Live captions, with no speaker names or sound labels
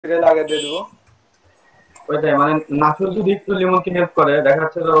আগে দিয়ে দেবো ওইটাই মানে নাসুর যদি একটু লিমনকে হেল্প করে দেখা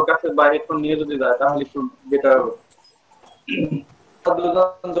যাচ্ছে যে ওর কাছে বা হেডফোন নিয়ে যদি যায় তাহলে একটু বেটার হবে।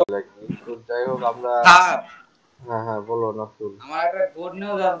 যাই হোক আমরা স্যার হ্যাঁ হ্যাঁ বলো নাসুল। আমার একটা গুড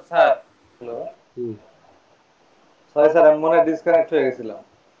নিউজ আছে স্যার। হ্যালো কি? সরি স্যার আমি মনে হয় ডিসকানেক্ট হয়ে গেছিলাম।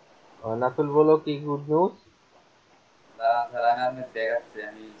 নাসুল বলো কি গুড নিউজ? দাঁড়ান স্যার আমি আপনাকে দেখাচ্ছি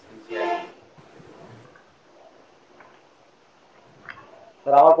আমি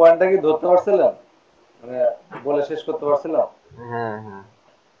স্যার আমার পয়েন্টটা কি ধরতে পারছিলেন মানে বলে শেষ করতে পারছিলাম? হ্যাঁ হ্যাঁ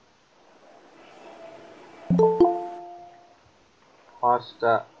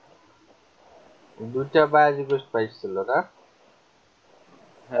ফার্স্টটা দুইটা বাই রিকোয়েস্ট পাইছিল না?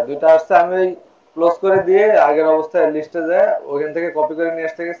 হ্যাঁ দুইটা আসছে আমি ওই ক্লোজ করে দিয়ে আগের অবস্থায় লিস্টে যায় ওখান থেকে কপি করে নিয়ে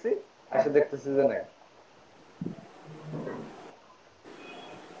আসতে গেছি এসে দেখতেছি যে নাই।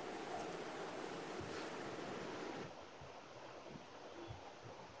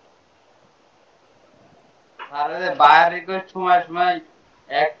 আরে বায়ার রিকোয়েস্ট সময় সময়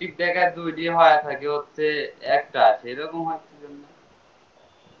অ্যাক্টিভ দেখায় দুইটি হয় থাকে হচ্ছে একটা সেরকম হচ্ছে জন্য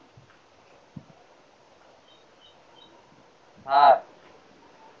স্যার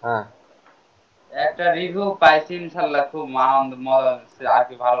হ্যাঁ একটা রিভিউ পাইছি ইনশাআল্লাহ খুব আনন্দ মজা হচ্ছে আর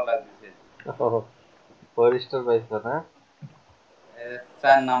কি ভালো লাগছে। ফরেস্টার পাইছো না?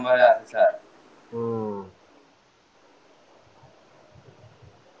 4 নম্বরে আছে স্যার। হুম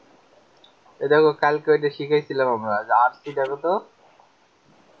এই দেখো কালকে ওইটা শিখাইছিলাম আমরা যে আরসি দেখো তো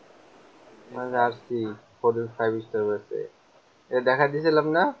মানে আরসি 4 5 স্টার হয়েছে এটা দেখা দিয়েছিলাম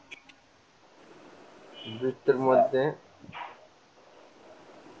না বৃত্তের মধ্যে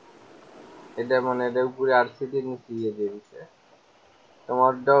এটা মানে এটা উপরে আরসি দিয়ে নিচে দিয়ে দিয়েছে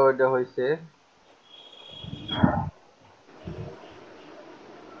তোমারটাও এটা হয়েছে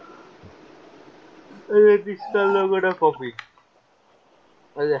এই যে ডিজিটাল লোগোটা কপি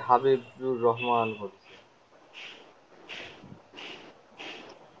এই যে হাবিবুর রহমান হচ্ছে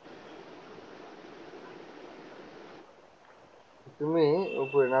তুমি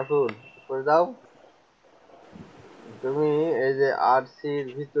উপরে নাটুল উপরে যাও তুমি এই যে আরসির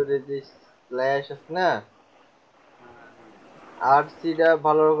ভিতরে যে স্ল্যাশ আছে না আরসিটা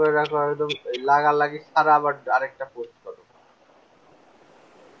ভালো করে রাখো একদম লাগালাগি ছাড়া আবার আরেকটা পোস্ট করো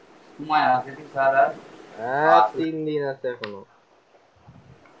সময় আছে কি স্যার আর হ্যাঁ আছে 3 দিন আছে এখনো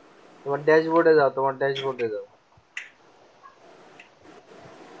তোমার ড্যাশবোর্ডে যাও তোমার ড্যাশবোর্ডে যাও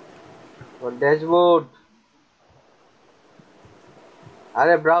তোমার ড্যাশবোর্ড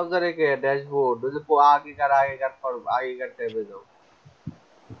আরে ব্রাউজারে কে ড্যাশবোর্ড ওই যে আগেকার ট্যাবে যাও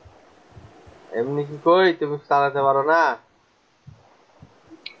এমনি কি কই তুমি চালাতে পারো না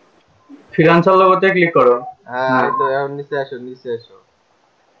ফ্রিল্যান্সার লোগোতে ক্লিক করো। হ্যাঁ হ্যাঁ এই তো এখন নিচে আসো নিচে আসো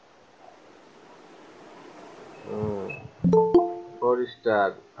ফোর স্টার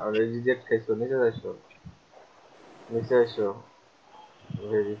আর রিজেক্ট খাইছো নিচে আসো নিচে আসো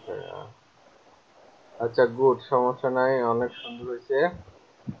ভেরিফাই আচ্ছা গুড সমস্যা নাই অনেক সুন্দর হয়েছে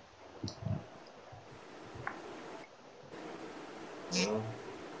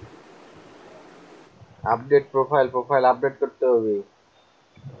আপডেট প্রোফাইল আপডেট করতে হবে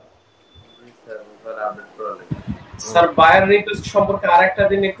স্যার বায়ার রিকোয়েস্ট সম্পর্কে আরেকটা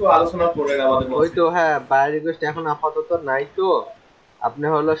দিন একটু আলোচনা করবেন আমাদের ওই মধ্যে। তো হ্যাঁ বাই রিকোয়েস্ট এখন আপাতত নাই তো আপনি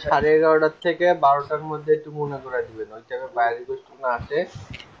হলো 11:30 থেকে 12টার মধ্যে একটু মনে করে দিবেন ওই টাইমে বাই রিকোয়েস্ট না আসে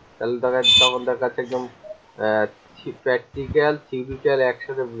তাহলে তখন তার কাছে একদম প্র্যাকটিক্যাল থিওরিক্যাল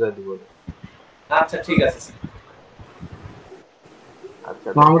একসাথে বুঝা দিব আচ্ছা ঠিক আছে স্যার। আচ্ছা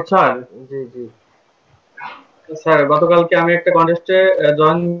মাহমুদ স্যার জি জি স্যার গতকালকে আমি একটা কন্টেস্টে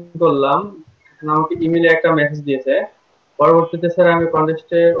জয়েন করলাম আমাকে ইমেলে একটা মেসেজ দিয়েছে পরবর্তীতে স্যার আমি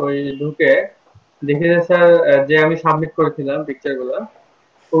কন্টেস্টে ওই ঢুকে দেখি যে স্যার যে আমি সাবমিট করেছিলাম পিকচার গুলো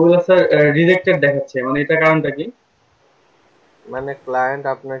ওগুলো স্যার রিজেক্টেড দেখাচ্ছে মানে এটা কারণটা কি? মানে ক্লায়েন্ট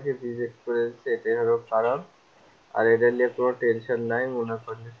আপনাকে রিজেক্ট করে দিচ্ছে এটাই হলো কারণ আর এটা নিয়ে কোনো টেনশন নাই মনে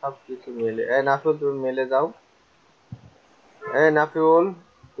করেন সবকিছু মেলে এই নাফিউল তুমি মেলে যাও এই নাফিউল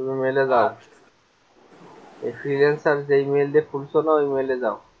তুমি মেলে যাও এই ফ্রিল্যান্সার যে ইমেল দিয়ে খুলছো না ওই মেলে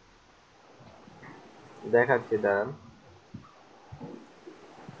যাও দেখাচ্ছি দাঁড়ান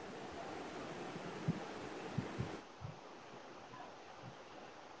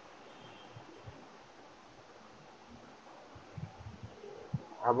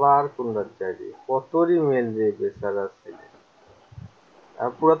আবার কোন রাজ্যে কতরি মেল যে বেচার আছে আর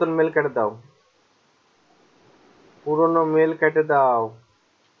পুরাতন মেল কেটে দাও পুরনো মেল কেটে দাও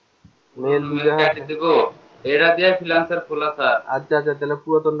মেল মেল দুটো কাটি দেব এটা দিয়ে ফ্রিল্যান্সার খোলা স্যার। আচ্ছা আচ্ছা তাহলে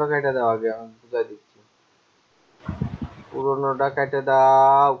পুরাতনটা কেটে দাও আগে আমি বুঝাই দিচ্ছি পুরনোটা কেটে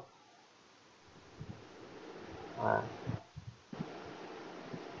দাও হ্যাঁ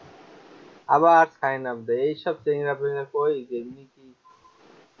আবার সাইন আপ দেয় এইসব চেঙ্গরা পেঙ্গরা কই যেমনি কি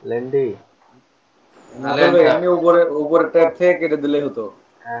লেন্ডি নাটক ভাই এমনি উপরে ট্যাব থেকে কেটে দিলে হতো।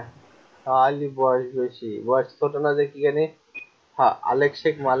 হ্যাঁ খালি বয়স বেশি, বয়স ছোট না যে কি জানি। হ্যাঁ আলেক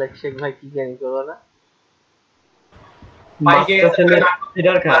শেখ মালেক শেখ ভাই কি জানি করো না বাচ্চা ছেলে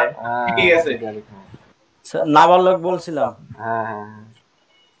ফিডার খায়। ঠিক আছে নাবালক বলছিলাম। হ্যাঁ হ্যাঁ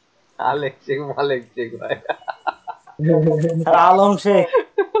আলেক শেখ মালেক শেখ ভাই স্যার আলম শেখ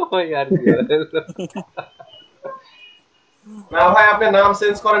ওই আর কি না ভাই আপনি নাম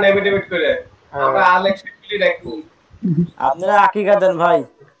চেঞ্জ করেন এফিডেভিট করে, আমরা আলেক্স শেখলি রাখবো। আপনারা আকিকা দেন ভাই।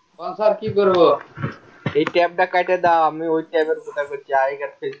 কোন স্যার কি করব? এই ট্যাবটা কাটে দাও, আমি ওই ট্যাবের কথা করছি।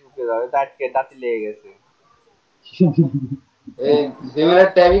 আইগার ফেসবুকে যাও, এটা আজকে দাঁতি লেগে গেছে। এই জিমের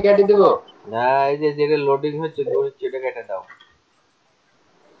ট্যাবই কেটে দেব? না এই যে যেটা লোডিং হচ্ছে দৌড়ছে এটা কেটে দাও।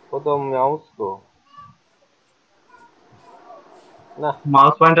 কত মাউস তো না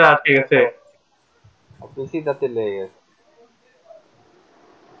মাউস পয়েন্টার আটকে গেছে। পিসি দাঁতে লেগে গেছে।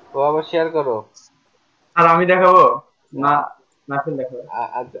 তো আবার শেয়ার করো। আর আমি দেখাবো না? নাফিল দেখাবো।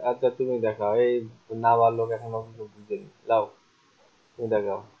 আচ্ছা আচ্ছা তুমি দেখাও। এই নাবালক এখনো কিছু বুঝেনি, লাও তুমি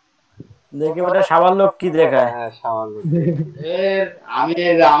দেখাও। দেখি ওটা সাবাল লোক কি দেখায়। হ্যাঁ সামান্য এর আমি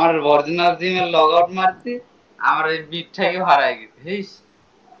এই যে আমার অরিজিনাল জিমের লগ আউট মারছি, আমার এই বিটটাকে হারাই গেছে। হেইস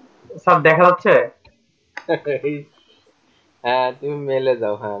স্যার দেখা যাচ্ছে? হ্যাঁ তুমি মেলে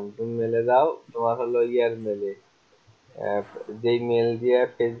যাও, হ্যাঁ তুমি মেলে যাও। তোমার হলো ইয়ার মেলে, যেই মেল দিয়ে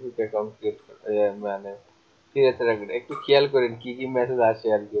ফেসবুক অ্যাকাউন্ট ক্রিয়েট মানে ক্রিয়েট রাখবেন। একটু খেয়াল করেন কি কি মেসেজ আসে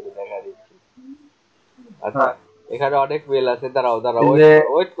আর কি দেখা দিচ্ছি। আচ্ছা এখানে অনেক মেল আছে, দাঁড়াও দাঁড়াও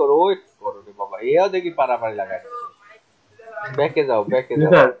ওয়েট করো রে বাবা, এও দেখি পারাপারি লাগায়। ব্যাকে যাও ব্যাকে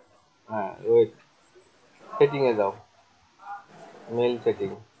যাও, হ্যাঁ ওয়েট সেটিং এ যাও, মেল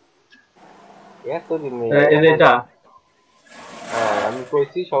সেটিং। এতদিন মেল এটা হ্যাঁ আমি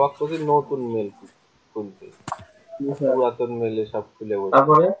কইছি সবাক কইছি নতুন মেল খুলতে, পুরাতন মেলে সব খুলে বসে।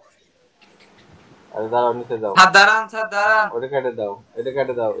 তারপরে আরে দাঁড়াও নিচে যাও, স্যার দাঁড়ান ওটা কেটে দাও, এটা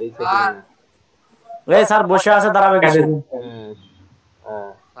কেটে দাও এই সেটিং। এই স্যার বসে আছে দাঁড়াবে কিছু।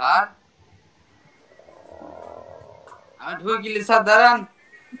 হ্যাঁ স্যার আমি ঢুকে গেলি স্যার দাঁড়ান।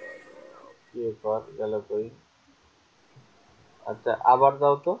 কি কর গেল কই? আচ্ছা আবার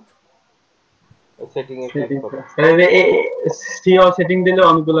দাও তো সেটিং এ ক্লিক করো। সিও সেটিং দিলে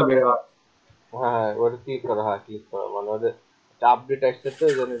অনেকগুলো বের হয়। হ্যাঁ ওটা ক্লিক করো, হ্যাঁ ক্লিক করো, মানে ওদের আপডেট আসছে তো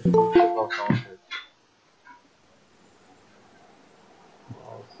এই জন্য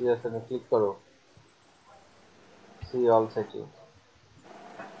সিএসএন এ ক্লিক করো, সি অল সেটিং।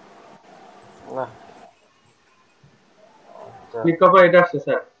 না ক্লিক করার পর এটা আসছে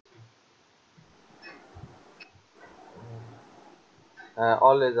স্যার। হ্যাঁ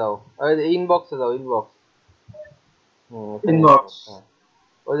অলে যাও, ওই ইনবক্সে যাও, ইনবক্স। ইনবক্স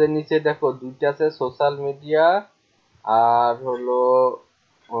ওই যে নিচে দেখো দুইটা আছে, সোশ্যাল মিডিয়া আর হলো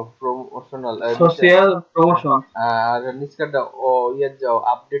প্রমোশনাল, সোশ্যাল প্রমোশন। আর নিচকাটা ও ইয়ে যাও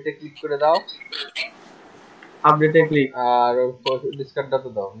আপডেটে ক্লিক করে দাও, আপডেটে ক্লিক, আর ডিসকার্ডটা তো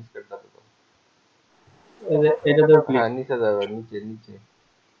দাও, ডিসকার্ডটা তো দাও। এটা দাও ক্লিক। হ্যাঁ নিচে যাও, নিচে নিচে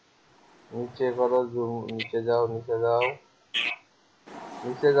নিচে করো, জুম নিচে যাও, নিচে যাও,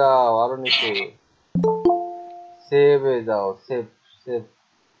 নিচে যাও আরো নিচে, সেভে যাও, সেভ সেভ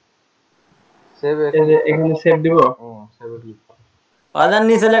সেভে এখানে সেভ দিব। সেভে ক্লিক করো। আদার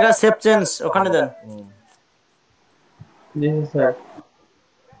নিচে লেখা সেভ চেঞ্জ ওখানে দেন। জি স্যার।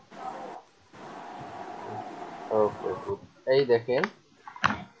 Okay good. এই দেখেন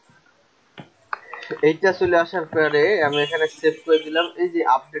এইটা চলে আসার পরে আমি এখানে সেভ করে দিলাম। এই যে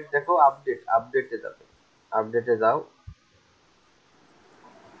আপডেট দেখো, আপডেটে যাবে, আপডেটে যাও।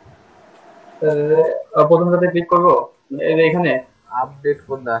 প্রথমটাতে ক্লিক করব, এখানে আপডেট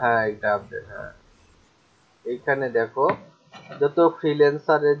কোনটা? হ্যাঁ এটা আপডেট। হ্যাঁ এইখানে দেখো যত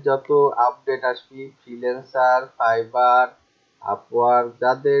ফ্রিল্যান্সারের যত আপডেট আসবে, ফ্রিল্যান্সার, ফাইবার, আপওয়ার্ক,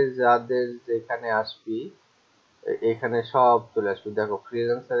 যাদের যাদের যেখানে আসবি এখানে সব চলে আসবে। দেখো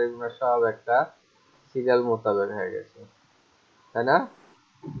ফ্রিল্যান্সার এগুলো সব একটা সিরিয়াল মোতাবেক হয়ে গেছে, তাই না?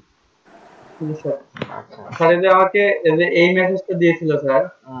 আচ্ছা স্যার এই যে আমাকে এই মেসেজটা দিয়েছিল স্যার,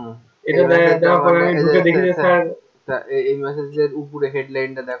 এটা দেওয়ার পরে আমি ঢুকে দেখি যে স্যার এই মেসেজের উপরে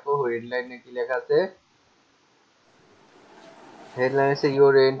হেডলাইনটা দেখো, হেডলাইনে কি লেখা আছে? হেডলাইন আছে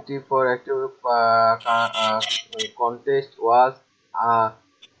your entry for active contest was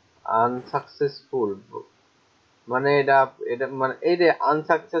unsuccessful. মানে এটা এটা মানে এই যে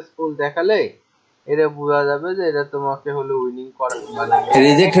আনসাকসেসফুল দেখালে এটা বোঝা যাবে যে এটা তোমাকে হলো উইনিং করা, মানে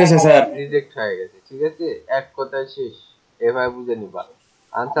রিজেক্ট হয়েছে স্যার। রিজেক্ট হয়ে গেছে, ঠিক আছে? এক কথায় শেষ, এভাবে বুঝে নিবা।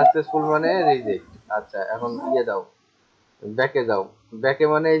 আনসাকসেসফুল মানে রিজেক্ট। আচ্ছা এখন ইয়ে দাও, ব্যাকে যাও, ব্যাকে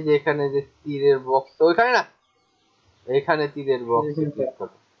মানে এই যে এখানে যে তীরের বক্স ওইখানে না, এইখানে তীরের বক্সে ক্লিক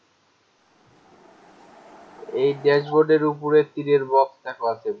করো। এই ড্যাশবোর্ডের উপরে তীরের বক্স দেখো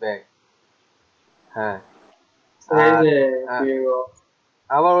আছে ব্যাক। হ্যাঁ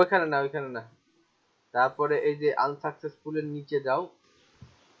আবার ওইখানে না, তারপরে এই যে আনসাকসেসফুলের নিচে যাও,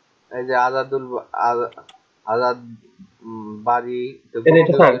 এই যে আজাদ বাড়ি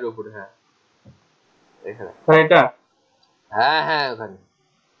এর উপরে। হ্যাঁ এখানে এটা হ্যাঁ ওখানে।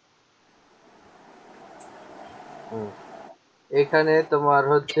 এখানে তোমার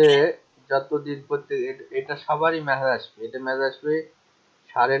হচ্ছে যতদিন প্রত্যেক এটা সবারই মেসেজ আসবে। এটা মেসেজ আসবে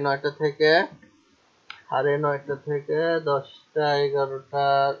 9:30 থেকে 10টা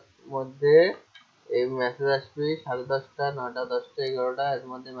 11টার মধ্যে। এই মেসেজ আসবে 10:30, 9টা, 10টা, 11টা এর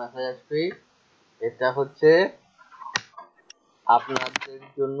মধ্যে মেসেজ আসবে। এটা হচ্ছে আপনাদের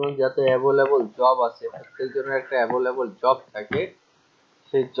জন্য যাতে অ্যাভেলেবল জব আছে, প্রত্যেকজনের একটা অ্যাভেলেবল জব থাকে,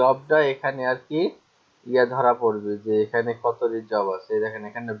 সেই জবটা এখানে আর কি ধরা পড়বে যে এখানে কতটি জব আছে। দেখেন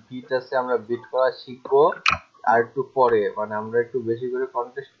এখানে বিট আছে, আমরা বিট করা শিখবো আর একটু পরে, মানে আমরা একটু বেশি করে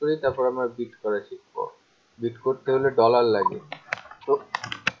কন্টেস্ট করি তারপর আমরা বিট করা শিখবো। বিট করতে হলে ডলার লাগে। তো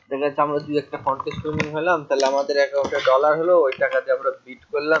দেখা যাচ্ছে আমরা যদি একটা কন্টেস্ট উইনিং হলাম তাহলে আমাদের অ্যাকাউন্টে ডলার হলো, ওই টাকা দিয়ে আমরা বিট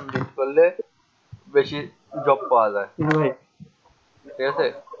করলাম, বিট করলে বেশি জব পাওয়া যায়। ঠিক আছে,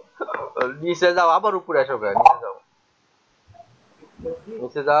 নিচে যাও, আবার উপরে আসো,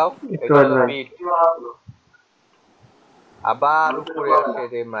 নিচে যাও, এটা হলো বিট। আবার উপরে আসে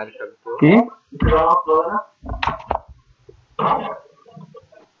রে মার শব্দ কি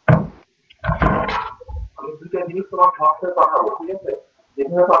আমি দুটো জিনিস তোমার ভাষায় পাঠাবো, ঠিক আছে?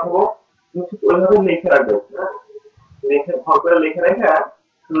 যেখানে পাঠাবো তুমি ঠিক ওইভাবে লিখে রাখবে, হ্যাঁ? লিখে ভালো করে লিখে রেখে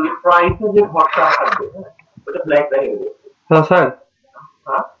শুধু প্রাইসে যে ঘরটা থাকবে, হ্যাঁ, ওটা ব্ল্যাক রেখে দেবে। হ্যাঁ স্যার।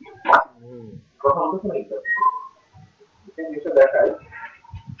 হ্যাঁ কথা বলতে নাই তো, এটা জিনিসটা দেখাই।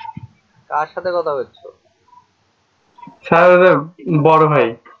 কার সাথে কথা বলছো? স্যার বড় ভাই।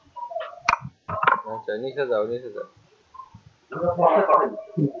 আচ্ছা নিচে যাও।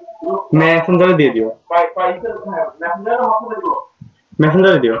 মেসেঞ্জারে দিয়ে দিও।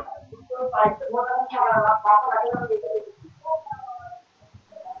 মেসেঞ্জারে দিও।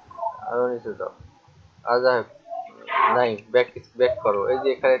 আরো নিচে যাও। নাই, ব্যাক করো। এই যে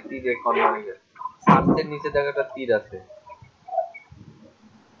এখানে তীরের কর্নারে সার্চের নিচে দেখো একটা তীর আছে।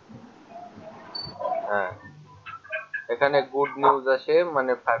 হ্যাঁ এখানে গুড নিউজ আসে,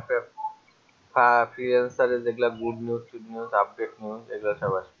 মানে ফ্রিল্যান্সারে যেগুলা গুড নিউজ, আপডেট নিউজ এগুলো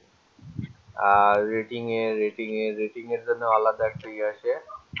সব আসবে। আর রেটিং এর জন্য আলাদা একটা আসে।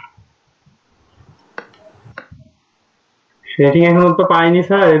 রেটিং এখনো তো পাইনি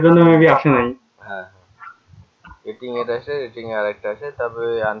স্যার, এর জন্য মেবি আসে নাই। হ্যাঁ রেটিং এর আসে, রেটিং এর আরেকটা আসে। তবে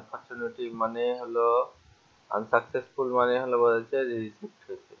আনফরচুনেটলি মানে হলো আনসাকসেসফুল মানে হলো বলছে রিজেক্ট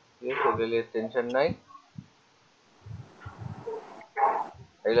হয়েছে। ঠিক আছে, এগুলো টেনশন নাই,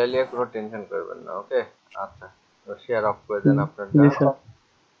 এগুলো নিয়ে কোনো টেনশন করবেন না। ওকে আচ্ছা, শেয়ার অফ করে দেন আপনারটা।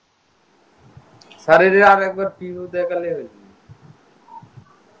 স্যার এর আর একবার পিউ দেখালে হইল।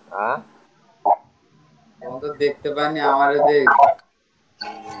 হ্যাঁ তখন তো দেখতে পাইনি আমার যে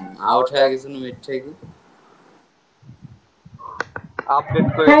আউট হয়ে গেছে মিড থেকে। আপডেট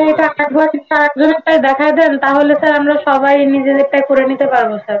করে হ্যাঁ এটা একবার আরেকজনেরটাই দেখায় দেন, তাহলে স্যার আমরা সবাই নিজেদেরটাই করে নিতে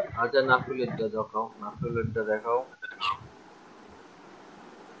পারবো স্যার। আচ্ছা নাফিলেরটা দেখাও।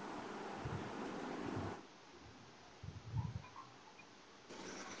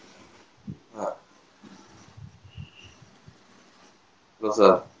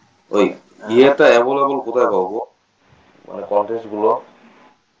 স্যার ওই ইয়েটা অ্যাভেলেবল কোথায় পাবো, মানে কন্টেস্ট গুলো?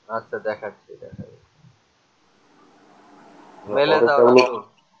 আচ্ছা দেখাচ্ছি। মেলে দাও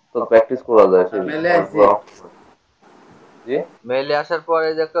তো প্র্যাকটিস করা যায় সেই মেলে আসার পরে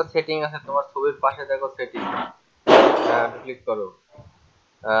যে একটা সেটিং আছে, তোমার ছবির পাশে দেখো সেটিং, ক্লিক করো।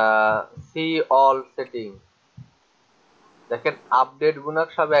 সি অল সেটিং, দেখেন আপডেট গুণক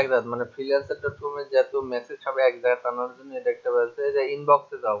সব এক জায়গায়, মানে freelancer.com এর যত মেসেজ সব এক জায়গায় টানার জন্য এটা একটা বলছে যে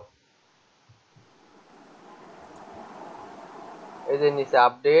ইনবক্সে যাও, এই যে নিচে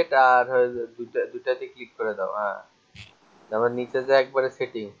আপডেট আর দুটাতে ক্লিক করে দাও। হ্যাঁ তারপর নিচে যে একবারে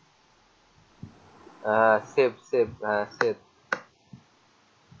সেটিং, সেভ সেভ।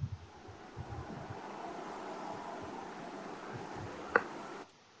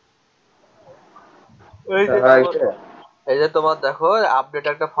 এই যে তোমার দেখো আপডেট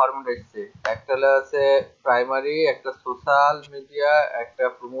একটা ফরম্যাট এসেছে, একটা আছে প্রাইমারি, একটা সোশ্যাল মিডিয়া, একটা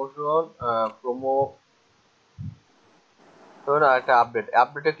প্রমোশন ধরো একটা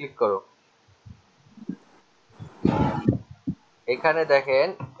আপডেটে ক্লিক করো। এখানে দেখেন,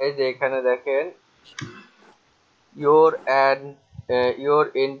 এই যে এখানে দেখেন your and your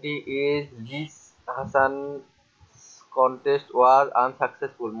entry is this Hassan contest was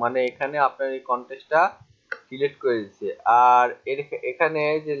unsuccessful, মানে এখানে আপনার এই কন্টেস্টটা সিলেক্ট করে দিচ্ছে। আর এখানে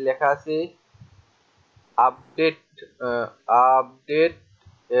যে লেখা আছে update update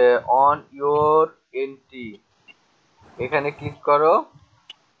on your entry, এখানে ক্লিক করো।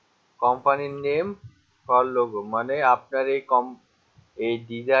 কোম্পানির নেম ফর লোগো, মানে আপনার এই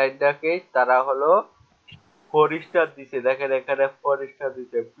ডিজাইনটাকে তারা হলো 4 স্টার দিছে, দেখেন এখানে 4 স্টার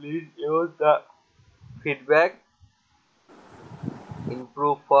দিছে। Please use the feedback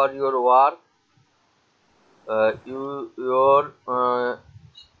improve for your work, your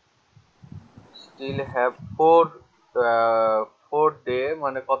still have 4 day,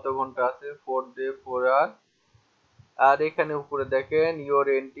 মানে কত ঘন্টা আছে, 4 day 4 hour। আর এখানে উপরে দেখেন your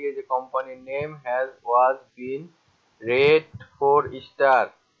entry যে company name has was been rate 4 star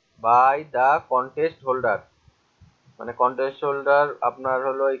by the contest holder, মানে কন্টেস্ট হোল্ডার আপনার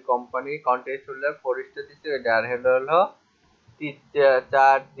হলো এই কোম্পানি কন্টেস্ট হোল্ডার 4 স্টার দিচ্ছে। এটার হেডার হলো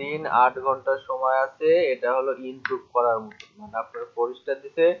 4 দিন 8 ঘন্টা সময় আছে, এটা হলো ইমপ্রুভ করার মতো, মানে আপনার 4 স্টার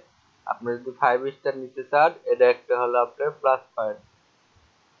দিছে, আপনি যদি 5 স্টার নিতে চান এটা একটা হলো আপনার প্লাস পয়েন্ট।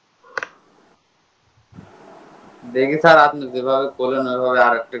 দেখি স্যার আপনি যেভাবে করলেন ওইভাবে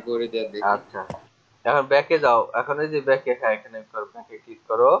আরেকটা করে দিয়ে দেখি। আচ্ছা, এখন ব্যাকে যাও, এখন এই যে ব্যাকে, হ্যাঁ এখানে ব্যাকে ক্লিক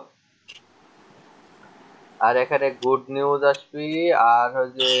করো। আর এখানে গুড নিউজ আসবে, আর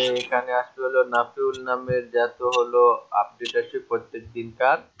হচ্ছে এখানে আসবে হলো নাফিউল নামের যত হলো আপডেট আসবে প্রত্যেক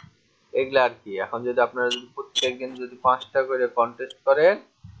দিনকার, এগুলা আর কি। এখন যদি আপনারা যদি প্রত্যেকদিন যদি 5টা করে কন্টেস্ট করেন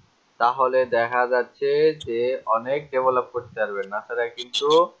তাহলে দেখা যাচ্ছে যে অনেক ডেভেলপ করতে পারবেন, না ছাড়া কিন্তু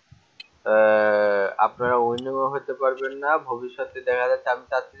আপনারা উইনিংও হতে পারবেন না ভবিষ্যতে। দেখা যাচ্ছে আমি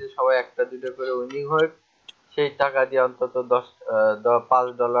চাচ্ছি যে সবাই একটা দুটো করে উইনিং হোক, সেই টাকা দিয়ে অন্তত $5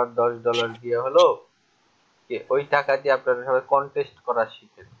 $10 দিয়ে হলো ওই টাকা দিয়ে আপনারা সবাই কন্টেস্ট করা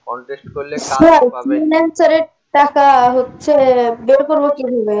শিখেন। কন্টেস্ট করলে কাজ পাবেন। ফ্রিল্যান্সারের টাকা হচ্ছে বের করব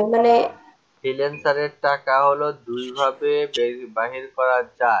কিভাবে, মানে ফ্রিল্যান্সারের টাকা হলো দুই ভাবে বাহির করা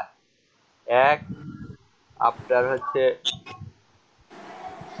যায়। এক, আপনার হচ্ছে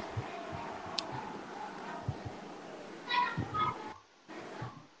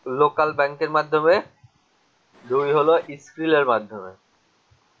লোকাল ব্যাংকের মাধ্যমে, দুই হলো স্ক্রিলের মাধ্যমে।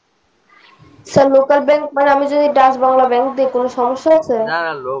 স্যার লোকাল ব্যাংক মানে আমি যদি ডাচ বাংলা ব্যাংক দিই কোনো সমস্যা আছে? না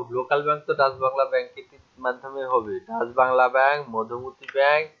না, লোকাল ব্যাংক তো ডাচ বাংলা ব্যাংকের মাধ্যমে হবে। Dutch Bangla bank, Madhumati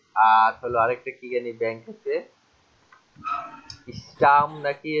bank, আর হলো আরেকটা কি জানি ব্যাংক আছে, স্টাম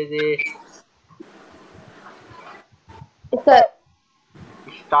নাকি, এই যে স্যার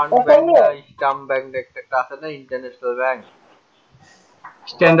স্টার্ন ব্যাংক না স্টাম ব্যাংক একটা আছে না, ইন্টারন্যাশনাল ব্যাংক,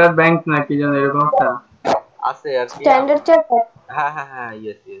 স্ট্যান্ডার্ড ব্যাংক নাকি যেন এরকম একটা আছে আর কি। Standard charter. হ্যাঁ হ্যাঁ হ্যাঁ,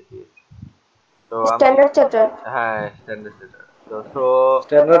 ইয়েস ইয়েস ইয়েস। তো স্ট্যান্ডার্ড চার্টার। হ্যাঁ স্ট্যান্ডার্ড চার্টার। তো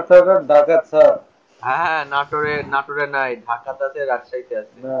স্ট্যান্ডার্ড চার্টার ঢাকাত স্যার। হ্যাঁ হ্যাঁ, নাটোরে নাই, ঢাকাতে আছে, রাজশাহীতে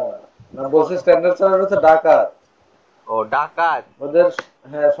আছে। না না, বলছি স্ট্যান্ডার্ড চার্টার হচ্ছে ঢাকাত। ও ঢাকাত, ওদের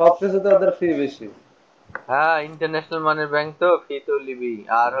হ্যাঁ সবকিছুতে ওদের ফি বেশি। হ্যাঁ ইন্টারন্যাশনাল মানের ব্যাংক তো ফি তো লিবি।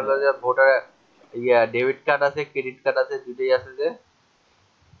 আর হলো যে ভোটার ডেবিট কার্ড আছে, ক্রেডিট কার্ড আছে, দুটোই আছে। যে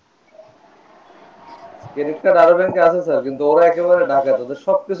ক্রেডিট কার্ড আরো ব্যাংকে আছে স্যার, কিন্তু ওরা একেবারে ঢাকাত, ওদের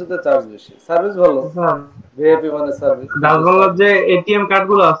সবকিছুতে চার্জ বেশি। সার্ভিস ভালো, ভিআইপি মানে সার্ভিস। ডাচ বাংলার যে এটিএম কার্ড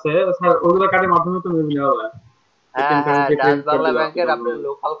গুলো আছে স্যার, ওগুলো কার্ডের মাধ্যমে তো বিভিন্ন হবে। হ্যাঁ হ্যাঁ, ডাচ বাংলা ব্যাংকের আপনার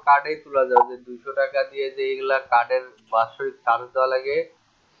লোকাল কার্ডেই তোলা যাবে, যে 200 টাকা দিয়ে যে এগুলা কার্ডের বাৎসরিক চার্জ দেওয়া লাগে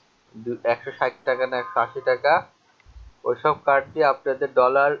 160 টাকা না 180 টাকা, ওইসব কার্ড দিয়ে আপনাদের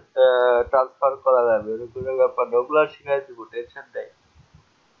ডলার ট্রান্সফার করা যাবে। এরকম ব্যাপার, ওগুলো শিখাই দিব, টেনশন নেই।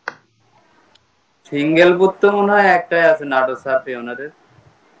 সিঙ্গেল বুথ তো মনে হয় একটাই আছে নাটোর স্যার ওনাদের।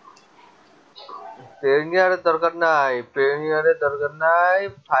 প্রিমিয়ারের দরকার নাই,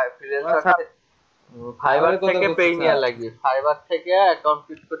 ফাইবার থেকে প্রিমিয়ার লাগবে, ফাইবার থেকে অ্যাকাউন্ট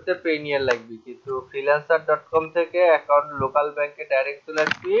ফিট করতে প্রিমিয়ার লাগবে, কিন্তু freelancer.com থেকে অ্যাকাউন্ট লোকাল ব্যাংকে ডাইরেক্ট চলে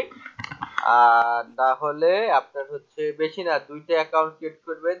আসবে। আর না হলে আপনার হচ্ছে বেশি না, 2টা অ্যাকাউন্ট ক্রিয়েট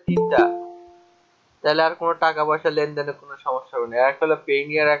করবেন, 3টা, তাহলে আর কোনো টাকা পয়সা লেনদেনের কোনো সমস্যা হবে না। একটা হলো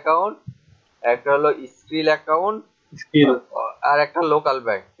প্রিমিয়ার অ্যাকাউন্ট, একটা হলো স্কিল অ্যাকাউন্ট, আর একটা লোকাল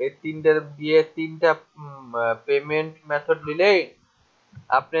ব্যাংক। এই তিনটে দিয়ে 3টা পেমেন্ট মেথড নিলেই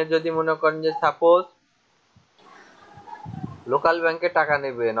আপনি যদি মনে করেন যে সাপোজ লোকাল ব্যাংকে টাকা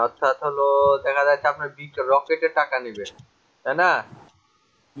নেবেন, অর্থাৎ হলো দেখা যাচ্ছে আপনার রকেটে টাকা নেবেন, তাই না?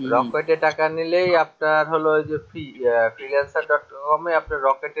 রকেটে টাকা নিলেই আপনার হলো ওই যে freelancer.com এ আপনার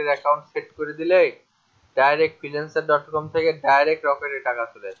রকেটের অ্যাকাউন্ট সেট করে দিলেই ডাইরেক্ট freelancer.com থেকে ডাইরেক্ট রকেটে টাকা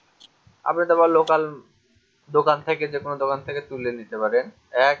চলে আসবে। আপনি তো আবার লোকাল দোকান থেকে, যে কোনো দোকান থেকে তুলে নিতে পারেন।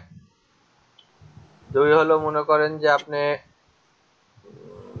 1 2 হলো মনে করেন যে আপনি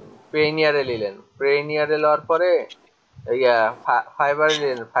পেইনিয়ারে নিলেন, পেইনিয়ারে লওয়ার পরে ফাইবারে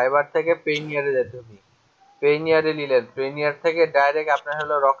নিলেন, ফাইবার থেকে পেইনিয়ারে যেতে হবে, পেইনিয়ারে নিলেন, পেইনিয়ার থেকে ডাইরেক্ট আপনার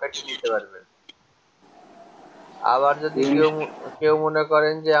হলো রকেটে নিতে পারবেন। আবার যদি কেউ মনে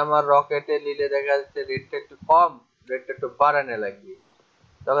করেন যে আমার রকেটে নিলে দেখা যাচ্ছে রেটটা একটু কম, রেটটা একটু বাড়ানো লাগবে,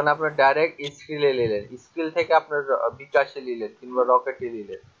 তখন আপনার ডাইরেক্ট স্ক্রিলে নিলেন, স্ক্রিল থেকে আপনার বিকাশে নিলেন কিংবা রকেটে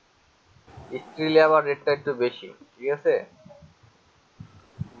নিলেন, স্ক্রিলে আবার রেটটা একটু বেশি, ঠিক আছে।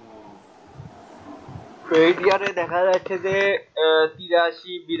 পেইনিয়ারে দেখা যাচ্ছে যে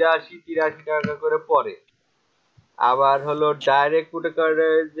 83 টাকা করে পড়ে। আবার হলো ডাইরেক্ট মনে করে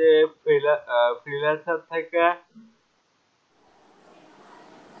যে ফ্রিল্যান্সার থেকে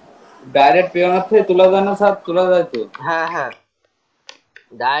ডাইরেক্ট পেওনার থেকে তোলা যায় না স্যার? তোলা যায় তো। হ্যাঁ,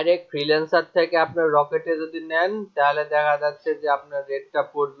 ডাইরেক্ট ফ্রিল্যান্সার থেকে আপনার রকেটে যদি নেন তাহলে দেখা যাচ্ছে যে আপনার রেটটা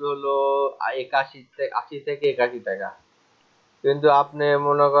পড়বে হলো 80 থেকে 81 টাকা। কিন্তু আপনি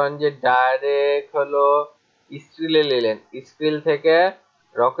মনে করেন যে ডাইরেক্ট হলো স্ক্রিলে নিলেন, স্ক্রিল থেকে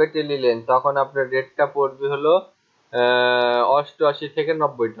রকেটে নিলেন, তখন আপনার রেটটা পড়বে হলো 88 থেকে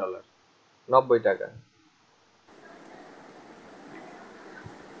 $90, 90 টাকা।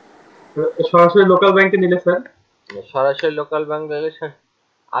 সরাসরি লোকাল ব্যাংকে নিলে স্যার? সরাসরি লোকাল ব্যাংক নিলে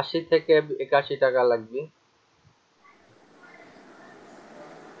 80 থেকে 81 টাকা লাগবে।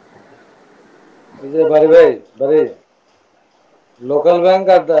 বাড়ি লোকাল ব্যাংক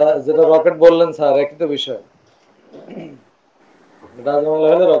আর যেটা রকেট বললেন স্যার একই তো বিষয়। রাজবাংলা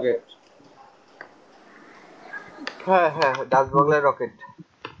হলে রকেট। হ্যাঁ, রাজবাংলায় রকেট।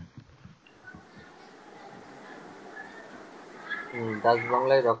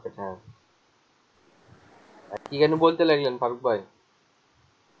 রাজবাংলায় রকেট। হ্যাঁ, কি কেন বলতে লাগলেন ফারুক ভাই?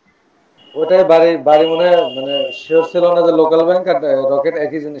 ওটাই বাড়ি মানে শিওর ছিল না যে লোকাল ব্যাংক আর রকেট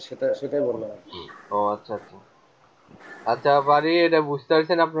একই জিনিস, সেটাই বললাম। ও আচ্ছা বাড়ি, এটা বুঝতে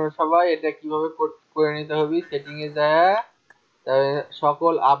পারছেন আপনারা সবাই? এটা কিভাবে করে নিতে হবে, সেটিং এ যায়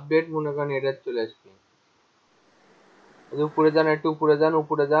সকল আপডেট মনে করেন এটা চলে আসবে। উপরে যান, একটু উপরে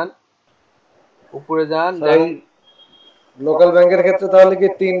যান, লোকাল ব্যাংকের ক্ষেত্রে তাহলে কি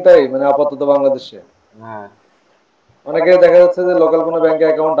তিনটাই মানে আপাতত বাংলাদেশে? হ্যাঁ, অনেকে দেখা যাচ্ছে যে লোকাল কোনো ব্যাংকে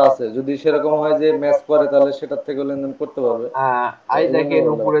অ্যাকাউন্ট আছে, যদি সেরকম হয় যে ম্যাচ করে তাহলে সেটার থেকে লেনদেন করতে পারবে। আই দেখেন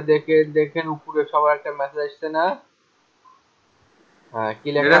উপরে, দেখেন উপরে সবার একটা মেসেজ আসছে না? হ্যাঁ, কি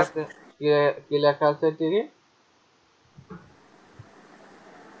লেখা আছে টিভি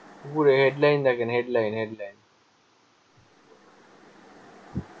উপরে? হেডলাইন দেখেন, হেডলাইন।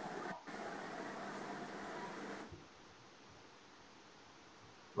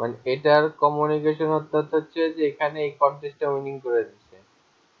 মানে এটার কমিউনিকেশন অর্থাৎ হচ্ছে যে এখানে এই কন্টেস্টটা উইনিং করে দিচ্ছে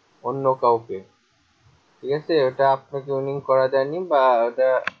অন্য কাউকে, ঠিক আছে? ওটা আপনাকে উইনিং করা দেয়নি বা ওটা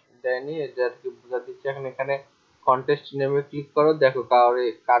দেয়নি, এটা আর কি বোঝা দিচ্ছে। এখানে কন্টেস্ট নেমে ক্লিক করো, দেখো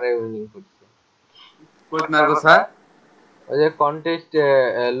কারে উইনিং করছে। কত মারবো স্যার? ওই যে কন্টেস্ট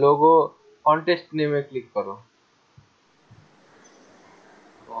লোগো, কন্টেস্ট নেমে ক্লিক করো।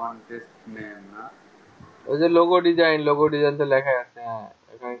 কন্টেস্ট নেম না, ওই যে লোগো ডিজাইন তো লেখা আছে, হ্যাঁ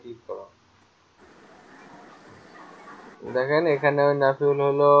এখানে ক্লিক করো। দেখেন এখানে ওই নাফিউল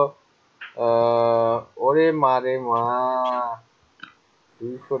হলো ওরে মারে মা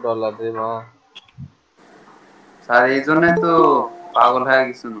 $200 রে মা। স্যার এই জন্য তো পাগল হয়ে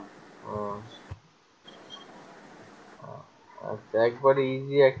গেছি না। আচ্ছা, একবারে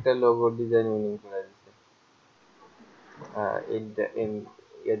ইজি একটা লোগো ডিজাইন উইনিং করে দিচ্ছে।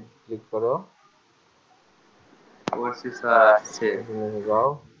 ক্লিক করো, করছি স্যার, আসছে। যাও,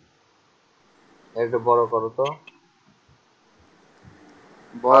 একটু বড় করো তো।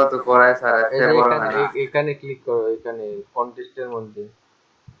 বড় তো করাই স্যার, এত বড় না। এখানে ক্লিক করো, এখানে কন্টেস্টের মধ্যে,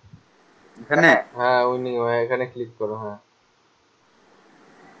 এখানে হ্যাঁ উইনিং, এখানে ক্লিক করো। হ্যাঁ,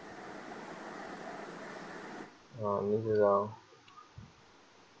 নিচে যাও।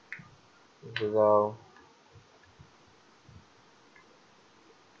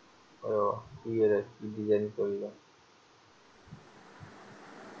 কি ডিজাইন করলো?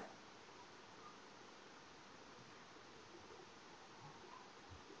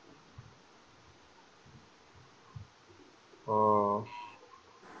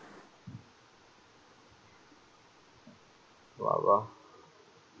 বাবা,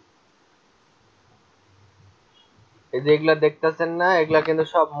 এই যে এগুলা দেখতেছেন না, এগুলা কিন্তু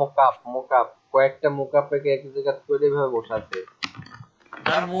সব মোকআপ, কয়েকটা মোকআপে এক জায়গা করে এভাবে বসাতে।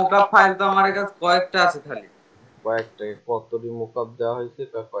 তার মোকআপ ফাইল তো আমার কাছে কয়েকটা আছে, খালি কয়েকটা, কতটি মোকআপ দেওয়া হয়েছে?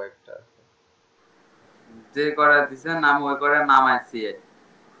 কয়েকটা আছে, যে করে দিছেন আমি ওই করে নামাইছি।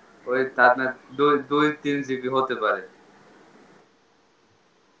 ওই তাতে 2-3 জিবি হতে পারে।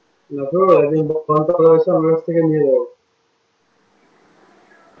 না তো একদিন বন্ধ করে এসে আমার কাছ থেকে নিয়ে যাও।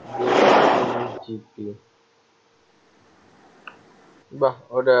 জিপি বাহ,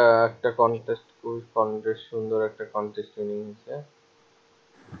 ওটা একটা কন্টেস্ট, খুবই কন্টেস্ট, সুন্দর একটা কন্টেস্ট উইনিং হয়েছে।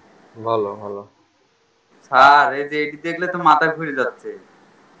 ভালো ভালো স্যার এই যে এটি দেখলে তো মাথা ঘুরে যাচ্ছে।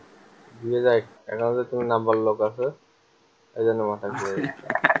 দিয়ে যাক, এখন যে তুমি নাম্বার লোক আছে এই জন্য মাথা ঘুরে যাচ্ছে।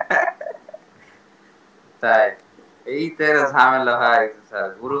 তাই এই তো একটা ঝামেলা হয়ে গেছে স্যার,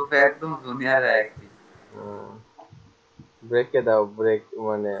 গ্রুপে একদম জুনিয়র হয়ে গেছি। ব্রেকে দাও, ব্রেক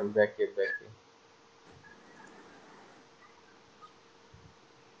মানে ব্যাকে ব্যাকে।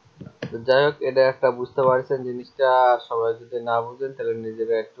 তো যাই হোক, এটা একটা বুঝতে পারছেন জিনিসটা। সবাই যদি না বুঝেন তাহলে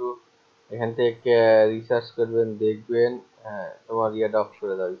নিজেরা একটু এখান থেকে রিসার্চ করবেন, দেখবেন। হ্যাঁ, তোমার ইয়েটা অফ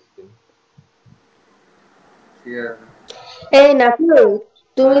করে দাও স্ক্রিন। ঠিক আছে। এই নাফিল,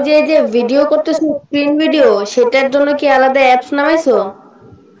 তুমি যে যে ভিডিও করতেছো স্ক্রিন ভিডিও, সেটার জন্য কি আলাদা অ্যাপস নামাইছো?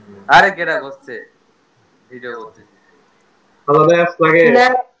 আরে কেডা করছে ভিডিও করতেছি? আলাদা অ্যাপস লাগে না,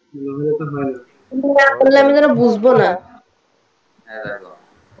 নাহলে তো হয় না। না বললে আমি যেন বুঝবো না। হ্যাঁ দেখো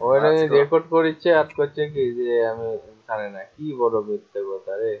ওইটা রেকর্ড করেছে আর করছে কি যে আমি জানি না, কি বড় মিথ্যে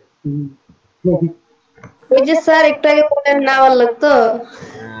কথা রে। ওই যে স্যার একটু আগে বললেন না ভালো লাগতো।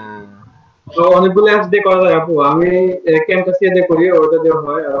 তো অনেকগুলো অ্যাপস দিয়ে করা যায় আপু, আমি ক্যাম্পাসিয়া দিয়ে করি, ওটা দিয়ে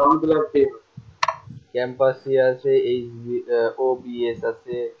হয়। আর অনেকগুলো অ্যাপস দিয়ে ক্যাম্পাসিয়া আছে, এইচবি, ওবিএস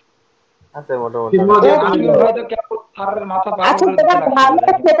আছে, আছে মোটামুটি। আচ্ছা, সেটা ভালো,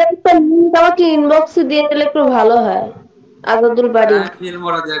 সেটা একটা লিংক আমাকে ইনবক্সে দিয়ে দিলে একটু ভালো হয়। আজাদুল বাড়ি হ্যাঁ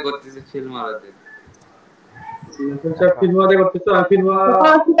ফিল্মরা দিয়ে করতেছি, ফিল্মরা দিয়ে। সব ফিল্মা দিয়ে করতেছো, আমি ফিল্মা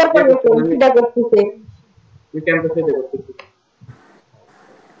সেটা করতেছে। আমি ক্যাম্পাসিয়া দিয়ে করতেছি।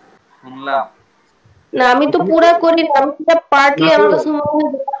 শুনলাম না, আমি তো পুরা করি না, আমি সেটা পার্টলি, আমার কাছে মনে হয়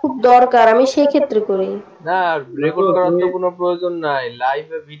যেটা খুব দরকার, আমি সেই ক্ষেত্রে করি। না, রেকর্ড করার তো কোনো প্রয়োজন নাই,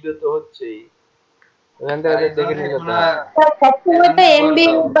 লাইভে ভিডিও তো হচ্ছেই, ওখান থেকে দেখে নিলে তো। সবসময় তো এমবি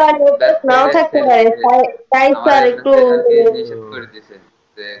বা নেটওয়ার্ক নাও থাকতে পারে, তাই স্যার একটু নিষেধ করে দিয়েছে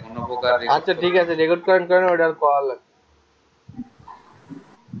যে কোনো প্রকার। আচ্ছা ঠিক আছে, রেকর্ড করেন করেন, ওটা আর কল লাগবে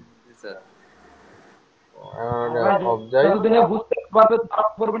স্যার। যতদিনে বুঝতে পারবে তার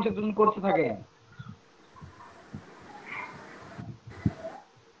করবেন সেদিন করতে থাকে।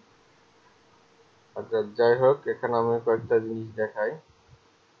 আচ্ছা যাই হোক, এখানে আমি কয়েকটা জিনিস দেখাই।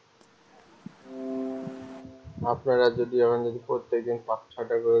 আপনারা যদি এখন যদি প্রত্যেকদিন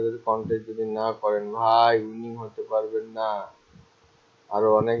 5-6টা করে যদি কন্টেস্ট যদি না করেন ভাই, উইনিং হতে পারবেন না। আরো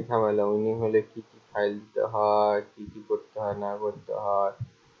অনেক ঝামেলা। উইনিং হলে কি কি ফাইল দিতে হয়, কি কি করতে হয় না করতে হয়,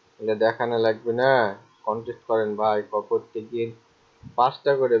 এটা দেখানো লাগবে না। কন্টেস্ট করেন ভাই, প্রত্যেকদিন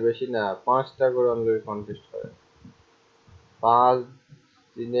 5টা করে, বেশি না 5টা করে অনলাইন কন্টেস্ট করেন। 5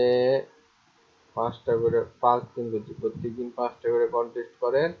 দিনে 5টা করে, 5 দিন বলছি, প্রত্যেকদিন 5টা করে কন্টেস্ট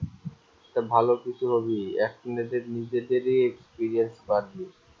করেন। এটা ভালো কিছু হবে, আপনাদের নিজেদেরই এক্সপিরিয়েন্স বাড়বে,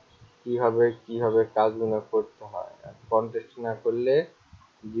 কিভাবে কাজগুলো করতে হয়। কন্টেস্ট না করলে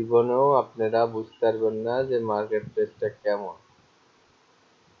জীবনেও আপনারা বুঝতে পারবেন না যে মার্কেট প্লেসটা কেমন।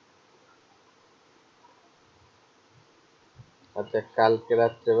 আচ্ছা, কালকে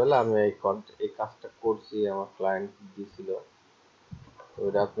রাত্রেবেলা আমি এই কাজটা করছি, আমার ক্লায়েন্ট দিয়েছিল,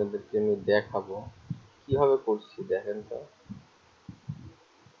 ওটা আপনাদেরকে আমি দেখাবো কিভাবে করছি। দেখেন তো,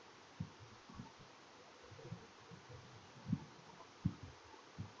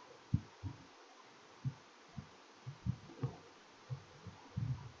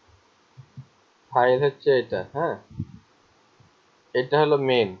 ফাইল হচ্ছে এটা। হ্যাঁ, এটা হলো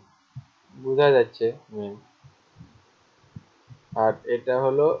মেন, বোঝা যাচ্ছে মেন। আর এটা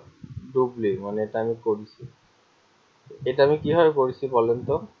হলো ডুবলি, মানে এটা আমি করেছি। এটা আমি কিভাবে করেছি বলেন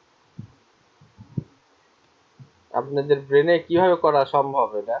তো? আপনাদের ব্রেনে কিভাবে করা সম্ভব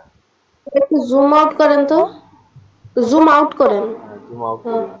এটা? একটু জুম আউট করেন তো, জুম আউট করেন। জুম আউট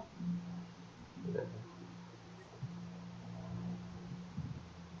করি।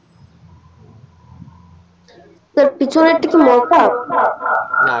 স্যার পিছনেরটা কি মকআপ?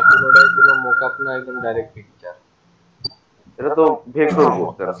 না, কোনোটাই কোনো মকআপ না, একদম ডাইরেক্ট পিকচার। এটা তো ভেক্টর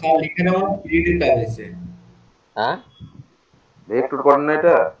করতে হবে। স্যার এখানে আমার 3D কাজ হয়েছে। হ্যাঁ, ভেক্টর করেন না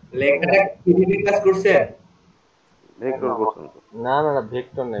এটা? লেখাটা 3D কাজ করছেন? ভেক্টর করছেন তো? না না না,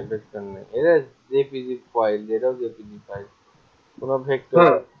 ভেক্টর নেই, ভেক্টর নেই, এটা জেপিজি ফাইল, এটাও জেপিজি ফাইল, কোনো ভেক্টর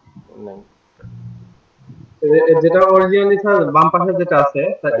নেই। যেটা অরিজিনালি স্যার বাম পাশে যেটা আছে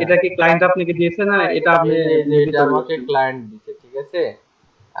স্যার, এটা কি ক্লায়েন্ট আপনাকে দিয়েছে না এটা আপনি? এটা আমাকে ক্লায়েন্ট দিয়েছে, ঠিক আছে।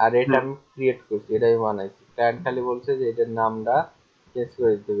 আর এটা আমি ক্রিয়েট করছি, এটা আমি বানাইছি। ক্লায়েন্ট খালি বলছে যে এটার নামটা চেঞ্জ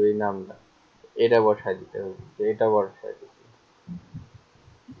করে দিতে হবে, এই নামটা এটা বসাই দিতে হবে, এটা বসাই দিতে।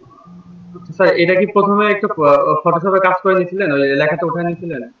 স্যার এটা কি প্রথমে একটু ফটোশপে কাজ করে নিয়েছিলেন, ওই লেখাটা উঠায়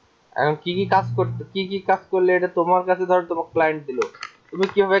নিয়েছিলেন? এখন কি কি কাজ করলে এটা তোমার কাছে, ধরো তোমার ক্লায়েন্ট দিল, তুমি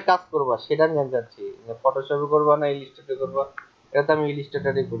কিভাবে কাজ করবা সেটা আমি জানতে চাচ্ছি, ফটোশপে করবা না ইলাস্ট্রেটরে করবা? এটা তো আমি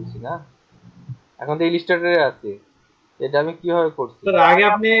ইলাস্ট্রেটরে করছি না, এখন তো ইলাস্ট্রেটরে আছি, এটা আমি কিভাবে করছি? স্যার আগে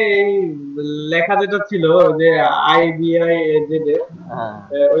আপনি এই লেখা যেটা ছিল যে IBI জেড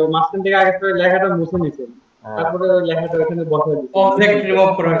ওই মাঝখান থেকে আগে তো লেখাটা মুছে নিছেন, তারপরে ওই লেখাটা ওখানে বসায় দিচ্ছেন। অবজেক্ট রিমুভ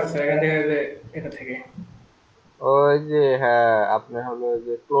করা হয়েছে এখান থেকে, যে এটা থেকে ওই যে হ্যাঁ আপনার হলো ওই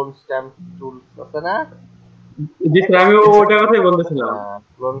যে ক্লোন স্ট্যাম্প টুলস আছে না? জি স্যার আমি ওটার কথাই বলতেছিলাম।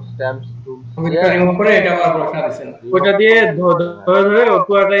 ক্লোন স্ট্যাম্প টুলস ওইটা রিমুভ করে এটা আবার বসা দিয়েছেন, ওটা দিয়ে ধরে ধরে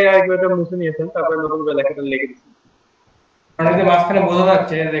পুরোটাই আর কি ওটা মুছে নিয়েছেন, তারপরে নতুন করে লেখাটা লিখে দিচ্ছেন। মানে যে মাঝখানে বোঝা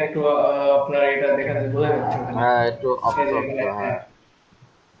যাচ্ছে যে একটু আপনার এটা দেখা যাচ্ছে, বোঝা যাচ্ছে হ্যাঁ একটু অপশন হ্যাঁ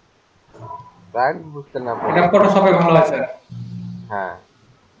ব্র্যান্ড বুঝতে না পারে। এটা ফটোশপে ভালো আছে। হ্যাঁ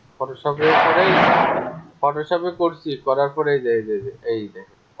ফটোশপে করছি, করার পরে এই যে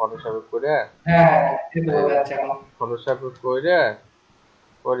ফটোশপে করে হ্যাঁ এটা বোঝা যাচ্ছে এখন। ফটোশপে করে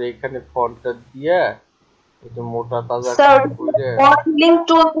পরে এখানে ফন্টটা দিয়ে একটু মোটা তাজা স্যার করে মডেলিং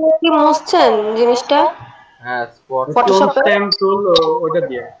টুল দিয়ে কি মুছছেন জিনিসটা? হ্যাঁ স্পট ক্লোন স্ট্যাম্প টুল ওটা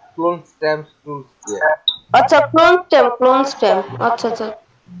দিয়ে, ক্লোন স্ট্যাম্প টুলস দিয়ে। আচ্ছা ক্লোন স্ট্যাম্প আচ্ছা আচ্ছা।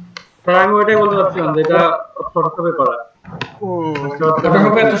 স্যার আমি ওটাই বলতে চাচ্ছিলাম যে এটা ফটোশপে করা।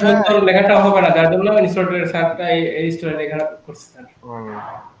 ফটোশপে তো সুন্দর লেখাটা হবে না, যার জন্য ইনস্টলের সাথে এই ইনস্টলের লেখাটা করছি স্যার।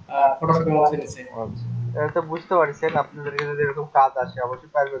 ফটোশপে মুছে নিছে। এটা তো বুঝতে পারছেন, আপনাদের যদি এরকম কাজ আসে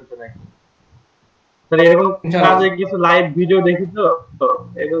অবশ্যই পারবেন তো নাকি? স্যার এরকম কাজে কিছু লাইভ ভিডিও দেখি তো,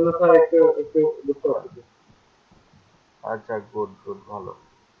 এজন্য স্যার একটু বুঝতে পারছি। আচ্ছা গুড ভালো।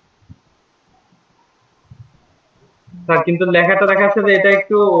 স্যার কিন্তু লেখাটা দেখা যাচ্ছে যে এটা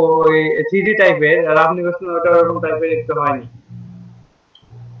একটু ওই 3D টাইপের, আর আপনি বলছেন ওটা ওরকম টাইপের একটু হয়নি।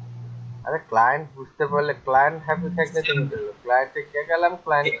 আরে ক্লায়েন্ট বুঝতে পারলে, ক্লায়েন্ট হ্যাপি থাকলে তুমি চলো, ক্লায়েন্টে কে গেলাম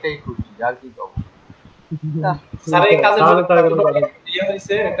ক্লায়েন্টটাই খুশি, আর কি কব। স্যার এই কাজে ইয়ে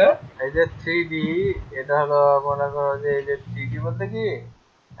হইছে এটা, এই যে 3D এটা হলো মনে করো যে এই যে 3D বলতে কি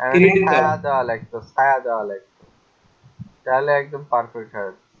ছায়া দেওয়া লাগতো তাহলে একদম পারফেক্ট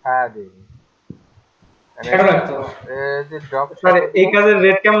হয়, ছায়া দিই স্যার এই কাজের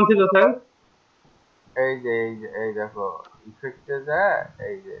রেট কেমন ছিল স্যার? এই দেখো ইফেক্টে যায়,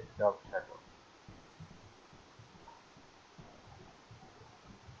 এই যে ড্রপ শ্যাডো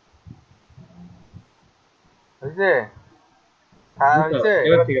হইছে, ছায়া হইছে,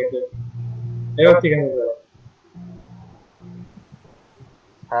 এবার ঠিক আছে স্যার।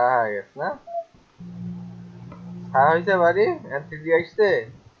 ছায়া হয়ে গেছে না? ছায়া হইছে বাড়ি এনসিডি আসছে।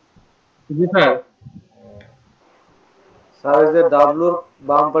 জি স্যার। স্যার এই যে ডাব্লুর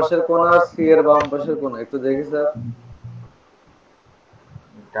বাম পাশের কোণা আর সি এর বাম পাশের কোণা একটু দেখি স্যার।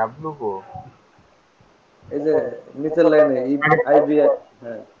 ডাব্লু কো এই যে নিচের লাইনে আইবিআই,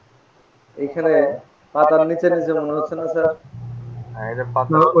 হ্যাঁ এখানে পাতার নিচে নিচে মনে হচ্ছে না স্যার? এটা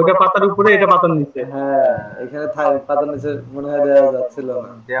পাতা, ওইটা পাতার উপরে, এটা পাতার নিচে। হ্যাঁ এখানে পাতার নিচে মনে হয় দেওয়া যাচ্ছিল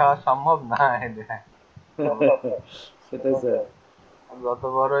না, দেওয়া সম্ভব না এটা। সেটাই স্যার, যত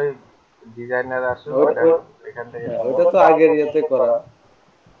বড়ই ডিজাইনার আসুক এখান থেকে ওইটা তো আগের ইয়েতে করা,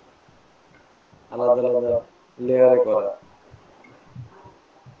 আলাদা আলাদা লেয়ারে করা।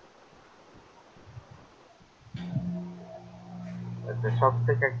 সব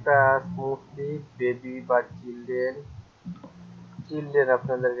থেকে একটা স্মুথলি বেবি বা চিলড্রেন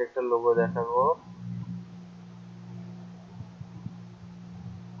আপনাদেরকে একটা লোগো দেখাবো।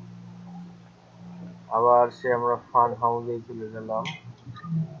 আবার সে আমরা ফান হাউসে চলে গেলাম,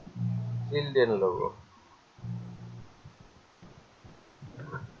 চিলড্রেন লোগো।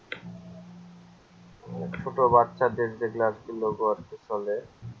 ছোট বাচ্চাদের যেগুলো আর কি লোগো আর কি চলে,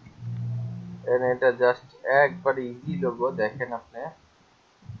 এটা জাস্ট একবার ইজি লোগো। দেখেন আপনি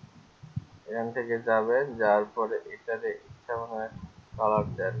এখান থেকে যাবেন, যাওয়ার পরে এটারে ইচ্ছা মনে হয় কালার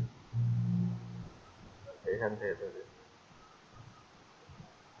দেন, এখান থেকে ধরে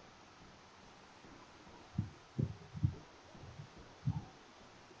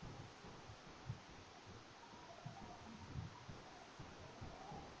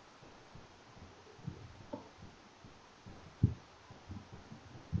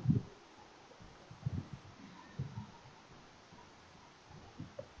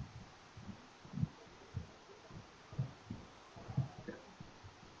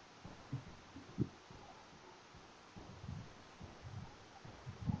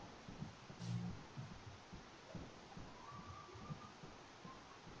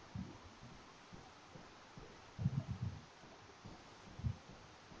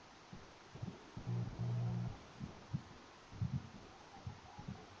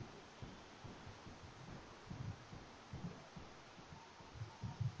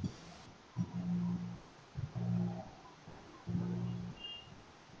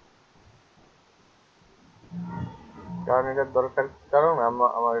কারণ এটার দরকার, কারণ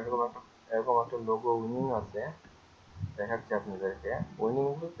আমার এরকম একটা লোগো উইনিং আছে, দেখাচ্ছি আপনাদেরকে। উইনিং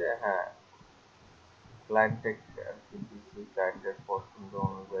বলতে হ্যাঁ, ক্লায়েন্টের আর কি দিচ্ছি, ক্লায়েন্টের পছন্দ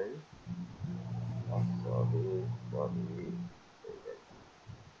অনুযায়ী। সরি সরি,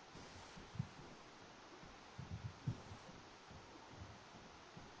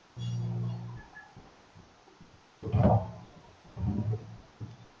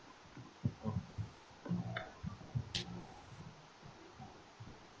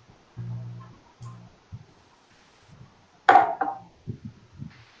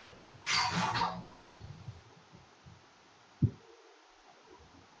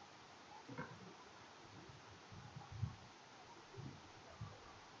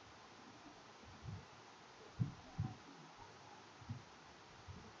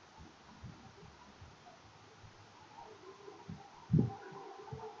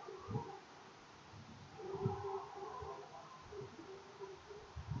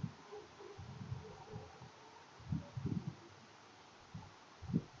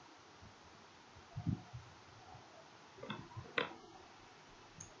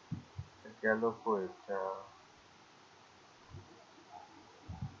 গেল কইটা।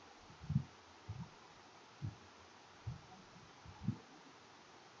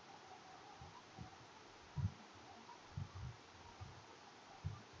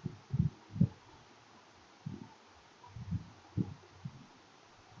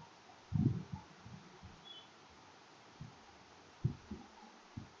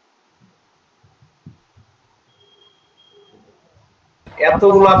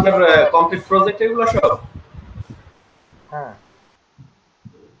 এতগুলো আপনার কমপ্লিট প্রজেক্ট এগুলো সব? হ্যাঁ,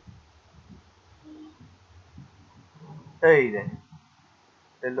 এই দেখেন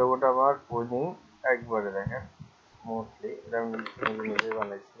এই লোগোটা আমার উইনিং, একবারে দেখেন স্মুথলি, এটা আমি নিজে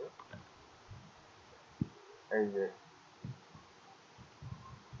বানাইছি। এই যে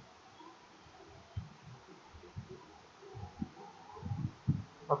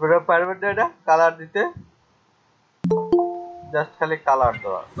আপনারা পারবেন না এটা কালার দিতে, জাস্ট খালি কালার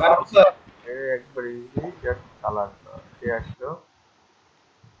দেওয়া, একবার ইজি, জাস্ট কালার দেওয়া। কে আসলো?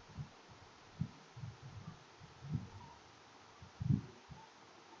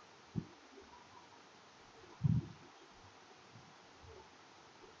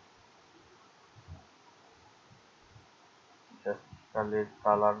 জাস্ট খালি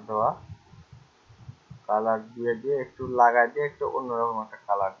কালার দেওয়া, কালার দিয়ে দিয়ে একটু লাগাই দিয়ে একটু অন্যরকম একটা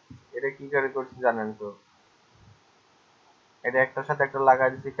কালার। এটা কি করে করছি জানেন তো? এটা একটার সাথে একটা লাগাই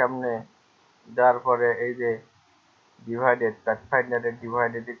দিচ্ছি কেমনে, দেওয়ার পরে এই যে ডিভাইডেড, প্যাথফাইন্ডারের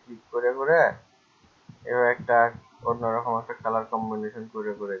ডিভাইডেডে ক্লিক করে করে এবার একটা অন্যরকম একটা কালার কম্বিনেশন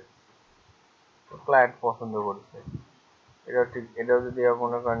করে করে ক্লায়েন্ট পছন্দ করছে। এটা ঠিক, এটাও যদি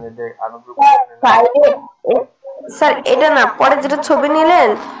মনে করেন যে আনুগ্রহ স্যার এটা না, পরে যেটা ছবি নিলেন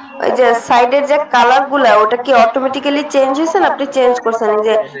ওই যে সাইডের যে কালার গুলা, ওটা কি অটোমেটিক্যালি চেঞ্জ হয়েছে না আপনি চেঞ্জ করছেন? এই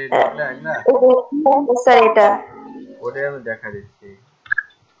যে স্যার এটা ওটাই আমি দেখা দিচ্ছি।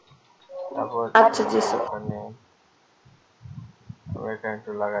 তারপর আচ্ছা জি স্যার, এখানে আমি এখানে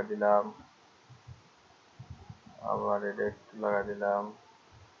একটু লাগা দিলাম, আবার এটা একটু লাগা দিলাম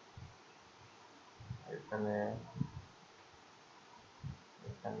এখানে,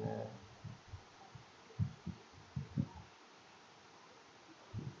 এখানে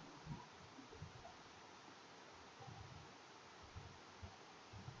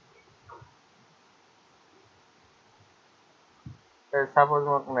সাপোজ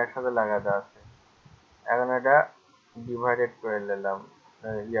মতন একসাথে লাগা দেওয়া আছে। এখন এটা ডিভাইডেড করে নিলাম,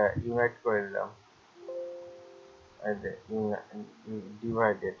 ইউনাইট করে দিলাম। এই যে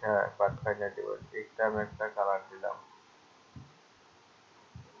ডিভাইডেড, হ্যাঁ পারফেক্ট ডিভাইড, একটা আমি একটা কালার দিলাম,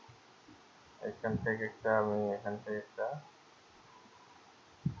 এখান থেকে একটা আমি এখান থেকে একটা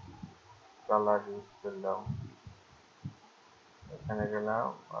কালার ইউজ করলাম, এখানে গেলাম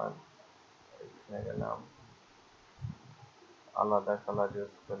আর এখানে গেলাম, আলাদা কালার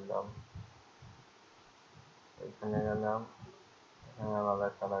ইউজ করলাম, এখানে গেলাম, এখানে আলাদা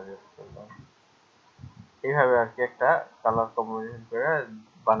কালার ইউজ করলাম। এইভাবে আর কি একটা কালার কম্বিনেশন করে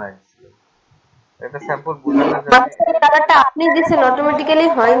বানাই দিচ্ছি। এটা স্যাম্পল বোঝানোর জন্য। কালারটা আপনি দিয়েছেন, অটোমেটিক্যালি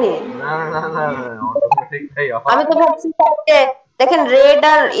হয়নি। না না না না, অটোমেটিকটাই হয়। আমি তো ভাবছি যে দেখেন রেড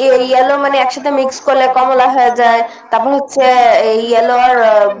আর ইয়েলো মানে একসাথে মিক্স করলে কমলা হয়ে যায়, তারপর হচ্ছে ইয়েলো আর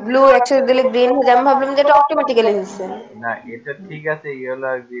ব্লু একসাথে দিলে গ্রিন হয়ে যায়, আমি ভাবলাম যে এটা অটোমেটিক্যালি হচ্ছে। না এটা ঠিক আছে, ইয়েলো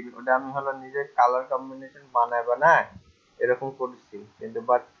আর গ্রিন ওটা আমি হলো নিজে কালার কম্বিনেশন বানায় বানায় এরকম করছি, কিন্তু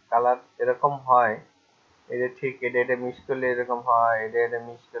বাট কালার এরকম হয়, এটা ঠিক, এটা এটা মিক্স করলে এরকম হয়, এটা এটা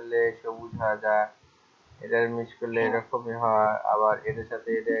মিক্স করলে সবুজ হয়ে যায়, এটার মিক্স করলে এরকমই হয়, আবার এটার সাথে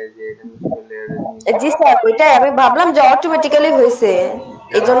এটা যে এটা মিক্স করলে জি স্যার, ওইটাই আমি ভাবলাম যে অটোমেটিক্যালি হয়েছে,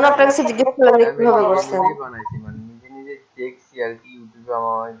 এই জন্য আপনার কাছে জিজ্ঞেস করলাম যে আমি কিভাবে নিজে করছেন। নিজেই বানাইছি, মানে নিজে নিজে দেখছি আর কি। ইউটিউবে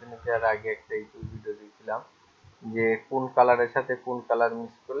আমার অনেকদিন এর আগে একটা ইউটিউব ভিডিও দেখছিলাম যে কোন কালারের সাথে কোন কালার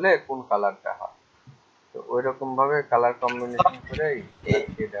মিক্স করলে কোন কালারটা হয়। তো ওইরকম ভাবে কালার কম্বিনেশন করে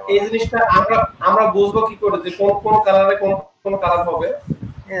এটা এই জিনিসটা আমরা আমরা বুঝবো কি করে যে কোন কোন কালারে কোন কোন কালার হবে?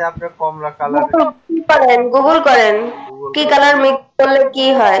 এই আপনার কমলা কালার করেন, গুগল করেন কি কালার মিক্স করলে কি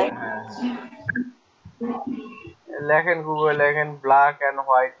হয়। লেখেন গুগল, লেখেন ব্ল্যাক এন্ড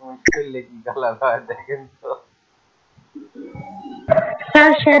হোয়াইট মিক্স করলে কি কালার হয়, দেখেন তো।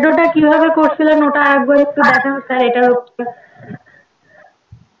 স্যার শ্যাডোটা কিভাবে করছিলেন ওটা একবার একটু দেখান স্যার। এটা হচ্ছে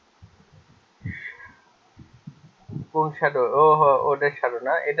কোন শ্যাডো? ও ওটার শ্যাডো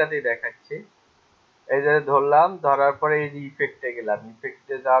না, এটাতেই দেখাচ্ছি। এই যে ধরলাম, ধরার পরে এই যে ইফেক্টে গেলাম,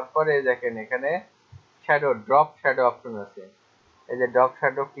 ইফেক্টে যাওয়ার পরে দেখেন এখানে শ্যাডো, ড্রপ শ্যাডো অপশন আছে। এই যে ড্রপ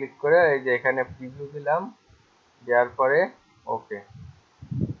শ্যাডো ক্লিক করে এই যে এখানে প্রিভিউ দিলাম, দেওয়ার পরে ওকে,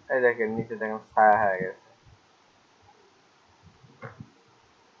 এই দেখেন নিচে দেখেন ছায়া হয়ে গেছে।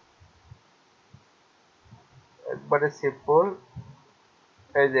 একবারে সিম্পল।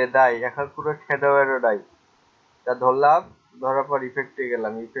 এই যে ডাই, এখন পুরো শ্যাডো এরও ডাই, তা ধরলাম, ধরার পর ইফেক্টে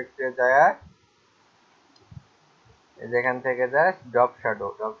গেলাম, ইফেক্টে যায় যেখান থেকে যায় ড্রপ শ্যাডো,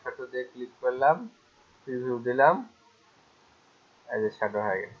 ড্রপ শ্যাডো দিয়ে ক্লিক করলাম, প্রিভিউ দিলাম, এই যে শ্যাডো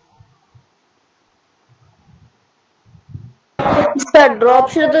হয়ে গেছে। স্যার ড্রপ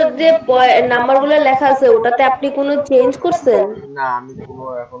শ্যাডো দিয়ে নাম্বারগুলো লেখা আছে, ওটাতে আপনি কোনো চেঞ্জ করছেন? না, আমি কোনো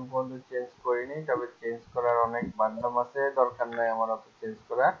এখন পর্যন্ত চেঞ্জ করিনি, তবে চেঞ্জ করার অনেক মাধ্যম আছে, দরকার নাই আমার অত চেঞ্জ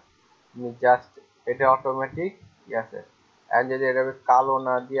করা। আমি জাস্ট এটা অটোমেটিক আছে। আর যদি এটা কালো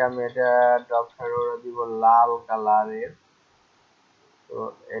না দিয়ে আমি এটা ড্রপ শ্যাডো দিব লাল কালারের, তো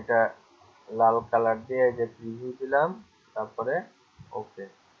এটা লাল কালার দিয়ে এই যে প্রিভিউ দিলাম, তারপরে ওকে।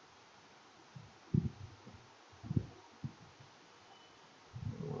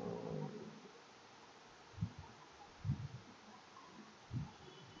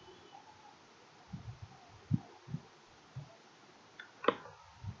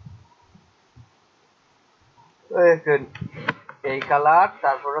 এই কালার,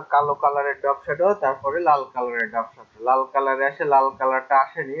 তারপরে কালো কালারের ড্রপ শ্যাডো, তারপরে লাল কালারের ড্রপ শ্যাডো। লাল কালারে আসে, লাল কালারটা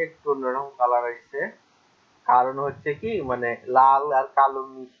আসেনি, একটু অন্যরকম কালার আসছে। কারণ হচ্ছে কি, মানে লাল আর কালো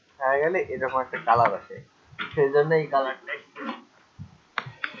মিক্স হয়ে গেলে এরকম একটা কালার আসে, সেই জন্য এই কালারটা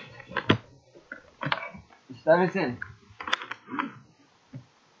বুঝতে পেরেছেন?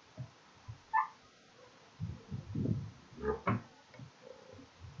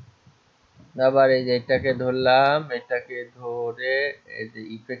 আবার এই যে এটাকে ধরলাম, এটাকে ধরে এই যে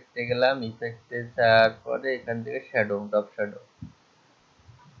ইফেক্টে গেলাম, ইফেক্টে যাওয়ার পরে এখান থেকে শ্যাডো, ড্রপ শ্যাডো,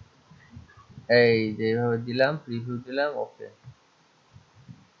 এই যে এইভাবে দিলাম, প্রিভিউ দিলাম, ওকে।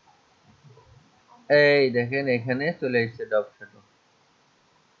 এই দেখেন এখানে চলে এসেছে ড্রপ শ্যাডো।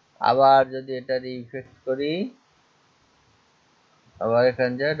 আবার যদি এটা ইফেক্ট করি, আবার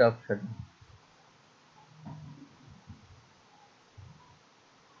এখানে যায় ড্রপ শ্যাডো,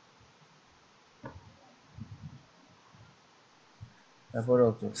 তারপর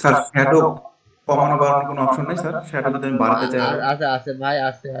ওকে। স্যার শ্যাডো কমানো বাড়ানোর কোনো অপশন নেই স্যার? শ্যাডো যদি আমি বাড়াতে চাই আরো? আছে আছে ভাই,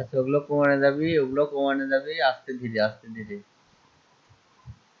 আছে আছে, ওগুলো কমানো যাবে, ওগুলো কমানো যাবে আস্তে ধীরে, আস্তে ধীরে।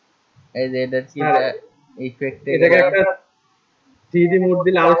 এই যে এটা কি ইফেক্টে এটাকে একটা 3D মোড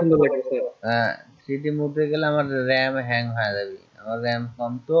দিলে আরো সুন্দর লাগবে স্যার। হ্যাঁ, 3D মোডে গেলে আমার র্যাম হ্যাং হয়ে যাবে, আমার র্যাম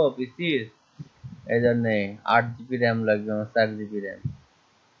কম তো পিসির, এই জন্য 8 জিবি র্যাম লাগবে আমার, 4 জিবি র্যাম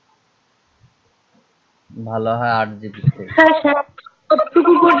ভালো হয় 8 জিবি থেকে। স্যার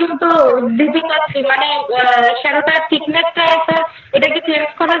কতটুকু পর্যন্ত দিতে চাচ্ছি, মানে শ্যাডোটার থিকনেসটা স্যার এটা কি চেঞ্জ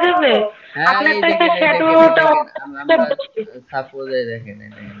করা যাবে? আপনারটা স্যার শ্যাডোটা আমরা সাপোজ এই দেখেন,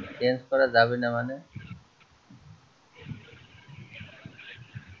 চেঞ্জ করা যাবে না মানে,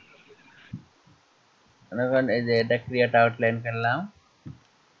 এখন এই যে এটা ক্রিয়েট আউটলাইন করলাম,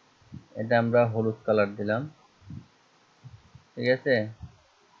 এটা আমরা হলুদ কালার দিলাম, ঠিক আছে।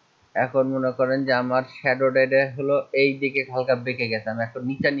 এখন মনে করেন যে আমার শ্যাডোটা এটা হলো এই দিকে হালকা বেঁকে গেছে, আমি এখন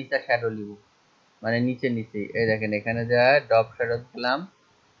নিচে নিচে শ্যাডো নিব, মানে নিচে নিচে, এই দেখেন এখানে যায় ড্রপ শ্যাডো দিলাম,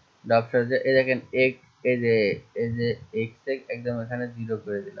 ড্রপ শ্যাডো এই দেখেন এই যে এক্স একদম এখানে 0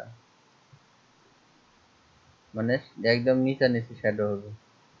 করে দিলাম, মানে একদম নিচে নিচে শ্যাডো হবে।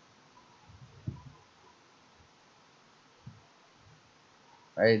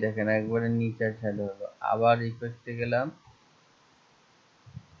 এই দেখেন একবারে নিচে শ্যাডো হলো। আবার ইফেক্টে গেলাম,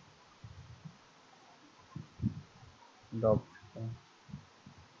 ড্রপ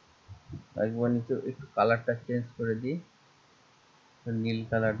একবার নিচে একটু কালারটা চেঞ্জ করে দিই, নীল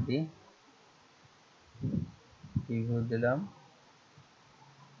কালার দিই, প্রিভিউ দিলাম।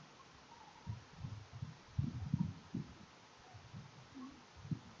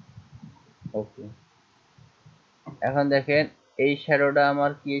 ওকে, এখন দেখেন এই শ্যাডোটা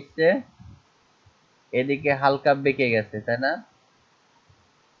আমার কি হচ্ছে, এদিকে হালকা বেঁকে গেছে, তাই না?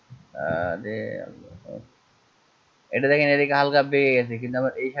 আরে এটা দেখেন এদিকে হালকা বেঁকে গেছে, কিন্তু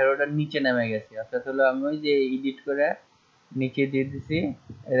আমার এই শ্যাডোটা নিচে নেমে গেছে। অর্থাৎ হলো আমি ওই যে এডিট করে নিচে দিয়ে দিছি,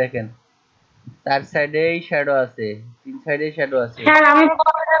 এই দেখেন চার সাইডেই শ্যাডো আছে, তিন সাইডেই শ্যাডো আছে। স্যার আমি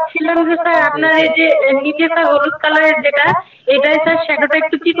বলতে চাচ্ছিলাম যে স্যার আপনার এই যে নিচে স্যার হলুদ কালারের যেটা, এটাই স্যার শ্যাডোটা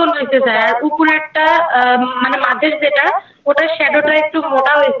একটু চিকন হয়েছে স্যার, আর উপরেরটা মানে মাঝের যেটা, ওটার শ্যাডোটা একটু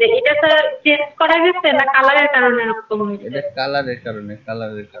মোটা হয়েছে। এটা স্যার চেঞ্জ করা গেছে না কালারের কারণে এরকম হয়েছে? এটা কালারের কারণে,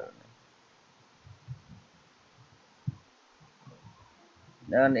 কালারের কারণে।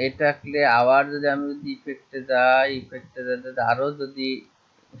 এখন এটা আবার যদি আমি যদি ইফেক্টে যাই, ইফেক্টে যেতে আরো যদি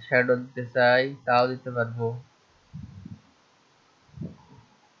শ্যাডো দিতে চাই তাও দিতে পারবো।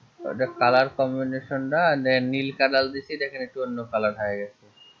 এটা কালার কম্বিনেশনটা নীল কালার দিছি, দেখেন একটু অন্য কালার হয়ে গেছে,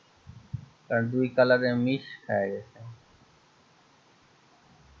 কারণ দুই কালারে মিশ হয়ে গেছে।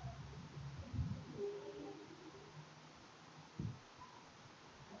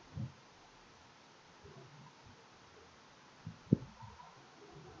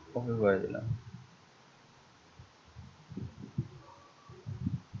 ওকে করে দিলাম।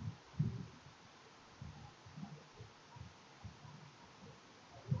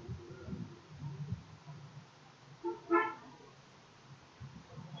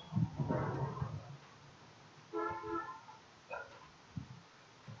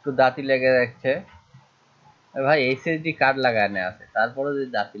 একটু দাঁতি লেগে যাচ্ছে ভাই, এসএসডি কার্ড লাগানো আছে, তারপরে যদি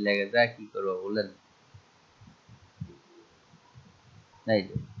দাঁতি লেগে যায় কি করবো বলেন? এই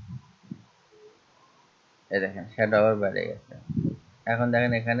যে এই দেখেন শ্যাডো আবার বেড়ে গেছে। এখন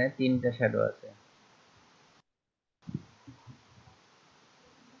দেখেন এখানে তিনটা শ্যাডো আছে।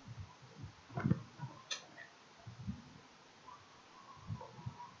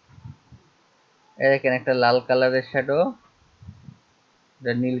 এই দেখেন একটা লাল কালারের শ্যাডো,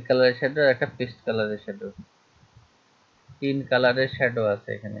 একটা নীল কালারের শ্যাডো, একটা পেস্ট কালারের শ্যাডো, তিন কালারের শ্যাডো আছে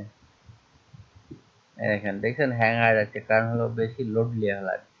এখানে। দেখেন দেখছেন হ্যাং হয়ে যাচ্ছে, কারণ হলো বেশি লোড লিয়া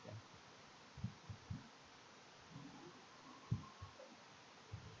লাগছে।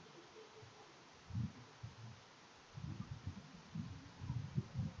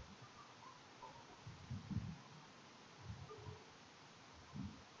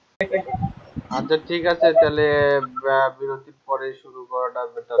 আচ্ছা ঠিক আছে, তাহলে বিরতির পরে শুরু করাটা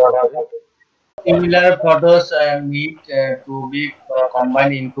বেটার হবে। Similar photos need to be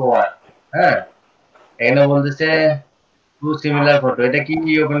combined into one. হ্যাঁ, এখানে বলতেছে টু সিমিলার ফটো, এটা কি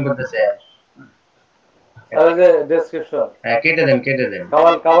ওপেন করতেছে? তাহলে যে ডেসক্রিপশন, হ্যাঁ কেটে দেন, কেটে দেন,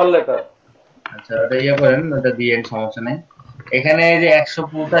 কভার লেটার। আচ্ছা ওটা করেন, ওটা দিয়ে সমস্যা নেই। এখানে যে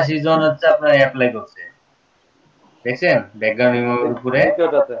 185 জন হচ্ছে আপনার অ্যাপ্লাই করছে, দেখছেন ব্যাকগ্রাউন্ড রিমুভের উপরে।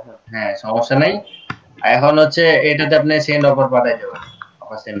 হ্যাঁ সমস্যা নাই। এখন হচ্ছে এটাতে আপনি সেন্ড অফার পাঠাই দেবেন,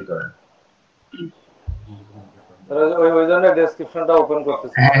 অফার সেন্ড করেন। ওই জন্য ডেসক্রিপশনটা ওপেন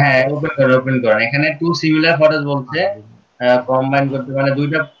করতেছি। হ্যাঁ হ্যাঁ ওপেন করেন। এখানে টু সিমিলার ফটোস বলছে, কম্বাইন করতে মানে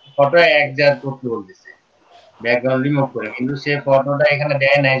দুইটা ফটো এক জায়গা করতে বলতেছে ব্যাকগ্রাউন্ড রিমুভ করে, কিন্তু সে ফটোটা এখানে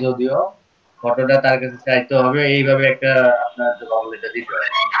দেয় নাই, যদিও ফটোটা তার কাছে চাইতে হবে, এইভাবে একটা আপনার এটা দিতে হবে।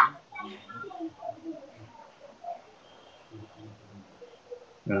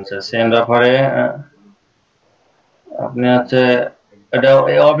 আচ্ছা সেন্ড অফারে আপনি হচ্ছে এটা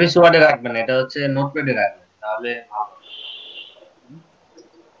অফিস ওয়ার্ডে রাখবেন, এটা হচ্ছে নোটপ্যাডে রাখবেন, তাহলে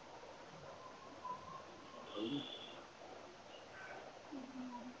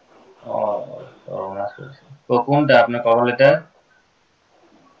কোনটা আপনার কভার লেটার?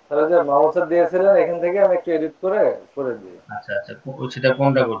 তাহলে যে মাউসে দিয়েছিলেন এখান থেকে আমি একটু এডিট করে দিই। আচ্ছা আচ্ছা, সেটা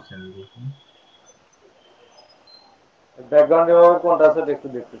কোনটা করছেন? ব্যাকগ্রাউন্ড রিমুভ কোনটা আছে একটু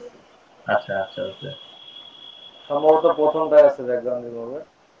দেখতেছি। আচ্ছা আচ্ছা ওকে, সম্ভবত প্রথমটাই আছে ব্যাকগ্রাউন্ড রিমুভ।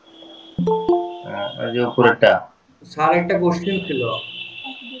 এই যে উপরেরটা। স্যার একটা কোশ্চেন ছিল।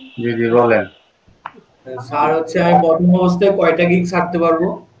 জি জি বলেন। স্যার হচ্ছে আমি প্রথম অবস্থায় কয়টা গিগ ছাড়তে পারবো?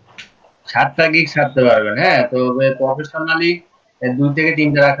 7টা গিগ ছাড়তে পারবেন। হ্যাঁ, তবে প্রফেশনালি 2 থেকে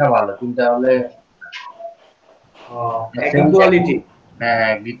 3টা রাখা ভালো, 3টা হলে একই কোয়ালিটি।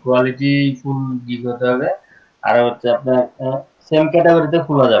 হ্যাঁ গিগ কোয়ালিটি ফুল গিগ হতে হবে, আর হচ্ছে আপনার সেম ক্যাটাগরিতে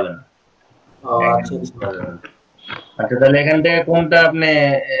খোলা যাবে না। আচ্ছা আচ্ছা, তাহলে এখান থেকে কোনটা আপনি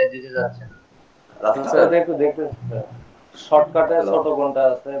দিতে যাচ্ছেন? রাসেল স্যার একটু দেখতে শর্টকাটে ছোট কোনটা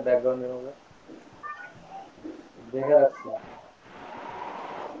আছে ব্যাকগ্রাউন্ড রিমুভে দেখে রাখছি।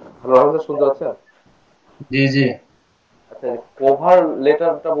 হ্যালো, আমাদের শুনতে পাচ্ছেন? জি জি। আচ্ছা, কভার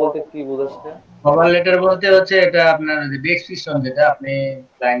লেটারটা বলতে কি বোঝাচ্ছে? কভার লেটার বলতে হচ্ছে এটা আপনার যে ডেসক্রিপশন, যেটা আপনি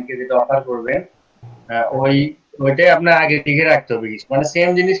ক্লায়েন্টকে যেটা অফার করবেন, ওইটাই আপনার আগে লিখে রাখতে হবে কিছু, মানে সেম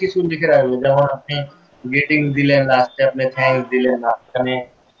জিনিস কিছু লিখে রাখবেন। যেমন আপনি গ্রিটিং দিলেন, লাস্টে আপনি থ্যাঙ্কস দিলেন, মাঝখানে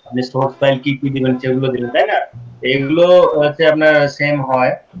আপনি সোর্স ফাইল কি কি দিবেন সেগুলো দিলেন, তাই না? এগুলো হচ্ছে আপনার সেম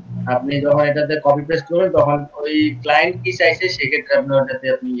হয়। আপনি যখন এটাতে কপি পেস্ট করবেন তখন ওই ক্লায়েন্ট কি চাইছে সেক্ষেত্রে আপনি ওটাতে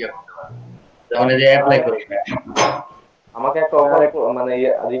আপনি ইয়ে করতে পারেন, যখন এই যে অ্যাপ্লাই করবেন। আমাকে একটা অফার মানে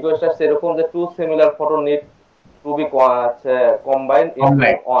রিকোয়েস্ট আসছে এরকম যে two similar photo need to B combined into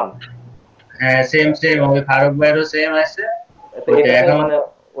one. হ্যাঁ, সেম ওই ফারুক ভাইয়েরও সেম আছে। মানে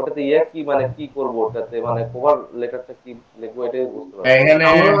ওটাতে কি মানে কি করব, ওটাতে মানে কভার লেটারটা কি লিখবো এটাই বুঝতে পারছি। এখানে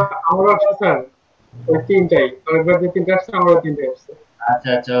আমরা আসছে স্যার ওই তিনটাই, আরেকবার যে তিনটা আসছে আমরা তিনটাই আসছে। আচ্ছা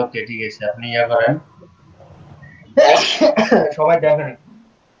আচ্ছা, ওকে, ঠিক আছে, আপনি ইয়া করেন। সবাই দেখেন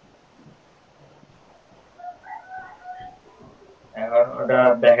এখন ওটা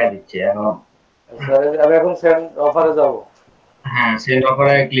দেখা দিচ্ছে। এখন স্যার আমি এখন সেন্ড অফারে যাব। হ্যাঁ, সেন্ড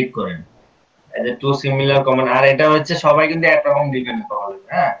অফারে ক্লিক করেন। এই যে টু সিমিলার কমন, আর এটা হচ্ছে সবাই কিন্তু একরকম দিবেন কমন।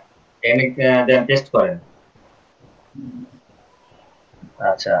 হ্যাঁ, এনে দেন টেস্ট করেন।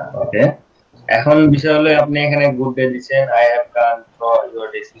 আচ্ছা, ওকে। এখন বিষয় হলো আপনি এখানে গুড ডে দিচ্ছেন, I have come for your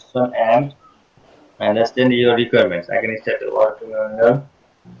decision and understand your requirements. I can start working on your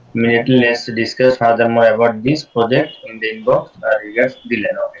immediately. Let's discuss furthermore about this project in the inbox. Regards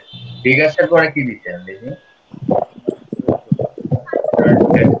দিলেন, ওকে। regards এর পরে কি দিচ্ছেন দেখি।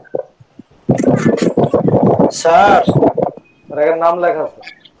 স্যার এর নাম লেখা আছে।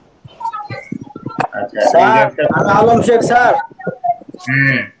 আচ্ছা, স্যার আমি আলম শেখ স্যার।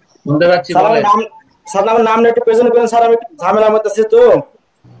 শুনতে পাচ্ছি, বলেন। স্যার আমার নামটা একটু পেছনে পেছনে স্যার, আমি ঝামেলার মধ্যে আছি তো।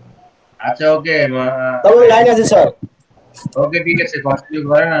 আচ্ছা, ওকে, তবে লাইন আছে স্যার। ওকে, ঠিক আছে, কন্টিনিউ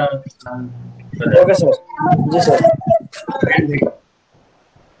করেন। Okay sir. জি স্যার।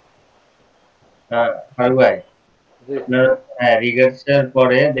 ফারুক ভাই, হ্যাঁ, রিগার্ডস এর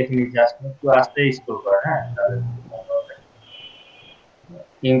পরে দেখে নিচ্ছি, একটু আস্তে স্ক্রল করেন। হ্যাঁ,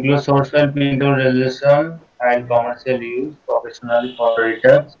 include source file printable resolution, file commercial use, professionally photo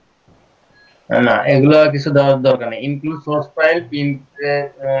readers। না, এগুলো কিছু দেওয়ার দরকার নেই। Include source file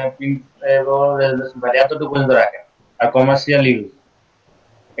printable resolution file এতটুকু পর্যন্ত রাখেন, আর কমার্শিয়াল ইউজ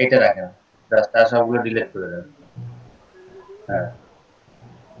এটা রাখেন। জাস্ট আর সবগুলো ডিলিট করে দেন। হ্যাঁ,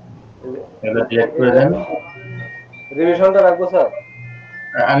 এগুলো ডিলিট করে দেন। রিভিশনটা রাখবো স্যার?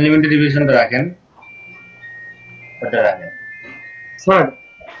 আনলিমিটেড রিভিশনটা রাখেন, ওটা রাখেন স্যার।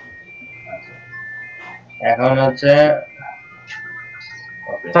 এখন হচ্ছে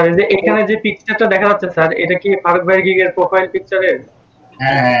স্যার এই যে এখানে যে পিকচারটা দেখা যাচ্ছে স্যার, এটা কি ফারুক ভাইয়ের গিগের প্রোফাইল পিকচারের?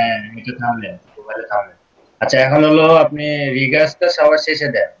 হ্যাঁ হ্যাঁ, এটা থামলেন, প্রোফাইলে থামলেন। আচ্ছা, এখন হলো আপনি রিগার্সটা সবার শেষে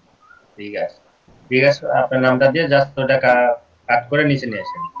দেন। রিগার্স আপনার নামটা দিয়ে জাস্ট ওটা কাট করে নিচে নিয়ে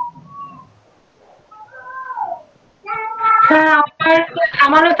আসেন।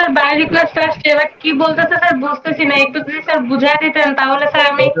 আমারও স্যার বায়োলজি ক্লাসটা আসছে, এবার কি বলতেছে স্যার বুঝতেছি না, একটু যদি স্যার বুঝাই দিতেন তাহলে স্যার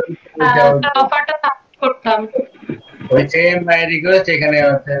আমি অফারটা করতাম। ওই সেম বাই রিকোয়েস্ট এখানে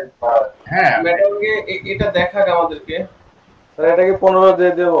হচ্ছে। হ্যাঁ ম্যাডামকে এটা দেখাক আমাদেরকে। স্যার এটা কি 15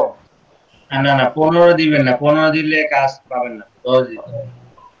 দিয়ে দেব? না না, 15 দিবেন না, 15 দিলে কাজ পাবেন না, 10 দিবেন।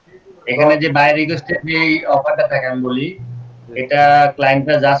 এখানে যে বাই রিকোয়েস্টের যে অফারটা থাকে আমি বলি, এটা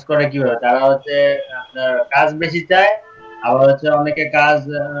ক্লায়েন্টরা জাজ করে কিভাবে, তারা হচ্ছে আপনার কাজ বেশি চায়, আবার হচ্ছে অনেকে কাজ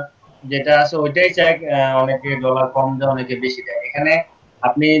যেটা আছে ওইটাই চায়, অনেকে ডলার কম দেয়, অনেকে বেশি দেয়। এখানে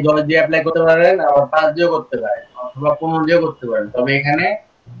আপনি 10 দিয়ে অ্যাপ্লাই করতে পারেন, আবার 5 দিয়েও করতে পারেন, অথবা 15 দিয়েও করতে পারেন। তবে এখানে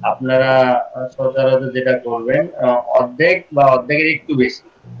আপনারা সচরাচর যেটা করবেন, অর্ধেক বা অর্ধেকের একটু বেশি,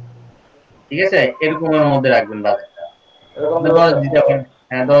 ঠিক আছে, এরকমের মধ্যে রাখবেন বাজেটটা। 10 দিতে পারেন।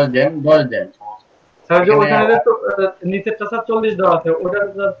 হ্যাঁ, 10 দেন, 10 দেন। স্যার যে ওখানে তো নিচেরটা স্যার 40 দেওয়া আছে, ওটা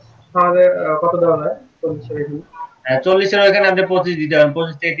তাহলে কত দেওয়া যায়? 40 এর এখানে। হ্যাঁ, 40 এর ওখানে আপনি 25 দিতে পারেন,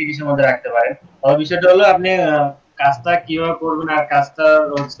 25 থেকে 30 এর মধ্যে রাখতে পারেন। তবে বিষয়টা হলো আপনি কাজটা কিভাবে করবেন, আর কাজটা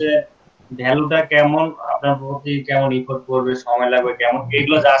হচ্ছে ভ্যালুটা কেমন, আপনার প্রতি কেমন ইফোর্ট করবে, সময় লাগবে কেমন,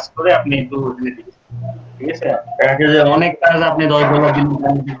 এগুলো জাজ করে আপনি একটু ওখানে দিবেন, ঠিক আছে? অনেক কাজ আপনি 10 দিন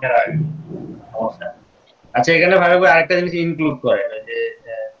দিতে রাখবেন, সমস্যা। আচ্ছা, এখানে ভাবে আরেকটা জিনিস ইনক্লুড করে, যে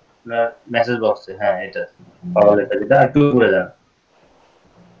আপনার মেসেজ বক্সে। হ্যাঁ, এটা ফলো লেখা যেটা, একটু উপরে যান,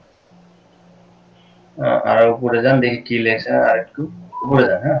 আর উপরে যান, দেখি কি লেখা, আর একটু উপরে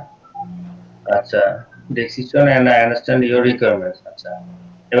যান। হ্যাঁ, আচ্ছা, decision and I understand your requirements. আচ্ছা,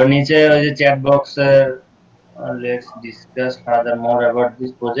 এবার নিচে ওই যে চ্যাট বক্সের let's discuss further more about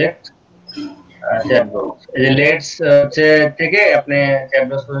this project, chat box, এই যে লেটস হচ্ছে থেকে আপনি চ্যাট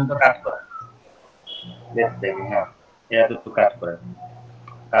বক্স পর্যন্ত কাট করেন। লেটস থেকে, হ্যাঁ, এটা একটু কাট করেন।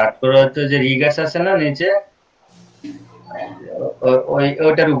 কাট করে হচ্ছে যে রিগার্স আছে না নিচে,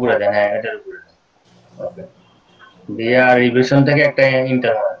 ওইটার উপরে দেন, হ্যাঁ এটার উপরে। ওকে, দিয়ে আর রিভিশন থেকে একটা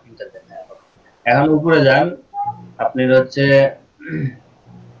ইন্টার দেন। এখন উপরে যান, আপনি হচ্ছে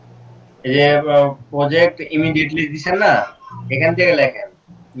এই যে প্রজেক্ট ইমিডিয়েটলি দিছেন না, এখান থেকে লেখেন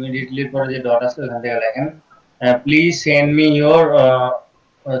ইমিডিয়েটলির পরে যে ডট আছে ওখান থেকে লেখেন প্লিজ সেন্ড মি ইওর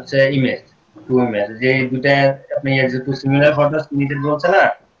হচ্ছে ইমেজ, টু ইমেজ, যে দুটা আপনি যে টু সিমিলার ফটোস নিডেড বলছে না,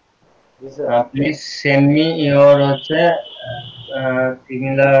 প্লিজ সেন্ড মি ইওর হচ্ছে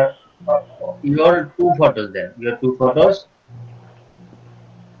similar your two photos, then your two photos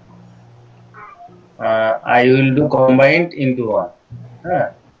I will do combined into one। হ্যাঁ,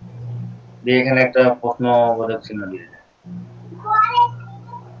 দিয়ে এখানে একটা প্রশ্নবোধক চিহ্ন দিয়ে দেন।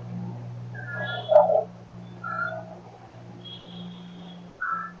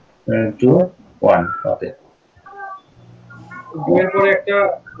 Into one, ওকে। এরপরে একটা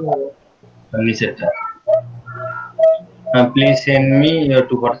নিচেরটা please send me your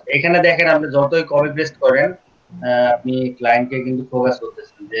two photos. এখানে দেখেন আপনি যতই কপি পেস্ট করেন আপনি ক্লায়েন্টকে কিন্তু ফোকাস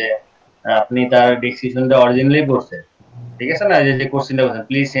করতেছেন যে আপনি তার ডেসক্রিপশনটা অরিজিনালি পড়ছেন, ঠিক আছে না, যে কোশ্চেনটা বলছেন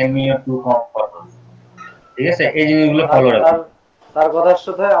please send me your two photos, ঠিক আছে, এই জিনিসগুলো ফলো রাখুন। তার কথার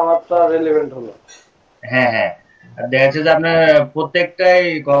সাথে আমারটা রিলেভেন্ট হলো। হ্যাঁ হ্যাঁ, আর দেখা যাচ্ছে যে আপনার প্রত্যেকটাই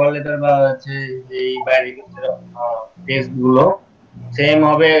কভার লেটার বা হচ্ছে এই বাইরে টেক্সট গুলো সেম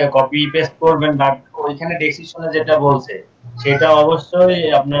হবে, কপি পেস্ট করবেন, বাট ওইখানে ডেসক্রিপশনে যেটা বলছে সেটা অবশ্যই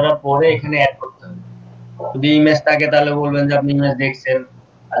আপনারা পড়ে এখানে অ্যাড করতে হবে। যদি ইমেজ থাকে তাহলে বলবেন যে আপনি ইমেজ দেখছেন,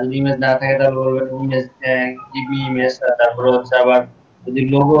 আর যদি ইমেজ না থাকে তাহলে বলবেন ইমেজ গিভ মি ইমেজ। তারপরে হচ্ছে আবার যদি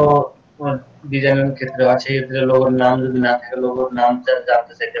লোগো ডিজাইনের ক্ষেত্রে হয় সেই ক্ষেত্রে লোগোর নাম যদি না থাকে লোগোর নাম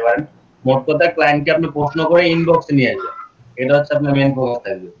জানতে চাইতে পারেন। মোট কথা ক্লায়েন্টকে আপনি প্রশ্ন করে ইনবক্সে নিয়ে আসবেন, এটা হচ্ছে আপনার মেইন ফোকাস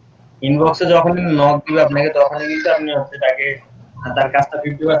থাকবে। ইনবক্সে যখন নক দিবে আপনাকে তখনই কিন্তু আপনি হচ্ছে তাকে তার কাজটা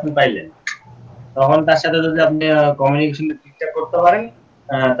 50% পাইলেন। তখন তার সাথে যদি আপনি কমিউনিকেশনটা ঠিকঠাক করতে পারেন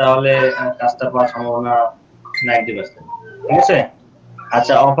তাহলে কাজটা পাওয়ার সম্ভাবনা 90%, ঠিক আছে।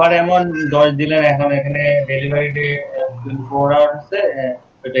 আচ্ছা, অফার এমন 10 দিলেন, এখন এখানে ডেলিভারি ডে 24 আওয়ার আছে,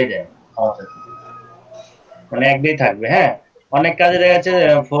 এটাই যায় মানে এক ডে থাকবে। হ্যাঁ, অনেক কাজে দেখা যাচ্ছে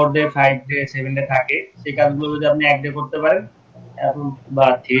 4 ডে 5 ডে 7 ডে থাকে, সেই কাজগুলো যদি আপনি এক ডে করতে পারেন বা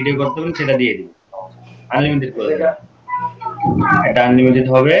 3 ডে করতে পারেন সেটা দিয়ে দিবেন, আনলিমিটেড করে দেবেন, এটা আনলিমিটেড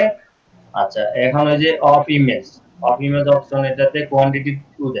হবে। আচ্ছা, এখন ওই যে অফ ইমেজ অপশন, এটাতে কোয়ান্টিটি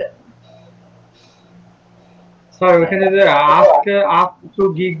 2 দেয়। স্যার ওখানে যে আস্ক টু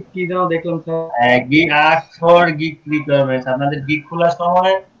গিগ কি যেন দেখলাম sir, gig ask for gig requirements. আপনাদের গিগ খোলার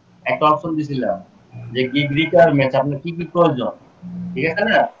সময় একটা অপশন দিছিলাম যে গিগ রিকোয়ারমেন্টস আপনার কি কি প্রয়োজন, ঠিক আছে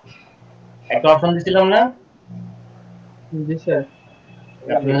না, একটা অপশন দিছিলাম না? জি স্যার।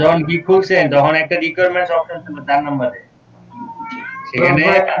 আপনি যখন গিগ খুলছেন তখন একটা রিকোয়ারমেন্টস অপশন ছিল 4 নম্বরে, সেখানে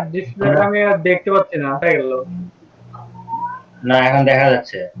ডিসপ্লেটা আমি আর দেখতে পাচ্ছি না, হয়ে গেল না, এখন দেখা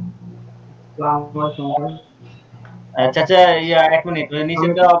যাচ্ছে। আচ্ছা আচ্ছা, ইয়া এক মিনিট, ওই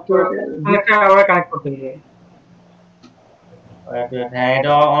নিচেটা অফ করে একটা আবার কানেক্ট করতে হবে। হ্যাঁ,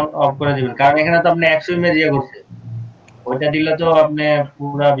 এটা অন অফ করে দিবেন, কারণ এখানে তো আপনি 100 ইমেজ ইয়ে করছে, ওইটা দিলে তো আপনি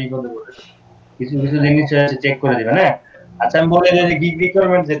পুরো বিপদে পড়বেন। কিছু কিছু জিনিস চেক করে দিবেন। হ্যাঁ, আচ্ছা আমি বলে দিই যে গিগ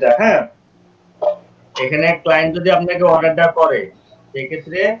রিকোয়ারমেন্ট যেটা, হ্যাঁ, এখানে ক্লায়েন্ট যদি আপনাকে অর্ডারটা করে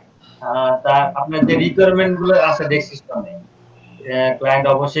সেক্ষেত্রে তা আপনার যে রিকোয়ারমেন্ট গুলো আছে ডেসক্রিপশনে ক্লায়েন্ট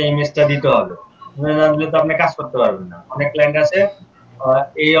অবশ্যই ইমেজটা দিতে হবে, না দিলে তো আপনি কাজ করতে পারবেন না। অনেক ক্লায়েন্ট আছে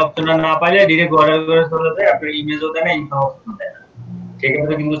এই অপশনটা না পাইলে ডাইরেক্ট অর্ডার করে চলে যায়, আপনার ইমেজও দেয় না, ইনফরমেশন দেয় না,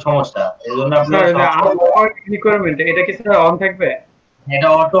 সেক্ষেত্রে কিন্তু সমস্যা। এজন্য আপনার রিকোয়ারমেন্ট এটা কি স্যার অন থাকবে? এটা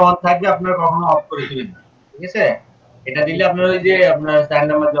অটো অন থাকবে, আপনার কখনো অফ করে দিবেন না, ঠিক আছে। এটা দিলে আপনার ওই যে আপনার 4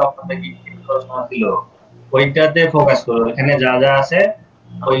 নাম্বার যে অপশনটা কি ছিল ওইটাতে ফোকাস করুন, এখানে যা যা আছে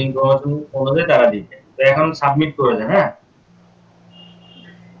ওই ইনফরমেশন অনুযায়ী তারা দিবে। তো এখন সাবমিট করে দেন। হ্যাঁ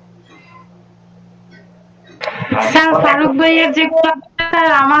স্যার, ফারুক ভাইয়ের যে স্যার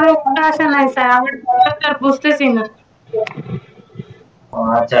আমারও ওটা আসে নাই স্যার, আমি স্যার বুঝতেছি না।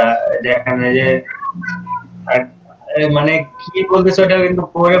 আচ্ছা, দেখেন এই যে মানে কি বলতেছে ওটা কিন্তু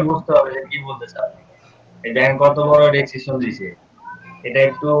পরে বুঝতে হবে যে কি বলতেছে আপনি। এই দেখেন কত বড় ডেসক্রিপশন দিয়েছে, এটা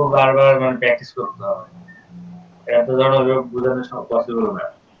একটু বারবার মানে প্র্যাকটিস করতে হবে, এত ধরনের বোঝানো সব পসিবল না।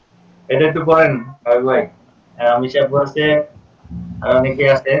 এটা একটু করেন ভাই, আমি সব বলছে আর অনেকে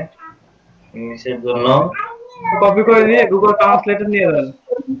আছে ইংলিশের জন্য কপি করে দিয়ে গুগল ট্রান্সলেটর নিয়ে দেন,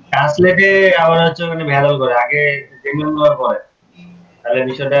 ট্রান্সলেটে আবার হচ্ছে ওখানে ভ্যালু করে আগে জেনুইন নেওয়ার পরে, তাহলে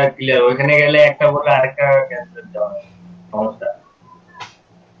বিষয়টা ক্লিয়ার। ওইখানে গেলে একটা বলে আরেকটা ক্যান্সেল দেওয়া হয়, সমস্যা।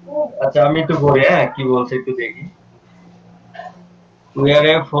 আচ্ছা আমি একটু পড়ি, হ্যাঁ কি বলছে একটু দেখি। We are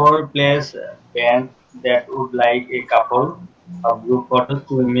a 4-place band that would like a couple of group photos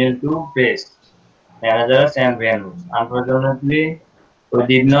to email to press. managers and venues. Unfortunately, we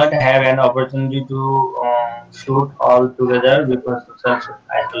did not have an opportunity to shoot all together because of social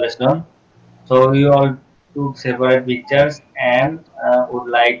isolation. So we all took separate pictures and would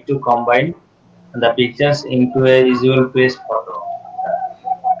like to combine the pictures into a visual based photo.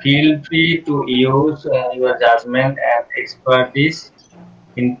 Feel free to use your judgment and expertise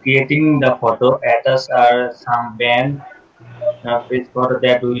in creating the photo. Attach are some band page photo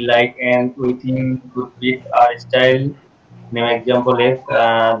that we like and we think could fit our style. Name example is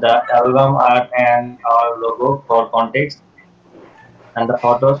the album art and our logo for context and the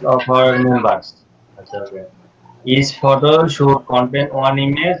photos of our members. Okay. Each photo should contain one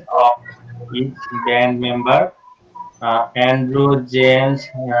image of each band member, Andrew, James,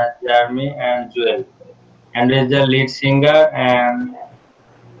 Jeremy, and Joel. Andrew is the lead singer and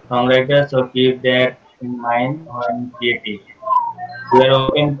songwriter, so keep that in mind when creating. We are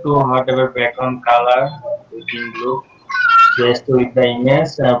open to whatever background color we think look best with the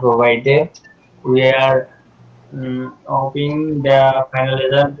image provided. We are hoping the final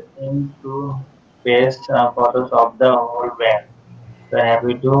result into best photos of the whole band. So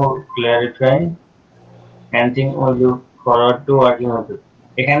happy to clarify and think we look forward to working with it.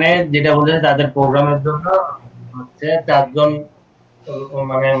 এখানে যেটা বলছে তাদের প্রোগ্রামের জন্য হচ্ছে 4 জন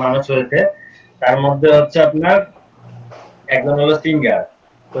মানে মানুষ হয়েছে, তার মধ্যে হচ্ছে আপনার একজন হলো সিঙ্গার।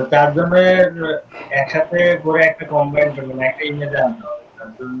 তো 4 জনের একসাথে করে একটা কম্বাইন করবেন, একটা ইমেজ আনতে হবে।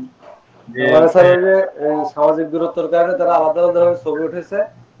 মানে স্যার ওই যে সামাজিক দূরত্বের কারণে তারা আলাদা আলাদা ভাবে ছবি উঠেছে,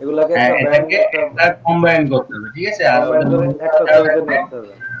 এগুলাকে একটা ব্যান্ড একটা কম্বাইন করতে হবে, ঠিক আছে? আর একটা ছবিতে নিতে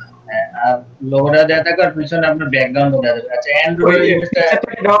হবে। আর লোগোটা দেয়া থাকে আর পিছনে আপনার ব্যাকগ্রাউন্ড দেয়া যাবে। আচ্ছা অ্যান্ড্রয়েড ইমেজটা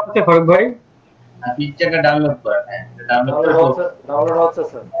ডাউনলোড করতে ফারুক ভাই, পিকচারটা ডাউনলোড করেন। হ্যাঁ ডাউনলোড হচ্ছে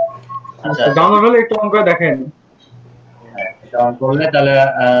স্যার। আচ্ছা ডাউনলোড হলে একটু অন করে দেখেন। হ্যাঁ ডাউনলোড করলে তাহলে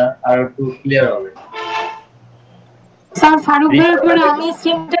আর একটু ক্লিয়ার হবে। স্যার ফারুক ভাইয়ের পরে আমি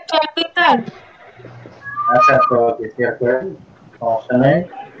স্ক্রিনটা ট্যাপ দিতাম। আচ্ছা তো শেয়ার করেন, সমস্যা নেই।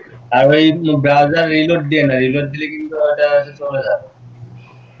 আর ওই ব্রাউজার রিলোড দিয়ে না, রিলোড দিলে কিন্তু এটা চলে যাবে।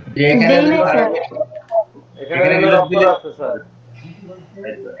 এখানে রিলোড দিলে আছে স্যার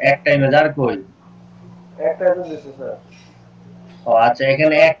একটা ইমেজ আর কই একটা ইমেজ দিছে স্যার। ও আচ্ছা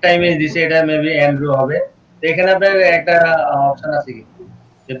এখানে একটা ইমেজ দিছে, এটা মেবি অ্যান্ড্রু হবে। তো এখানে আপনার একটা অপশন আছে কি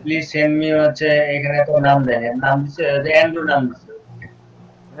যে প্লিজ সেন্ড মি, হচ্ছে এখানে তো নাম দেন, নাম দিছে যে অ্যান্ড্রু নাম দিছে।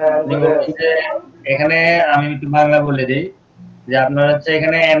 হ্যাঁ এখানে আমি একটু বাংলা বলে দেই যে আপনার হচ্ছে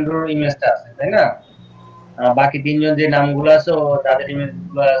এখানে অ্যান্ড্রুর ইমেজটা আছে, তাই না? বাকি 3 জন যে নামগুলো আছে ও তাদের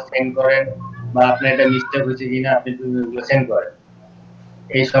ইমেজগুলো সেন্ড করেন, বা আপনার এটা মিস্টেক হয়েছে কিনা আপনি ইমেজগুলো সেন্ড করেন।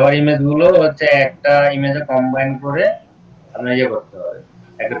 এই সবার ইমেজগুলো হচ্ছে একটা ইমেজে কম্বাইন করে আপনার ইয়ে করতে হবে,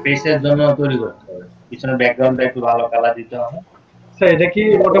 একটা পেজের জন্য তৈরি করতে হবে। পিছনের ব্যাকগ্রাউন্ডটা একটু ভালো কালার দিতে হবে। স্যার এটা কি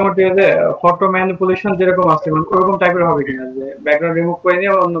মোটামুটি যে ফটো ম্যানিপুলেশন যেরকম আছে মানে ওরকম টাইপের হবে কিনা, যে ব্যাকগ্রাউন্ড রিমুভ করে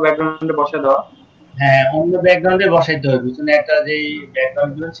নিয়ে অন্য ব্যাকগ্রাউন্ডে বসিয়ে দেওয়া? হ্যাঁ অন্য ব্যাকগ্রাউন্ডে বসাইতে হবে, পিছনে একটা যেই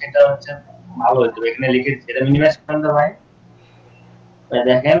ব্যাকগ্রাউন্ড দিবেন সেটা হচ্ছে ভালো হইতো। এখানে লিখে এটা মিনিমাইজ করেন তো ভাই,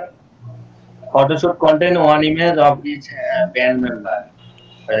 দেখেন photoshoot content one image of each band member.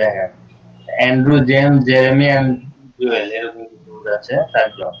 দেখেন Andrew, James, Jeremy and Jewel এরকম কিছু আছে।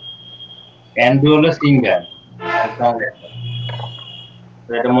 তারপর অ্যান্ড্রু হলো সিঙ্গার,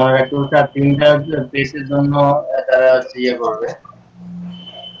 এটা মনে রাখতে হবে। আর 3টা পেজের জন্য তারা ইয়ে করবে,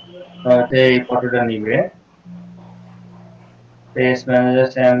 এই ফটোটা নিবে পেজ ম্যানেজার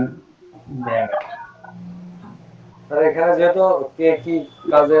এন্ড আর এখানে যেহেতু কে কি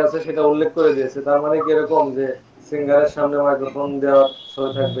কাজে আছে সেটা উল্লেখ করে দিয়েছে, তার মানে কি এরকম যে সিঙ্গারের সামনে মাইক্রোফোন দেওয়া ছবি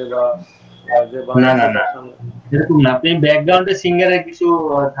থাকবে বা যে না না না এরকম না, আপনি ব্যাকগ্রাউন্ডে সিঙ্গারের কিছু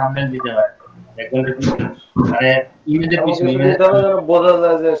থাম্বনেল দিতে পারেন। ব্যাকগ্রাউন্ডে মানে ইমেজের পিছনে বোঝা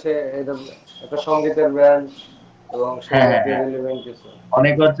যায় যে সে এটা একটা সংগীতের ব্যান্ড এবং সেটাকে রিলেভেন্ট কিছু।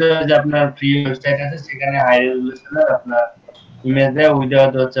 অনেক হচ্ছে যে আপনার ফ্রি ওয়েবসাইট আছে, সেখানে হাই রেজোলিউশনের আপনার ইমেজ দেয়,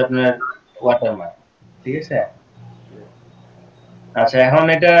 উইদাউট হচ্ছে আপনার ওয়াটারমার্ক, ঠিক আছে? আচ্ছা এখন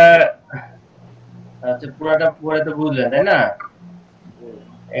এটা আচ্ছা পুরোটা পরে তো বুঝলেন তাই না?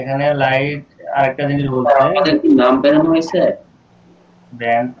 এখানে লাইট আরেকটা জিনিস বলতে আমাদের কি নাম বেরানো হয়েছে?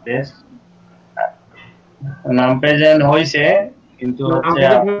 ব্যান্ড পেজ নাম প্রেজেন্ট হইছে, কিন্তু হচ্ছে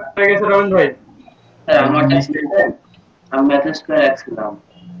হয়ে গেছে রবীন ভাই। হ্যাঁ আমার আমি মেসেজ করে রাখছিলাম।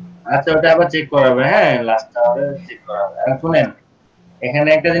 আচ্ছা ওটা আবার চেক করাবে। হ্যাঁ লাস্টটা আবার চেক করাবে। আর শুনেন এখানে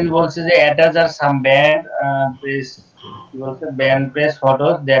একটা জিনিস বলছে যে অ্যাটাচ আর সাম ব্যান্ড পেজ, কি বলছে, band page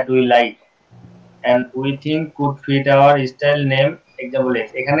photos that we like and we think could fit hour style name example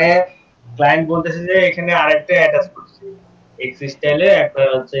x. এখানে ক্লায়েন্ট বলতেছে যে এখানে আরেকটা অ্যাটাচ করছে এক্স স্টাইলে একটা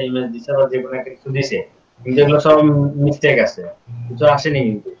হচ্ছে ইমেজ দিছে বা যে কোনো একটা কিছু দিছে, কিন্তু এগুলো সব মিস্টেক আছে, কিছু আসেনি।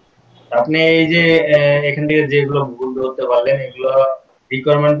 কিন্তু আপনি এই যে এখান থেকে যেগুলো ভুল ধরতে পারলেন এগুলো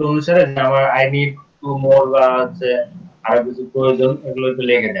রিকোয়ারমেন্ট অনুসারে যে আমার আই নিড টু মোর বা হচ্ছে আরো কিছু প্রয়োজন এগুলো একটু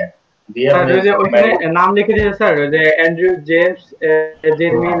লিখে দেন দিয়ে স্যার আপনি ওই যে ওইখানে নাম লিখে দিয়েছে স্যার ওই যে অ্যান্ড্রু জেমস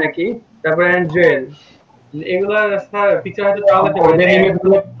জেরমি নাকি তারপরে জুয়েল এগুলো স্যার পিকচার হয়তো পাওয়া যেতে পারে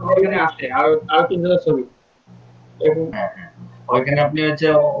এখানে আছে আর তিনজনের ছবি ওইখানে আপনি হচ্ছে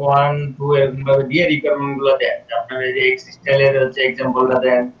 1 2 এরকম ভাবে দিয়ে রিকোয়ারমেন্ট গুলো দেন আপনার এই যে এক্স স্টাইলের হচ্ছে एग्जांपलটা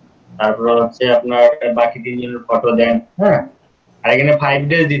দেন তারপর হচ্ছে আপনার বাকি তিনজনের ফটো দেন হ্যাঁ আর এখানে 5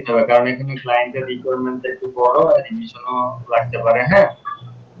 ডেজ দিতে হবে কারণ এখানে ক্লায়েন্টের রিকোয়ারমেন্টটা একটু বড় রিভিশনও লাগতে পারে হ্যাঁ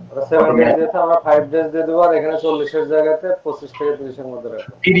 7 ডেজ দিতে আমরা 5 ডেজ দিয়ে দেব আর এখানে 40 এর জায়গাতে 25 থেকে 30 এর মধ্যে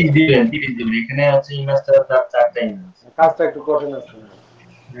রাখবো 30 দিবেন এখানে আছে ইমেজটা তার চারটা ইমেজ কাজটা একটু কঠিন আছে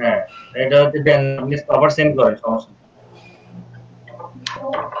হ্যাঁ এটা হচ্ছে দেন আপনি আবার সেন্ড করেন সমস্যা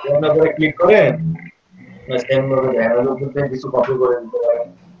আপনার উপরে ক্লিক করে সেম ভাবে দেখানোর উপরে কিছু কপি করে দিতে পারেন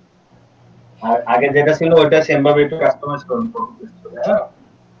আর আগে যেটা ছিল ওটা সেম ভাবে একটু কাস্টমাইজ করুন কপি পেস্ট করে হ্যাঁ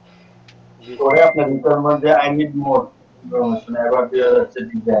করে আপনার রিকোয়ারমেন্ট যে আই নিড মোর ইনফরমেশন এবার দিয়ে হচ্ছে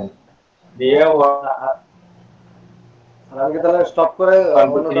ডিজাইন দিয়ে আমি তাহলে স্টপ করে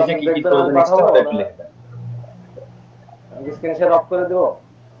অন্য কি কি প্রয়োজন এক্সট্রা লিখে দেন আমি স্ক্রিন শেয়ার অফ করে দেব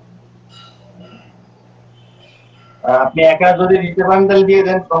আপনি একা যদি দিতে পারেন তাহলে দিয়ে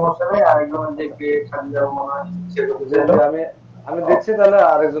দেন সমস্যা নেই আরেকজন যে ক্রিয়েট সামনে মনে হয় সেটা আমি দেখছি তাহলে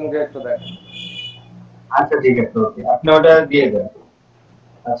আরেকজনকে একটু দেন আচ্ছা ঠিক আছে ওকে আপনি ওটা দিয়ে দেন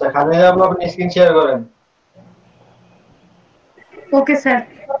আচ্ছা খালি আপনি স্ক্রিন শেয়ার করেন ওকে স্যার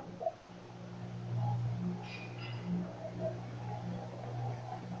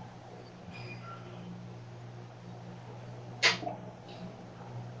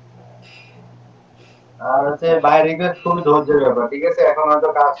আর হচ্ছে বাইরে গিয়ে খুবই ধৈর্যের ব্যাপার ঠিক আছে এখন হয়তো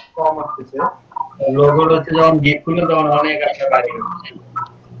কাজ কম আসছে লোগো হচ্ছে যখন গিট খুলে তখন অনেক একটা বাইরে হচ্ছে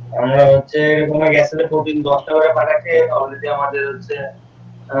আমরা হচ্ছে এরকম গেছে প্রতিদিন 10টা করে পাঠাচ্ছি অলরেডি আমাদের হচ্ছে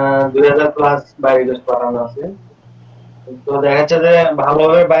 2000 প্লাস বাইরে গেছে পাঠানো আছে তো দেখা যাচ্ছে যে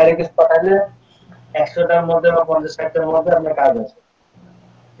ভালোভাবে বাইরে গেছে পাঠালে 100টার মধ্যে বা 50-60টার মধ্যে আপনার কাজ আছে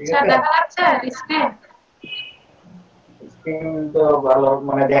ঠিক আছে দেখা যাচ্ছে স্ক্রিন তো ভালো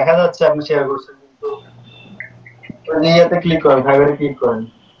মানে দেখা যাচ্ছে আপনি শেয়ার করছেন কিন্তু নিয়েতে ক্লিক করেন ফাইবারে ক্লিক করেন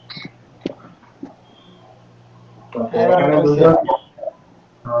এখানে দুজন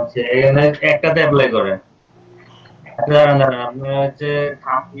আচ্ছা এখানে একটাতে অ্যাপ্লাই করেন আপনি হচ্ছে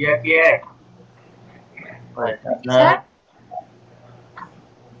ইয়া কি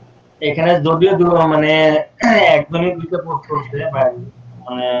এখানে যদিও মানে একজনই দুইটা পোস্ট করছে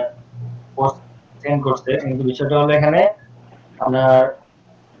মানে পোস্ট সেন্ড করছে কিন্তু বিষয়টা হলো এখানে আপনার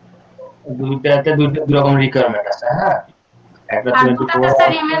দুইটাতে দুই রকম রিকোয়ারমেন্ট আছে হ্যাঁ একটা 24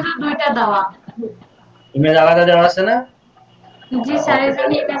 স্যার ইমেজ দুইটা দেওয়া ইমেজ আলাদা দেওয়া আছে না জি স্যার এই যে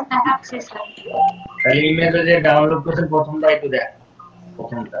ইমেজ দেখাচ্ছে স্যার তাহলে ইমেজ যে ডাউনলোড করছেন প্রথমটা একটু দেখ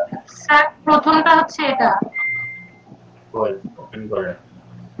প্রথমটা স্যার প্রথমটা হচ্ছে এটা বল ওপেন করে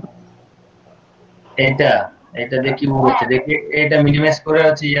এটা দেখি হচ্ছে দেখি এটা মিনিমাইজ করে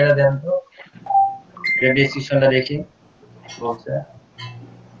আছে ইয়াটা দেন তো এটা ডেসক্রিপশনটা দেখি বলছে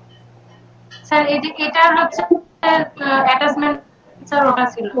স্যার এটা হচ্ছে অ্যাটাচমেন্ট স্যার ওটা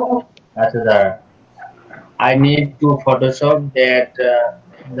ছিল আচ্ছা দাঁড়া I need to Photoshop that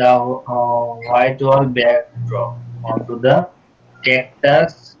the white wall backdrop onto the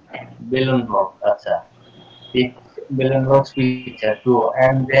cactus balloon box. Acha. It balloon box picture too,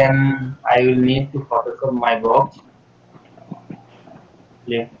 and then I will need to Photoshop my box.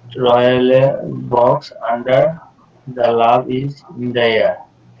 Left royal box under the love is in the air.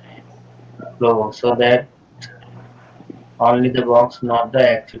 So that only the box, not the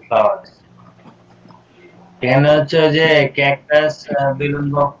actual flowers. এখানে হচ্ছে যে cactus balloon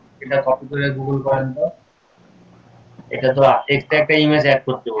box এটা copy করে Google করেন তো এটা তো টেক্সটে একটা ইমেজ অ্যাড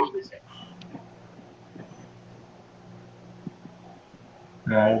করতে বলতেছে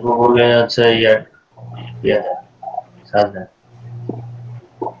গুগলে আছে ইয়া সার্চ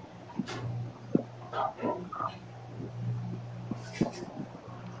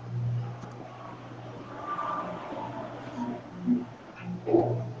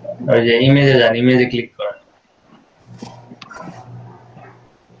ওই যে ইমেজে যান ইমেজে ক্লিক করেন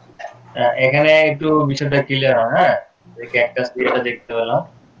এখানে একটু বিষয়টা ক্লিয়ার হয় হ্যাঁ ক্যাকটাস এটা দেখতে পেলাম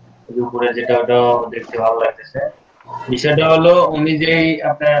উপরে যেটা ওটা দেখতে ভালো লাগতেছে বিষয়টা হলো উনি যেই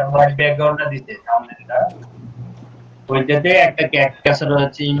আপনার হোয়াইট ব্যাকগ্রাউন্ডটা দিতে সামনে যেটা ওইটাতে একটা ক্যাকটাসের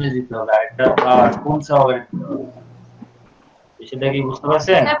হচ্ছে ইমেজ দিতে হবে আর একটা ফ্লাওয়ার কোন সহকারে দিতে হবে বিষয়টা কি বুঝতে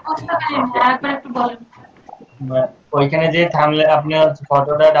পারছেন আরেকবার একটু বলেন ওইখানে যে থামলে আপনি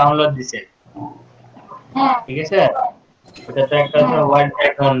ফটোটা ডাউনলোড দিছেন হ্যাঁ ঠিক আছে ওটাতে একটা হোয়াইট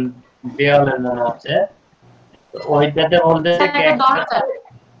ব্যাকগ্রাউন্ড দেওয়ালের মনে হচ্ছে, ওইটাতে বলতেছে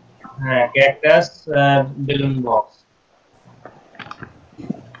হ্যাঁ ক্যাকটাস বেলুন বক্স।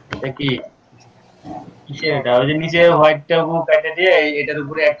 এটা কি কিসের এটা? ওই যে নিচে হোয়াইটটা কেটে দিয়ে এটার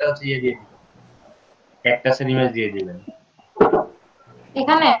উপরে একটা হচ্ছে ইয়ে দিয়ে দিবেন, ক্যাকটাসের ইমেজ দিয়ে দিবেন।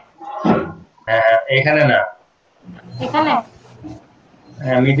 এখানে হ্যাঁ এখানে না, এখানে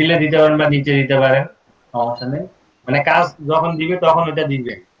মিডিলে দিতে পারেন বা নিচে দিতে পারেন, সমস্যা নেই। মানে কাজ যখন দিবে তখন ওটা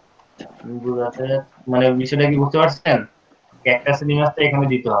দিবেন, বুঝাতে মানে বিষয়টা কি বুঝতে পারছেন? ক্যাকটাসের ইমেজটা এখানে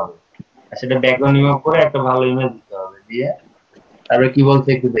দিতে হবে, আর সেটা ব্যাকগ্রাউন্ড রিমুভ করে একটা ভালো ইমেজ দিতে হবে, দিয়ে তারপরে কি বলতে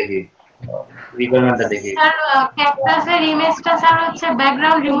একটু দেখি রিকোয়ারমেন্টটা দেখি। স্যার ক্যাকটাসের ইমেজটা স্যার হচ্ছে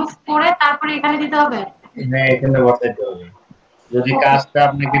ব্যাকগ্রাউন্ড রিমুভ করে তারপরে এখানে দিতে হবে। হ্যাঁ এখানে বসাইতে হবে যদি কাজটা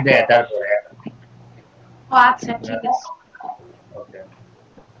আপনাকে দেয় তারপরে। ও আচ্ছা ঠিক আছে। ওকে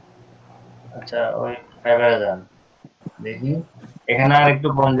আচ্ছা ওই ফাইবারে যান দেখি এখানে আর একটু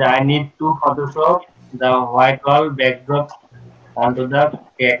বল যে I need to Photoshop the white wall backdrop অনটু the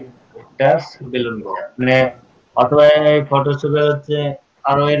cactus balloon box. মানে অথবা এই ফটোশপে হচ্ছে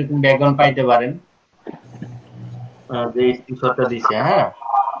আরো এরকম ব্যাকগ্রাউন্ড পাইতে পারেন, যে স্ক্রিনশটটা দিছে হ্যাঁ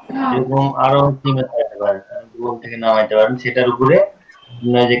এরকম আরো ইমেজ পাইতে পারেন, গুগল থেকে নামাইতে পারেন, সেটার উপরে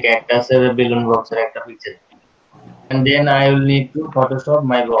যে ক্যাকটাসের বেলুন বক্সের একটা picture, and then I will need to photoshop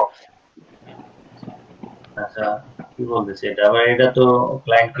my box. আচ্ছা কি বলতেছে এটা আবার? এটা তো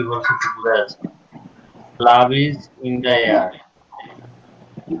ক্লায়েন্ট কি বলছে কি বোঝা যাচ্ছে। Love is in the air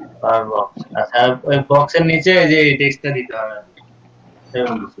per box. আচ্ছা ওই বক্সের নিচে যে টেক্সটটা দিতে হবে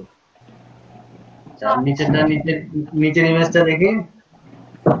সেরকম কিছু। আচ্ছা নিচের ইমেজটা দেখি।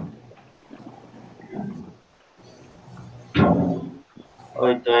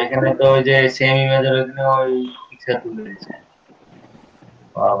 ওই তো এখানে তো ওই যে সেম ইমেজের ওখানে ওই পিকচার তুলে দিয়েছে।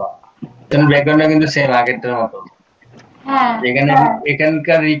 বাবা ব্যাকগ্রাউন্ডটা কিন্তু সেম আগেরটার মতো। হ্যাঁ এখানে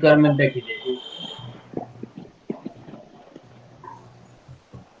এখানকার রিকোয়ারমেন্ট দেখি দেখি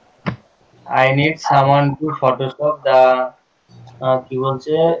I need someone to Photoshop the কি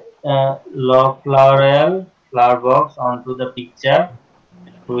বলছে log flower box onto the picture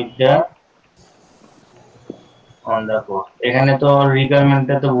with the on the post. এখানে তো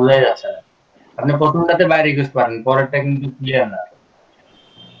রিকোয়ারমেন্টটা তো বোঝাই যাচ্ছে না। আপনি প্রথমটাতে বাইরে রিকোয়েস্ট পারেন, পরেরটা কিন্তু ক্লিয়ার না।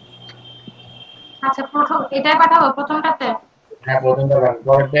 আচ্ছা প্রথম এটাই পাঠাবো প্রথমটাতে। হ্যাঁ প্রথমটা পাঠান,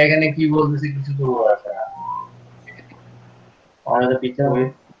 পরেরটা এখানে কি বলতেছে কিছু তো বোঝা যাচ্ছে না। আমাদের পিকচার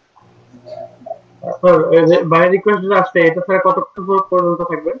উইথ স্যার এই যে বাইরে রিকোয়েস্ট আসছে এটা স্যার কতক্ষণ পর্যন্ত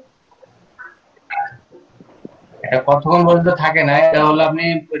থাকবে? এটা কতক্ষণ পর্যন্ত থাকে না, এটা হলো আপনি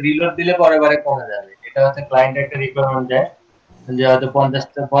রিলোড দিলে পরে বারে কমে যাবে। এটা হচ্ছে ক্লায়েন্ট একটা রিকোয়ারমেন্ট দেয় যে হয়তো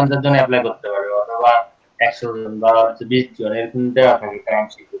 50 জন অ্যাপ্লাই করতে পারবে অথবা 100 জন বা 20 জন এরকম দেওয়া থাকে ক্লায়েন্ট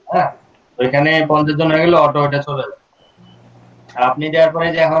শিটে। হ্যাঁ ওইখানে 50 জন হয়ে গেলে অটো এটা চলে যায়। আর আপনি দেওয়ার পরে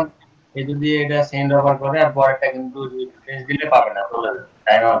যে এখন এই যদি এটা সেন্ড ওভার করে আর পরেরটা কিন্তু রিফ্রেশ দিলে পাবে না, চলে যাবে,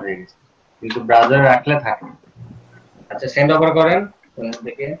 টাইম আউট হয়ে গেছে, কিন্তু ব্রাউজারে রাখলে থাকে। আচ্ছা সেন্ড ওভার করেন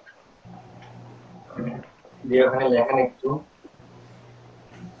দেখে দিয়ে ওখানে লেখেন একটু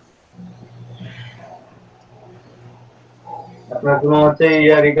আপনার কোনো হচ্ছে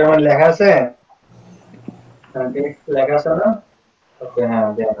রিকোয়ারমেন্ট লেখা আছে, টেক্সট লেখা আছে না? ওকে হ্যাঁ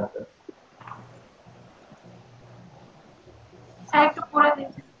দেন আছে। স্যার একটু পড়ে দিন।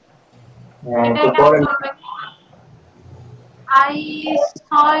 তো পড়েন। I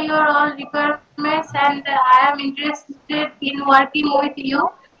saw your all requirements and I am interested in working with you.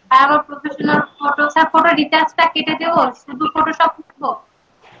 I am a professional photo. Sir, photo detailsটা কেটে দেব, শুধু ফটোশপ করব।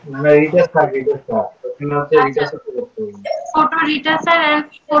 না রিটাচ থাকে, ওখানে হচ্ছে রিটাচ করতে হবে। Photo retasser and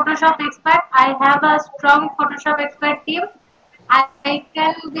Photoshop expert. I have a strong Photoshop expert team. I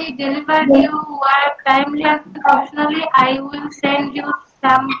can be delivered you work timely and professionally. I will send you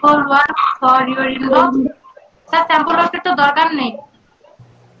sample work for your inbox. Sir, sample work তো দরকার নেই।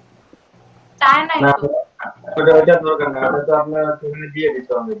 চাই না একটু। ওটা দরকার না, ওটা তো আপনার ওখানে দিয়ে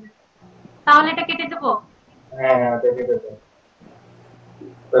দিতে হবে। তাহলে এটা কেটে দেব? হ্যাঁ ওটা কেটে দেব।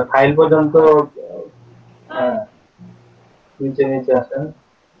 তো ফাইল পর্যন্ত হ্যাঁ নিচে আসেন।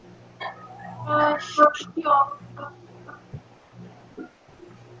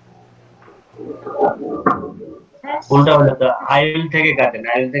 উল্টা হলে তো আইএল থেকে কাটেন,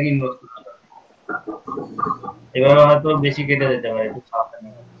 আইএল থেকে ইনভেস্ট করতে হবে। এবার হয়তো বেশি কেটে যেতে পারে, একটু সাবধানে।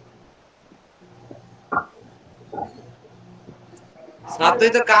 সাথে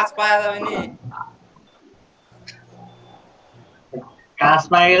তো কাজ পাওয়া যাবে নি। কাজ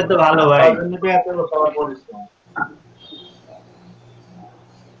পাওয়া গেলে তো ভালো ভাই, কিন্তু এত সবার পরিশ্রম।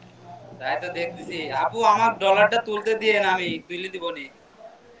 তাই তো দেখতেছি। আপু আমার ডলারটা তুলতে দিয়ে না, আমি তুলে দিব নি।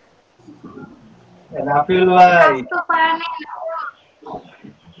 রাফিল ভাই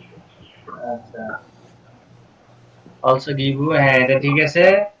আচ্ছা অলসো গিভ ইউ, হ্যাঁ এটা ঠিক আছে।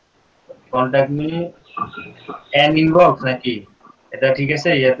 কন্টাক্ট মি এন্ড ইনবক্স নাকি এটা ঠিক আছে?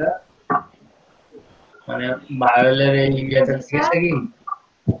 এটা মানে বায়োলের এই ইয়েটা ঠিক আছে কি?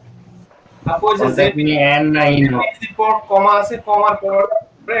 আপু ওই যে কন্টাক্ট মি এন্ড না ইনবক্স রিপোর্ট কমা আছে, কমার পর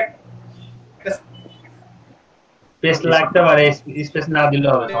স্পেস লাগতে পারে, স্পেস না দিলে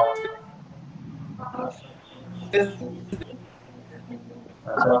হবে।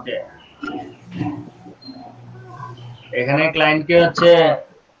 আচ্ছা ওকে, এখানে ক্লায়েন্ট কে হচ্ছে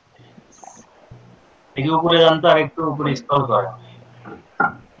এই উপরে জানতো, আর একটু উপরে স্ক্রল করে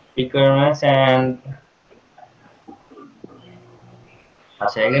রিকোয়ারমেন্টস এন্ড,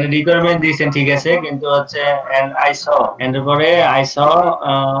 আচ্ছা এখানে রিকোয়ারমেন্ট দিয়েছেন ঠিক আছে, কিন্তু হচ্ছে এন্ড আই স এন্ড পরে I saw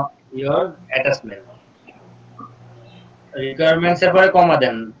your attachment, requirements এর পরে কমা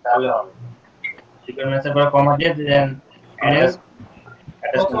দেন তাহলে হবে। রিকোয়ারমেন্টস এর পরে কমা দিয়ে দেন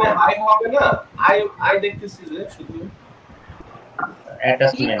প্রথমে আই হবে না, আই দেখতেছি যে শুধু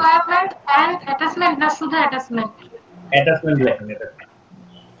অ্যাটাচমেন্ট, রিকোয়ারমেন্ট এন্ড অ্যাটাচমেন্ট না শুধু অ্যাটাচমেন্ট? অ্যাটাচমেন্ট লেখেন এটা।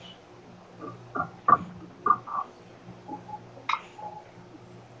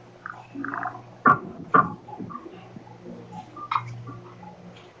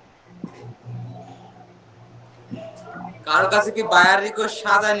 কারো কাছে কি বায়ার রিকোয়েস্ট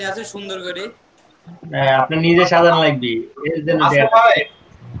সাজানি আছে সুন্দর করে? হ্যাঁ আপনি নিজে সাজানো লাগবে। এর জন্য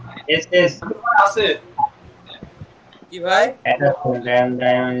এস এস আছে কি ভাই? অ্যাটাচমেন্ট এন্ড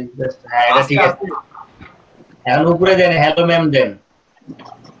জাস্ট, হ্যাঁ এটা ঠিক আছে। এখন উপরে দেন হ্যালো ম্যাম দেন,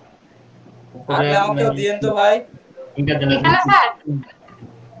 উপরে আমাকে দিয়েন তো ভাই। ইন্টার দেন,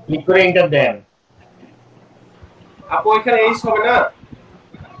 ক্লিক করে ইন্টার দেন। আপু এখানে এইস হবে না?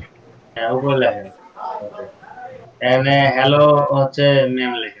 হ্যাঁ উপরে লেখেন, এখানে হ্যালো হচ্ছে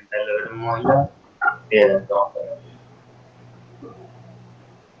ম্যাম লেখেন, তাহলে এটা মহিলা দিয়ে দেন তো।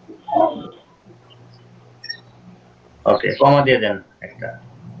 ওকে কমা দিয়ে দেন একটা।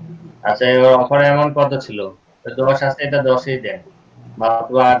 আচ্ছা এবার অফার অ্যামাউন্ট কত ছিল? 10 আছে, এটা 10ই দেন বা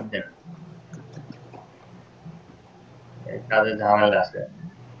 8 দেন, এই কাজে ঝামেলা আছে।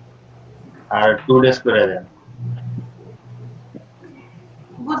 আর 2 ডেজ করে দেন।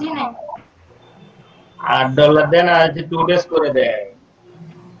 বুঝি নাই। $8 দেন আর 2 ডেজ করে দেন।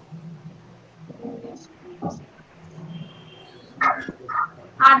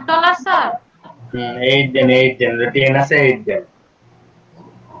 $8 স্যার? 8 দেন, 8 দেন, 10 আছে 8 দেন।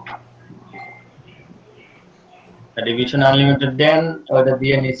 ডিভিশন আনলিমিটেড দেন, ওটা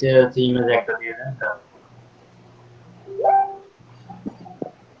দিয়ে নিচে হচ্ছে ইমেজ একটা দিয়ে দেন।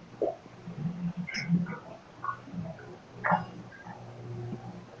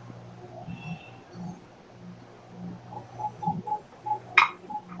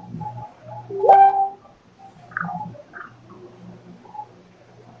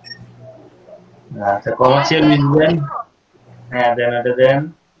 আচ্ছা কমার্শিয়াল ইমেজ দেন, হ্যাঁ দেন এটা দেন।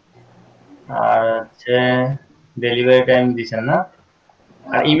 আর হচ্ছে ডেলিভারি টাইম দিছেন না,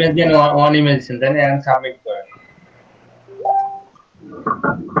 আর ইমেজ দেন, ওয়ান ইমেজ দিছেন তাই না? এখন সাবমিট করেন।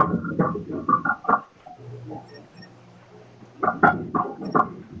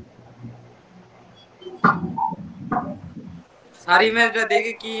 স্যার ইমেজটা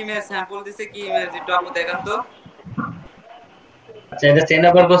দেখে কি ইমেজ স্যাম্পল দিছে, কি ইমেজ একটু আপু দেখান তো। আচ্ছা এটা চেঞ্জ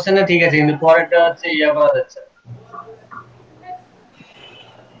আবার করছেন না, ঠিক আছে, কিন্তু পরেরটা হচ্ছে ইয়া করা যাচ্ছে।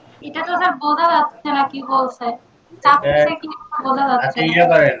 এটা তো স্যার বোঝা যাচ্ছে না কি বলছে, চাপছে কি বোঝা যাচ্ছে। আচ্ছা ইয়া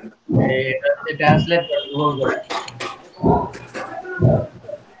করেন, এটা হচ্ছে ট্রান্সলেট গুগল করেন,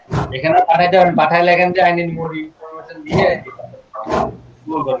 এখানে পাঠাইতে পারেন, পাঠাই লেখেন যে আই নিড মোর ইনফরমেশন দিয়ে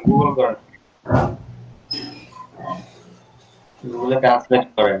গুগল করেন, গুগলে ট্রান্সলেট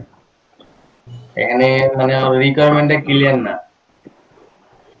করেন। এখানে মানে রিকোয়ারমেন্টটা ক্লিয়ার না।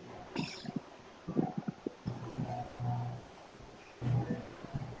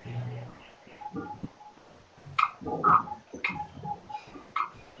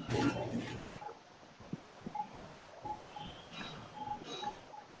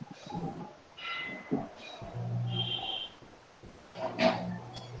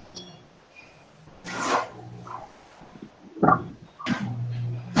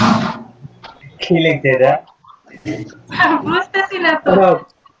 কি লিখতে এটা? বুঝতেছি না তো।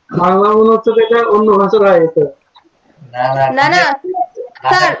 বাংলা মনে হচ্ছে এটা অন্য ভাষা হয়ে গেছে। না না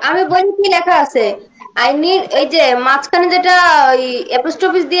স্যার আমি বলি কি লেখা আছে। আই নিড, এই যে মাঝখানে যেটা ওই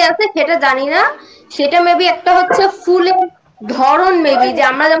অ্যাপোস্ট্রফিস দিয়ে আছে সেটা জানি না, সেটা মেবি একটা হচ্ছে ফুলের ধরন, মেবি যে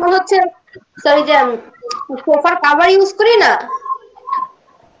আমরা যেমন হচ্ছে সরি যে সোফার কভার ইউজ করি না,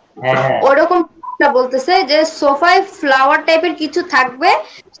 ওরকম বলতেছে যে সোফায় ফ্লাওয়ার টাইপের কিছু থাকবে,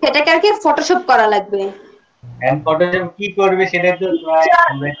 সেটাকে আর কি ফটোশপ করা লাগবে। এন্ড ফটোশপ কি করবে সেটা তো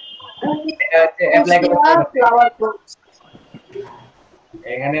এটা হচ্ছে অ্যাপ্লাই করতে ফ্লাওয়ার পট।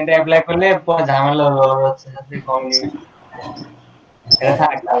 এখানে এটা অ্যাপ্লাই করলে পরে ঝামেলা হচ্ছে আপনি কম নিয়ে এটা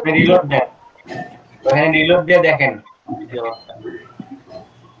থাক আপনি রিলোড দেন ওখানে রিলোড দিয়ে দেখেন কি অবস্থা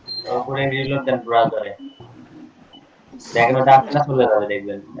ওখানে রিলোড দেন ব্রাউজারে দেখেন ওটা আপনার চলে যাবে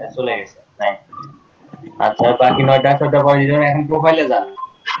দেখবেন চলে গেছে নাই আচ্ছা বাকি 9টা 6টা পরে দিবেন এখন প্রোফাইলে যান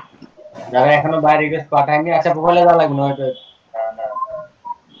যারা এখনো বাই রিকোয়েস্ট পাঠায়নি আচ্ছা প্রোফাইলে যাওয়া লাগবে না ওইটা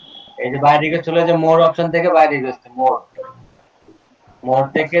এই যে বাই রিকোয়েস্ট চলে যে মোর অপশন থেকে বাই রিকোয়েস্ট মোর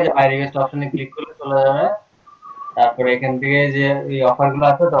থেকে যে বাই রিকোয়েস্ট অপশনে ক্লিক করলে চলে যাবে তারপরে এখান থেকে যে এই অফারগুলো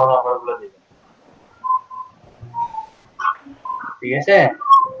আছে তখন অফারগুলো দিবেন ঠিক আছে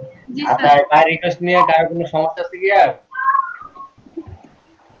আচ্ছা বাই রিকোয়েস্ট নিয়ে কার কোনো সমস্যা আছে কি আর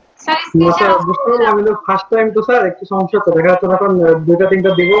স্যার বুঝতে পারলাম আমি তো ফার্স্ট টাইম তো স্যার একটু সমস্যা তো দেখা যাচ্ছে যখন 2টা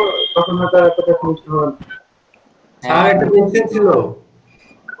 3টা দিব তখন হয়তো এতটা সমস্যা হবে না স্যার একটা কোশ্চেন ছিল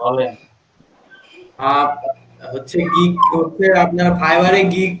বলেন হচ্ছে গিগ হচ্ছে আপনার ফাইবারে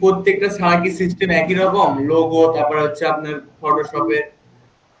গিগ প্রত্যেকটা ছাড়া কি সিস্টেম একই রকম লোগো তারপর হচ্ছে আপনার ফটোশপে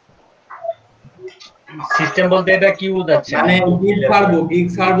সিস্টেম বলতে এটা কি বোঝাচ্ছে মানে গিগ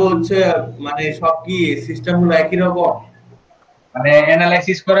ছাড়বো হচ্ছে মানে সব কি সিস্টেম গুলো একই রকম মানে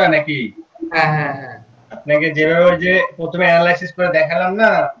অ্যানালাইসিস করা নাকি হ্যাঁ আপনাকে যেভাবে যে প্রথমে অ্যানালাইসিস করে দেখালাম না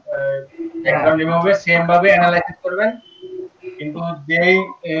ব্যাকগ্রাউন্ড রিমুভে সেম ভাবে অ্যানালাইসিস করবেন কিন্তু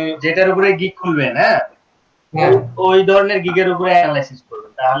যেটার উপরে গিগ খুলবেন হ্যাঁ ওই ধরনের গিগের উপরে অ্যানালাইসিস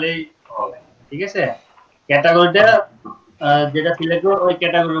করবেন তাহলেই হবে ঠিক আছে ক্যাটাগরিটা যেটা সিলেক্ট করব ওই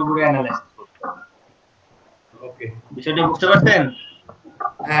ক্যাটাগরির উপরে অ্যানালাইসিস করতে হবে ওকে বিষয়টা বুঝতে পারছেন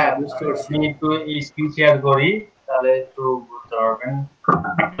হ্যাঁ বুঝতে পারছি আমি একটু স্ক্রিন শেয়ার করি তাহলে একটু বুঝতে পারবেন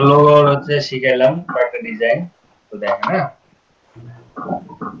লোগো হচ্ছে শিখাইলাম কয়েকটা ডিজাইন তো দেখেন হ্যাঁ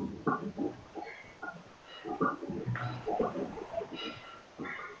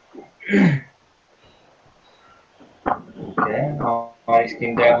ওকে আমার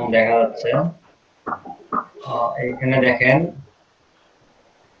স্ক্রিনটা এখন দেখা যাচ্ছে এখানে দেখেন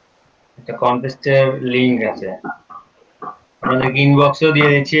একটা কন্টেস্টের লিংক আছে আপনাদেরকে ইনবক্সেও দিয়ে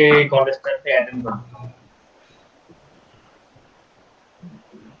দিচ্ছি এই কন্টেস্টটাতে অ্যাটেন্ড করুন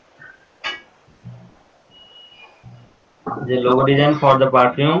the logo design for the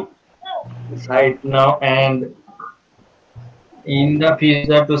perfume right now and in the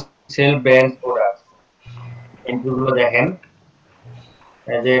future to sell brand products এগুলো দেখেন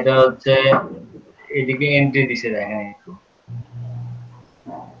যে এটা হচ্ছে এদিকে এন্ট্রি দিছে দেখেন একটু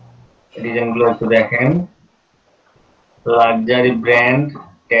ডিজাইনগুলো একটু দেখেন লাক্সারি ব্র্যান্ড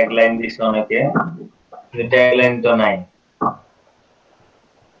ট্যাগলাইন দিছে অনেকে ট্যাগলাইন তো নাই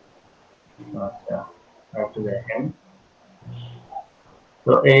আচ্ছা একটু দেখেন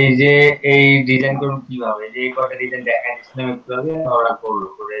তো এই যে এই ডিজাইন করুন কিভাবে যে এই কটা ডিজাইন দেখাই দিছিলাম একটু আগে ওরা করলো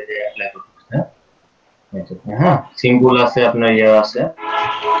করে যে অ্যাপ্লাই করতেছে হ্যাঁ সিম্পল আছে আপনার ইয়া আছে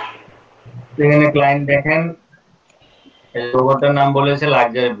এখানে ক্লায়েন্ট দেখেন এই লোগোটার নাম বলেছে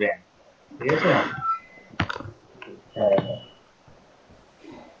লাক্সারি ব্র্যান্ড ঠিক আছে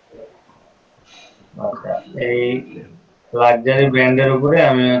আচ্ছা এই লাক্সারি ব্র্যান্ডের উপরে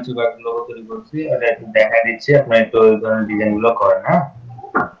আমি হচ্ছে কয়েকটা লোগো তৈরি করছি এটা একটু দেখা দিচ্ছি আপনারা একটু ওই ধরনের ডিজাইনগুলো করেন হ্যাঁ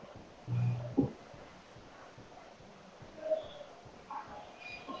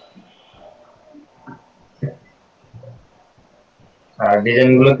আর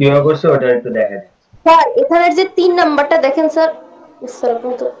ডিজাইনগুলো কিভাবে করছে ওটা একটু দেখা দিচ্ছি স্যার এখানে যে 3 নাম্বারটা দেখেন স্যার স্যার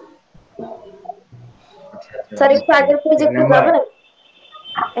তো স্যার একটু আগের পেজে একটু যাবেন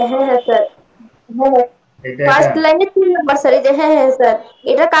হ্যাঁ স্যার হ্যাঁ ফার্স্ট লাইনে 3 নাম্বার স্যার এই যে হ্যাঁ স্যার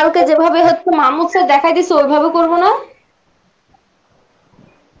এটা কালকে যেভাবে হচ্ছে মাহমুদ স্যার দেখাই দিছে ওইভাবে করব না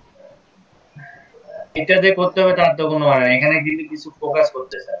এটা দিয়ে করতে হবে তার তো কোনো মানে এখানে কিন্তু কিছু ফোকাস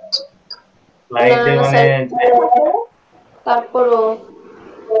করতে স্যার লাইটে মানে তারপরও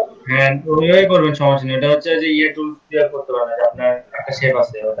হ্যাঁ ওইভাবে করবেন সমস্যা নেই এটা হচ্ছে যে ইয়ে টুল দিয়ে করতে পারবেন যে আপনার একটা শেপ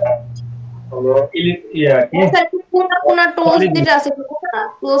আছে ওটা হলো ইয়া কি স্যার কোন টুলস যেটা আছে না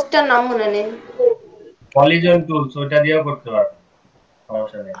টুলসটার নাম মনে নেই পলিজন টুলস ওটা দিয়েও করতে পারবেন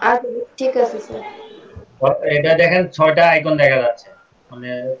সমস্যা নেই আচ্ছা ঠিক আছে স্যার এটা দেখেন 6টা আইকন দেখা যাচ্ছে মানে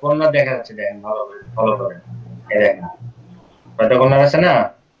কর্নার দেখা যাচ্ছে দেখেন ভালো করে ফলো করেন এই দেখেন 6টা কর্নার আছে না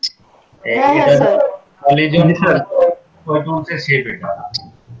এটা পলিজন ওই টুলসের শেপ এটা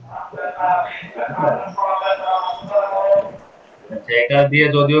এটা দিয়ে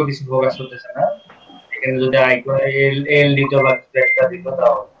যদিও কিছু ফোকাস করতেছে না এখানে যদি আইকন এল দিতে বা একটা দিত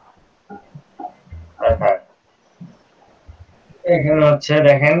তাও আচ্ছা এখানে হচ্ছে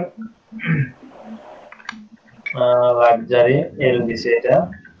দেখেন লাক্সারি এল দিছে এটা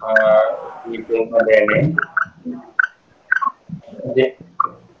আর যে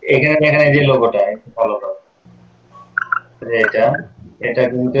এখানে দেখেন এই যে লোগোটা একটু ফলো করো, এটা এটা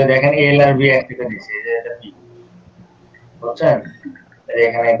কিন্তু দেখেন এল আর বি একসাথে দিয়েছে, এই যে এটা বি, বুঝছেন?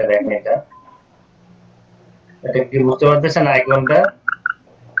 এখানে এটা দেখেন, এটা কি বুঝতে পারতেছেন আইকনটা?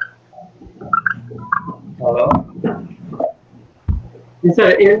 হ্যালো স্যার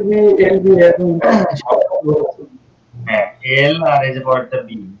এলবি এখন হ্যাঁ, এল আর এই যে পরেরটা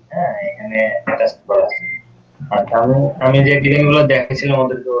বি, হ্যাঁ এখানে অ্যাটাচ করা আছে। আর আমি যে ডিজাইনগুলো দেখাইছিলাম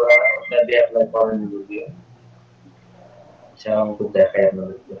ওদেরকে ওটা দিয়ে অ্যাপ্লাই করেন যদিও, আচ্ছা আমি তো দেখাই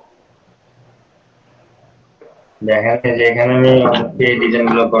আপনাদেরকে। দেখেন যে এখানে আমি এই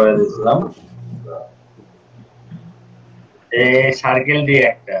ডিজাইনগুলো করে দিয়েছিলাম, এই সার্কেল দিয়ে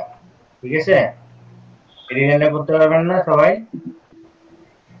একটা, ঠিক আছে? এই ডিজাইনটা করতে পারবেন না সবাই?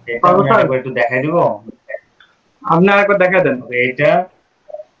 এটা আমি একটু দেখাই দিব, আপনি আরেকবার দেখা দেন। এইটা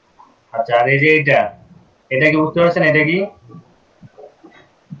আচ্ছা, আর এই যে এটা কি বুঝতে পারছেন? এটা কি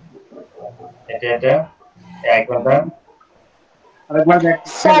এটা আইকনটা আরেকবার দেখ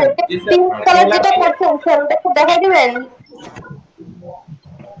স্যার পিঙ্ক কালার যেটা করছেন স্যার ওটা একটু দেখাই দিবেন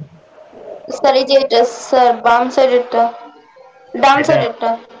স্যার। এই যে এটা স্যার বাম সাইডেরটা, ডান সাইডেরটা।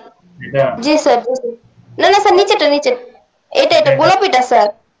 এটা জি স্যার। না না স্যার নিচেটা, এটা গোলাপিটা স্যার।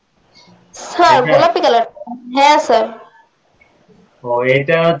 স্যার গোলাপি কালার। হ্যাঁ স্যার। ও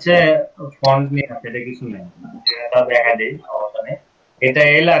এটা হচ্ছে ফন্ট নিয়ে আছে, এটা কিছু নেই, এটা দেখা দেই সমস্যা নেই। এটা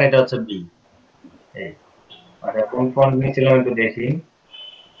এল আর এটা হচ্ছে বি। এই আচ্ছা, কোন ফন্ট নিয়েছিলাম একটু দেখি,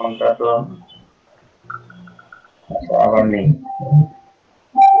 ফন্টটা তো আবার নেই।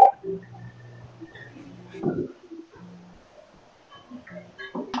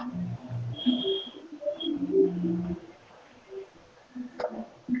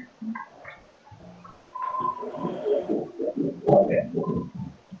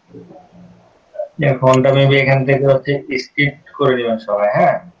 ফন্টটা মেবি এখান থেকে হচ্ছে স্ক্রিপ্ট করে দিবেন সবাই,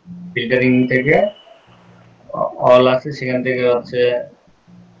 হ্যাঁ ফিল্টারিং থেকে অল আছে, সেখান থেকে হচ্ছে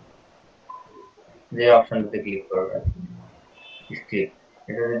যে অপশনটাতে ক্লিক করবেন স্ক্রিপ্ট,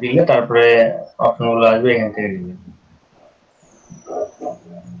 এটা দিলে তারপরে অপশনগুলো আসবে, এখান থেকে দিবেন।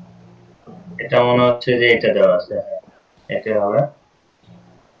 এটা মনে হচ্ছে যে এটা দেওয়া আছে, এটা হবে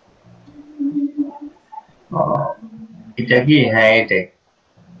এটা কি, হ্যাঁ এটাই।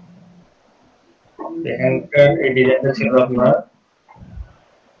 এখানকার এই ডিজাইনটা ছিল আপনার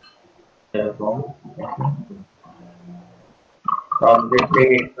এরকম, অবজেক্ট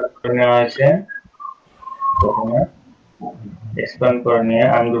থেকে এক্সট্রাক্ট করে নেওয়া হয়েছে, প্রথমে এক্সপ্যান্ড করে নিয়ে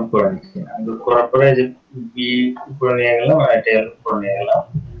আনগ্রুপ করে নিচ্ছি, আনগ্রুপ করার পরে যে বি উপরে নিয়ে গেলাম আর এটা উপরে নিয়ে গেলাম।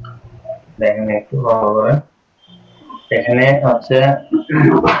 দেখেন একটু ভালো করে, এখানে হচ্ছে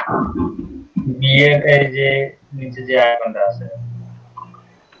বি এর এই যে নিচে যে আইকনটা আছে,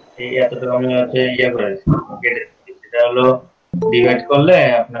 এই এতটুকু আমি হচ্ছে ইয়ে করেছি, কেটে দিচ্ছি। সেটা হলো ডিভাইড করলে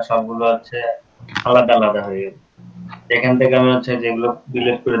আপনার সবগুলো হচ্ছে আলাদা আলাদা হয়ে গেছে। এখান থেকে আমি হচ্ছে যেগুলো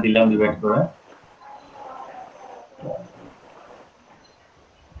ডিলিট করে দিলাম ডিভাইড করে।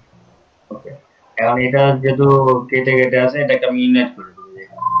 ওকে, এখন এটা যেহেতু কেটে কেটে আছে, এটাকে আমি ইউনাইট করে দিই,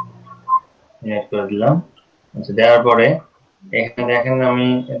 ইউনাইট করে দিলাম। আচ্ছা, দেওয়ার পরে এখানে দেখেন আমি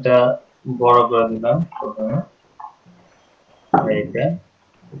এটা বড় করে দিলাম প্রথমে, এইটা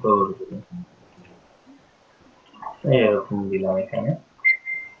করে দিলাম, এরকম দিলাম। এখানে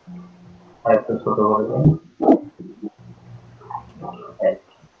আরেকটু ছোট করে দিলাম,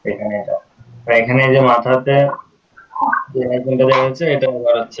 এখানে এটা। এখানে যে মাথাতে যে আইকনটা দেওয়া হচ্ছে, এটা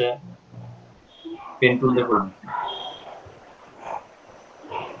আবার হচ্ছে পেন টুল দিয়ে করে দিচ্ছি।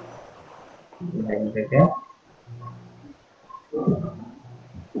 এখান থেকে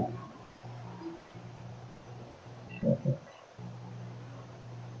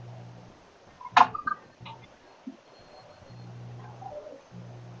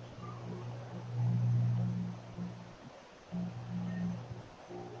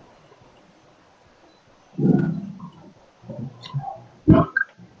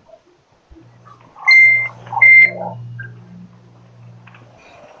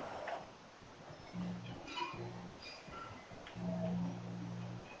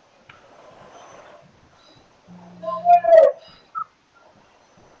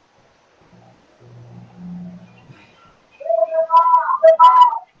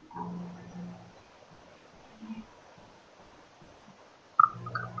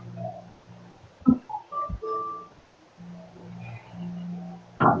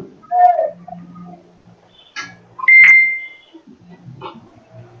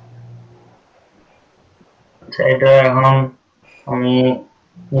এটা এখন আমি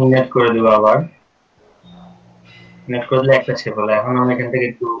নেট করে দেবো, আবার নেট করলে একটা শেপ হলো। এখন আমি এখান থেকে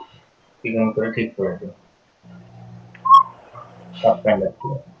একটু ক্লিক করে ঠিক করে দেবো, সাবস্ক্রাইব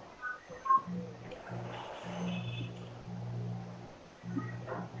করতে।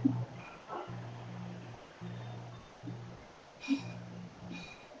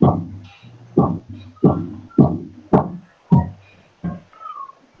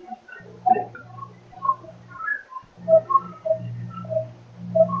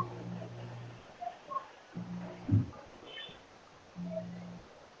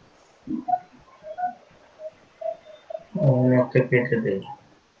 একটা কেটে দেই।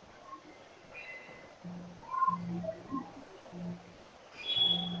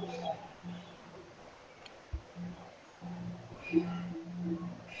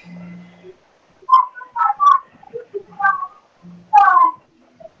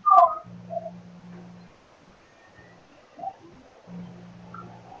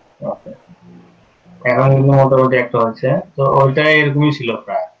 এখন কিন্তু মোটামুটি একটা হচ্ছে, তো ওইটা এরকমই ছিল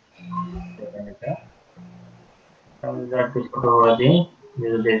প্রায়। আমি যা একটু ছোট করে দিই,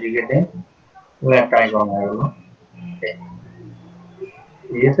 ডেডিকেটে একটা আইকন হয়ে গেল,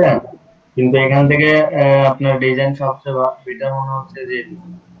 ঠিক আছে। কিন্তু এখান থেকে আপনার ডিজাইন সবচেয়ে বেটার মনে হচ্ছে যে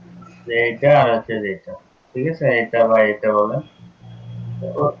এটা আর হচ্ছে যে এটা, ঠিক আছে, এটা বা এটা বলে।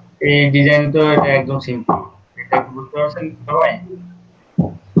 এই ডিজাইন তো এটা একদম সিম্পল, এটা কি বুঝতে পারছেন সবাই?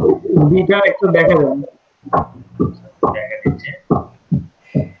 দুইটা একটু দেখা যাবে, দেখা দিচ্ছে।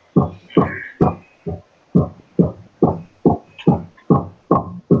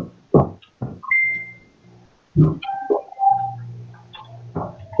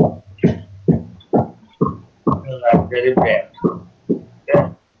 লাক্সারি ব্র্যান্ড,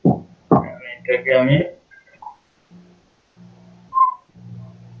 এটাকে আমি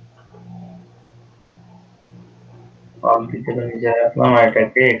অল ভিতরে নিচে রাখলাম আর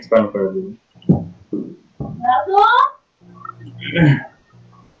এটাকে এক্সপ্যান্ড করে দিব।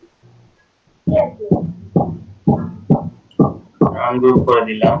 আনগ্রুপ করে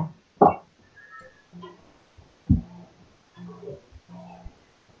দিলাম।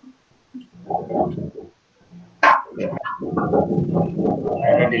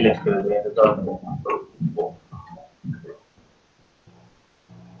 এটা ডিলিট করে দেব, এটা দরকার নেই।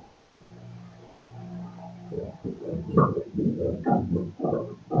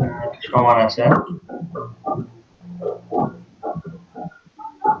 সমান আছে,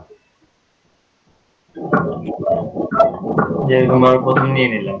 যেরকম ভাবে প্রথম নিয়ে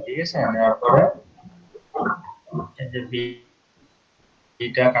নিলাম, ঠিক আছে। নেওয়ার পরে এই যে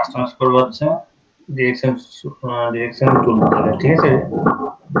বিটা কাস্টমাইজ করব হচ্ছে ডিরেকশন টুল, ঠিক আছে,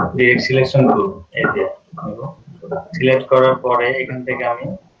 ডিরেক্ট সিলেকশন টুল, এই যে সিলেক্ট করার পরে এখান থেকে আমি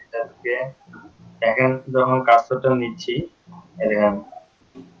এটাকে দেখেন যখন কার্সরটা নিচ্ছি, দেখেন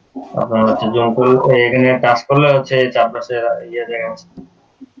আপনার হচ্ছে জুম করে এখানে টাচ করলে হচ্ছে চারপাশে ইয়ে দেখাচ্ছে,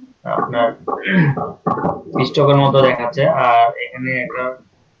 আপনার স্টকের মতো দেখাচ্ছে, আর এখানে একটা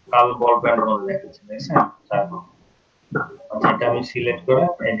কাল বল প্যান্ট মতো দেখাচ্ছে, দেখছেন? এটা আমি সিলেক্ট করে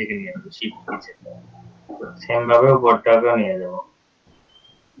এদিকে নিয়ে যাবো, শিফট কি চেপে সেম ভাবে উপরটাকেও নিয়ে যাব,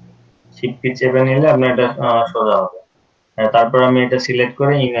 শিফট কি চেপে নিলে আপনার এটা সোজা হবে। তারপর আমি এটা সিলেক্ট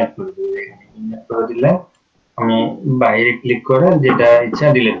করে ইনভার্ট করে দিব, এখানে ইনভার্ট করে দিলে আমি বাইরে ক্লিক করে যেটা ইচ্ছা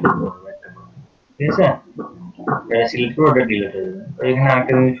ডিলিট করতে পারবো, ঠিক আছে। এটা সিলেক্ট করে ওটা ডিলিট হয়ে যাবে। তো এখানে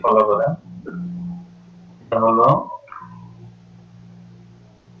আরেকটা জিনিস ফলো করেন, এটা হলো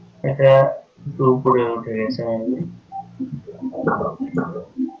এটা একটু উপরে উঠে গেছে,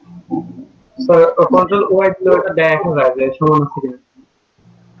 স্যার কন্ট্রোল ওয়াই দিলে ওটা দেখা যায় যে সমান আছে কিনা।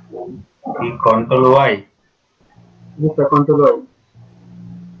 কি কন্ট্রোল ওয়াই? জি স্যার, কন্ট্রোল ওয়াই।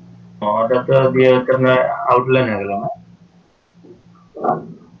 ওটা তো দিয়ে হচ্ছে আপনার আউটলাইন হয়ে গেল না,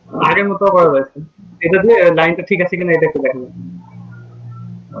 আগের মতো করা যাচ্ছে, এটা দিয়ে লাইনটা ঠিক আছে কিনা এটা একটু দেখা যায়।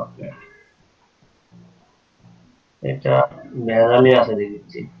 ওকে, এটা ভেজালি আছে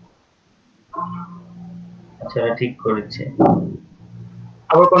দেখছি। আচ্ছা, এটা ঠিক করেছে।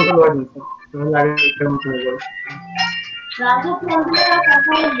 আবার কন্ট্রোল ওয়াই দিন স্যার, তাহলে আগের মতো হয়ে যাবে।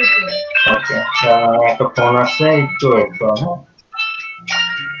 ওকে, একটা ফোন আসছে, একটু ওয়েট করুন।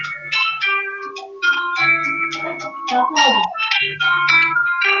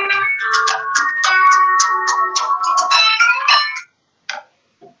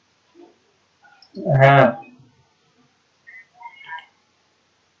 হ্যাঁ,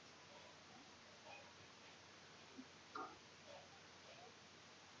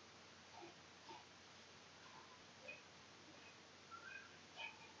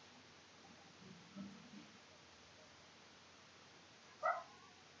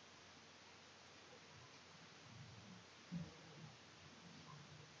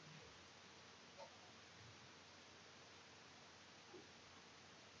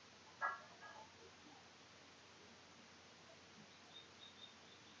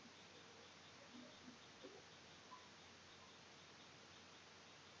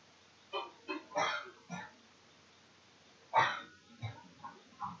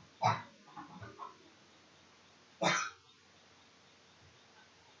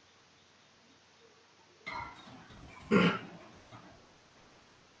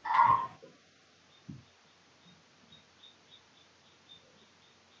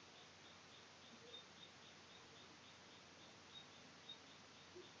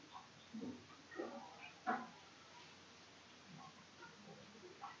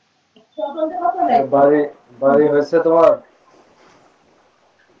 বাড়ি বাড়ি হয়েছে তোমার?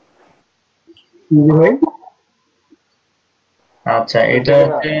 জি ভাই। আচ্ছা এটা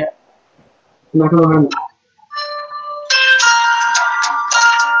হচ্ছে এখনো হয়নি।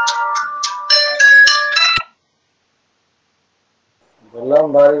 বললাম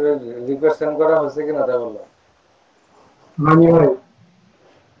বাড়ির রিকোয়েস্ট সেন্ড করা হয়েছে কিনা তাই বললাম। হয়নি ভাই।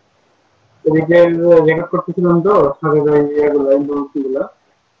 এদিকে রেকর্ড করতেছিলাম তো সারের ওই ইয়েগুলো ইনফরমেশনগুলো,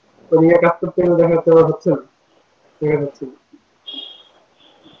 ওদিকে কাজ করতে গেলে দেখা যাচ্ছে হচ্ছে না, দেখা যাচ্ছে না।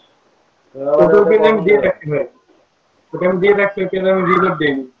 ওটা পেজ আমি দিয়ে রাখছি ভাই, ওটা আমি দিয়ে রাখছি, পেজ আমি রিলোড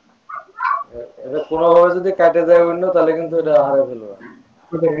দিইনি। এটা কোনোভাবে যদি কাটে যায় অন্য তাহলে কিন্তু এটা হারিয়ে ফেলবে।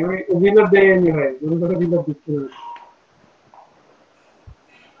 ওটাই আমি রিলোড দিইনি ভাই, আমি তোকে রিলোড দিচ্ছি না।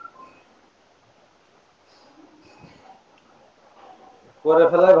 করে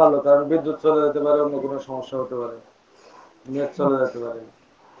ফেলাই ভালো, কারণ বিদ্যুৎ চলে যেতে পারে, অন্য কোনো সমস্যা হতে পারে, নেট চলে যেতে পারে।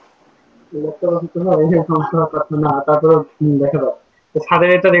 সমস্যা হচ্ছে না, তারপরে দেখা যাক। সাড়ে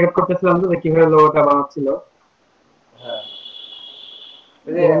এটা রেকর্ড করতেছিলাম তো কিভাবে লোগোটা বানাচ্ছিল। হ্যাঁ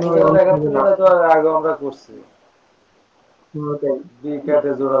এখন যেটা দেখাচ্ছিল না তো আগে আমরা করছি, বি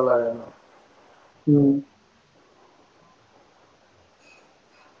কাটে জোড়া লাগানো।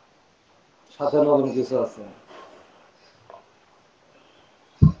 সাথে নতুন কিছু আছে।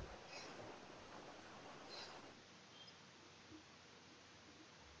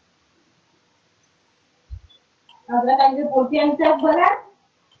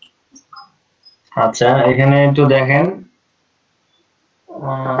 আচ্ছা এখানে একটু দেখেন,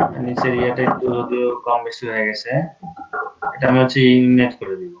 নিচের ইয়েটা একটু যদিও কম বেশি হয়ে গেছে, এটা আমি হচ্ছে ইগনেট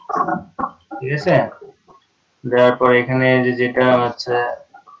করে দিব। ঠিক আছে, দেওয়ার পর এখানে যেটা হচ্ছে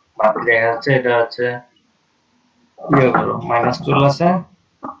বাকি দেখা যাচ্ছে, এটা হচ্ছে ইয়ে করো, মাইনাস টুল আছে,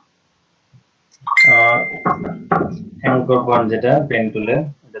 অ্যাঙ্কর পয়েন্ট যেটা পেন টুলে,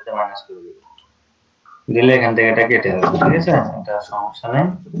 এটাতে মাইনাস করে দিব, দিলে এখান থেকে এটা কেটে যাবে। ঠিক আছে, এটা সমস্যা নেই,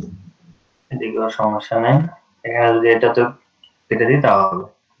 এদিকেও সমস্যা নেই। এখানে যদি এটা তো কেটে দিই তাও হবে,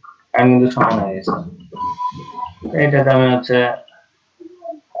 কারণ কিন্তু সমান হয়ে গেছে। এইটাতে আমি হচ্ছে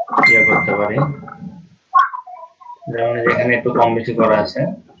ইয়ে করতে পারি, যেমন যেখানে একটু কম বেশি করা আছে,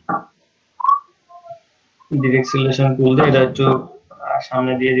 ডিরেক্ট সিলেকশন টুল দিয়ে এটা একটু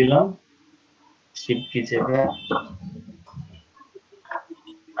সামনে দিয়ে দিলাম, শিফট কি চেপে,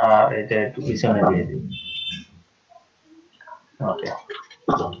 আর এটা একটু পিছনে দিয়ে দিই। ওকে,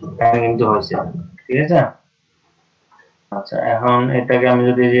 কিন্তু হয়েছে। ঠিক আছে, আচ্ছা এখন এটাকে আমি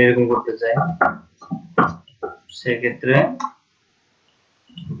যদি এরকম করতে চাই, সেক্ষেত্রে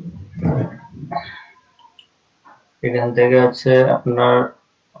এখান থেকে হচ্ছে আপনার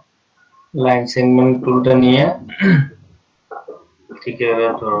লাইন সেগমেন্ট টুলটা নিয়ে ঠিক এভাবে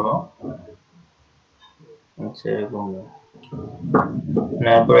ধরবো, আচ্ছা এরকম,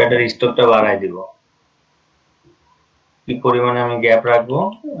 তারপর এটার স্টকটা বাড়াই দিব। কি পরিমাণে আমি গ্যাপ রাখবো,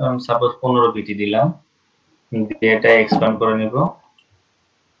 সাপোজ 15 পিটি দিলাম, এটা এক্সপ্যান্ড করে নিব,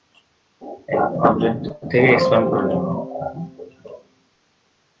 অবজেক্ট থেকে এক্সপ্যান্ড করে নিব।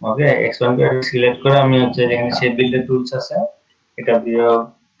 ওকে, এক্সপ্যান্ড করে সিলেক্ট করে আমি হচ্ছে যেখানে শেপ বিল্ডার টুলস আছে এটা দিয়ে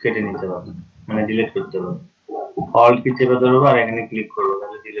কেটে নিতে পারবো, মানে ডিলিট করতে পারবো। অল্ট কি চেপে ধরবো আর এখানে ক্লিক করবো,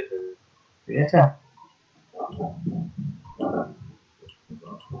 তাহলে ডিলিট হয়ে যাবে। ঠিক আছে,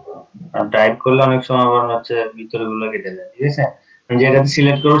 আর টাইপ করলে অনেক সময় আবার হচ্ছে ভিতরে গুলো কেটে যায়। ঠিক আছে, আমি যেটাতে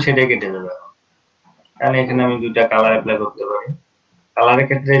সিলেক্ট করবো সেটাই কেটে যাবে। কারণ এখানে আমি দুইটা কালার অ্যাপ্লাই করতে পারি। কালারের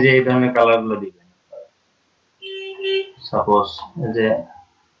ক্ষেত্রে যে এই ধরনের কালার গুলো দিবেন, সাপোজ যে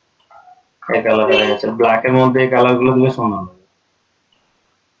এই কালার আছে, ব্ল্যাক এর মধ্যে এই কালার গুলো দিলে সুন্দর হবে।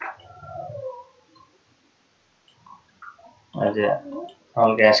 এই যে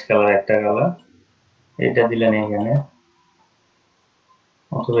হালকা অ্যাশ কালার একটা কালার, এটা দিলেন এখানে,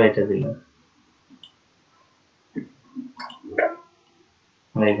 অথবা এটা দিলেন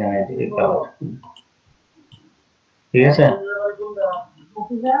এখানে, এই কালার। ঠিক আছে,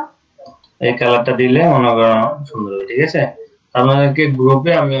 এই কালারটা দিলে মনে করেন সুন্দর হবে। ঠিক আছে, আপনাদেরকে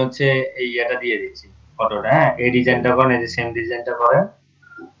গ্রুপে আমি হচ্ছে এই ইয়েটা দিয়ে দিচ্ছি, ফটোটা। হ্যাঁ, এই ডিজাইনটা করেন, এই যে সেম ডিজাইনটা করেন,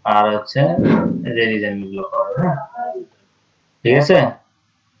 আর হচ্ছে এই যে ডিজাইন গুলো করেন। হ্যাঁ, ঠিক আছে,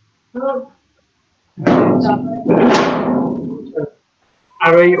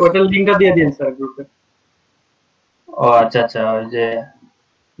 আর ওটার লিংকটা দিয়ে দিন স্যার গ্রুপে। ও আচ্ছা আচ্ছা, ওই যে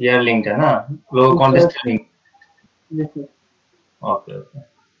ইয়ার লিংকটা না, লোগো কন্টেস্টের লিংক। ওকে ওকে,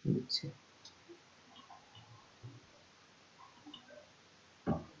 দিচ্ছি।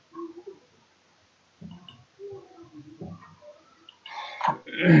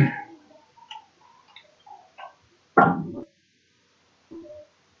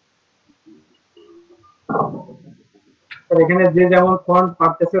 এখানে যে যেমন ফন্ট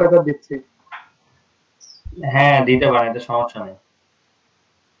পারতেছে ওটা দিচ্ছি। হ্যাঁ দিতে পারেন, এটা সমস্যা নেই,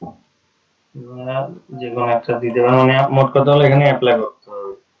 যে কোনো একটা দিতে পারেন, মানে মোট কথা হলো এখানে অ্যাপ্লাই করতে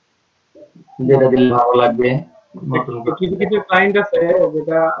হবে যেটা দিলে ভালো লাগবে। নতুন কিছু কিছু ক্লায়েন্ট আছে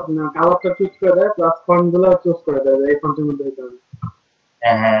যেটা আপনার কালারটা চুজ করে দেয় প্লাস ফন্ট গুলো চুজ করে দেয় এই ফন্টের মধ্যে দিতে হবে।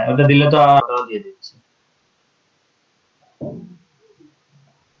 হ্যাঁ হ্যাঁ ওটা দিলে তো আরো দিয়ে দিচ্ছি।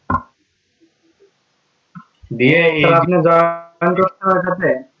 দিয়ে এই আপনি জয়েন করতে হবে সাথে?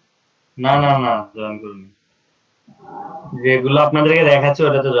 না না না জয়েন করুন, যেগুলো আপনাদেরকে দেখাচ্ছি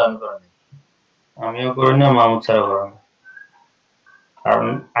ওটাতে জয়েন করেন, আমিও করি না, মাহমুদ স্যারও করেন, কারণ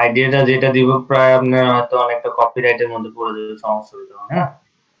আইডিয়াটা যেটা দিব প্রায় আপনার হয়তো অনেকটা কপিরাইটের মধ্যে পড়ে যাবে, সমস্যা হতে পারে। হ্যাঁ,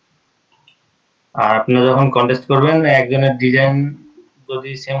 আর আপনি যখন কন্টেস্ট করবেন একজনের ডিজাইন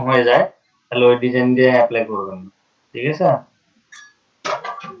যদি সেম হয়ে যায় তাহলে ওই ডিজাইন দিয়ে অ্যাপ্লাই করবেন, ঠিক আছে?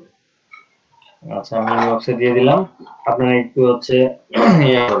 আচ্ছা আমি ইনবক্সে দিয়ে দিলাম, আপনারা একটু হচ্ছে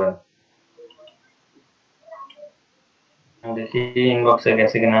ইয়ে করেন, দেখি ইনবক্সে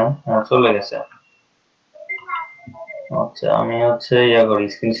গেছে কিনা। চলে গেছে। আচ্ছা আমি হচ্ছে ইয়া করি,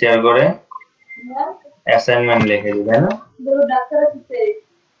 স্ক্রিন শেয়ার করে অ্যাসাইনমেন্ট লিখে দিই, তাই না?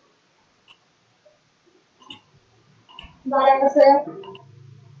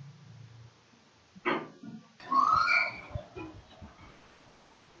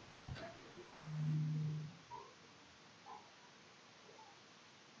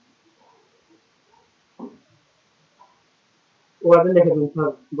 ওয়ার্ডে লিখে দিন স্যার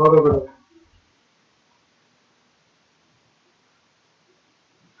বড় করে।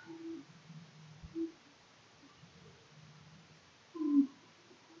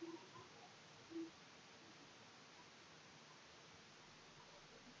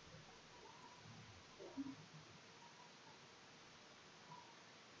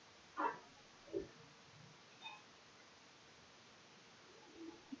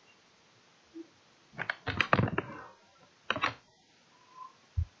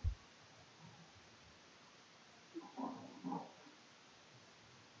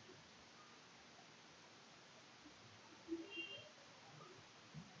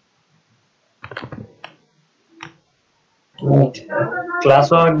 ক্লাস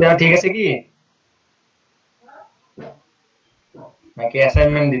ওয়ার্ক দেওয়া ঠিক আছে কি, নাকি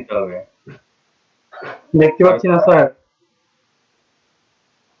অ্যাসাইনমেন্ট দিতে হবে? দেখতে পাচ্ছি না স্যার।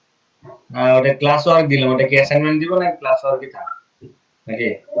 ওটা ক্লাস ওয়ার্ক দিলাম, ওটা কি অ্যাসাইনমেন্ট দিব না ক্লাস ওয়ার্কই থাক নাকি?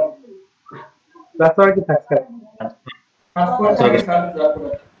 ক্লাস ওয়ার্কই থাক স্যার।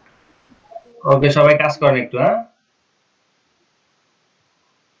 ওকে সবাই কাজ করেন একটু। হ্যাঁ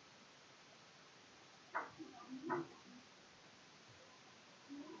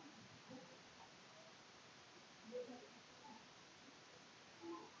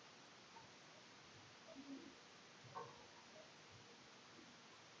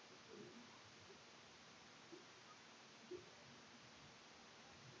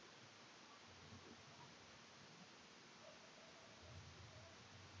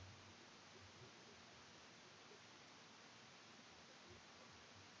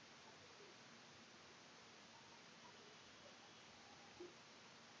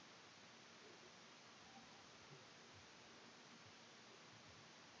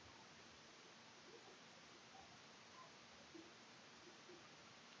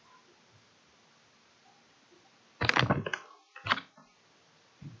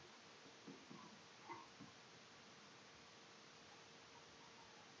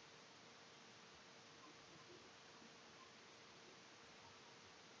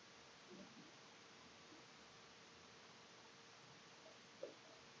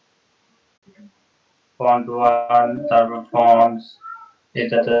ফন্ট ওয়ান, তারপর ফন্টস,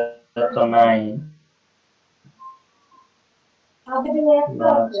 এটাতে তো নাই।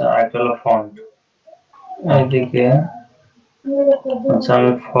 আচ্ছা একটা হলো ফন্ট, এইদিকে আচ্ছা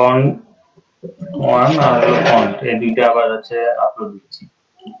আমি ফন্ট ওয়ান আর হলো ফন্ট এই দুইটা আবার হচ্ছে আপলোড দিচ্ছি।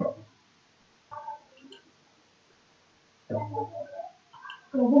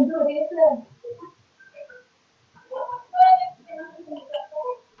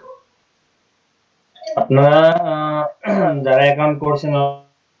 আপনারা যারা অ্যাকাউন্ট করছেন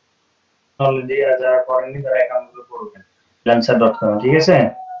অলরেডি, আর যারা করেননি তারা অ্যাকাউন্টগুলো করবেন freelancer.com, ঠিক আছে?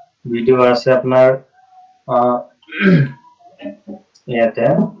 ভিডিও আছে আপনার ইয়াতে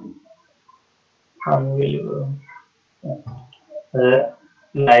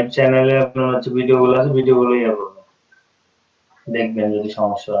লাইভ চ্যানেলে আপনার হচ্ছে ভিডিওগুলো আছে, ভিডিওগুলো ইয়ে করবেন, দেখবেন যদি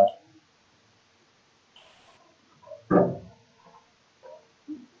সমস্যা হয়।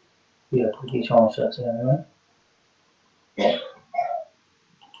 কি সমস্যা আছে?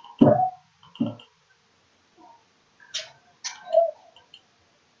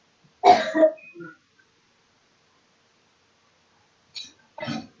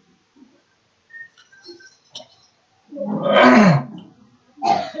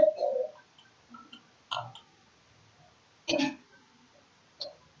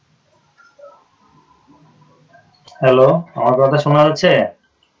 হ্যালো, আমার কথা শোনা যাচ্ছে?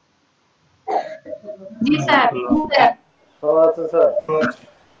 জি স্যার। শোনা যাচ্ছে স্যার?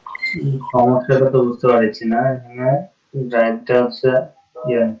 সমস্যাটা তো বুঝতে পারছি না। এখানে ড্রাইভটা হচ্ছে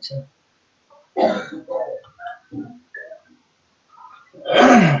ইয়ে হচ্ছে।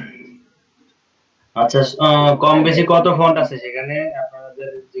 আচ্ছা, কম বেশি কত ফন্ট আছে সেখানে আপনাদের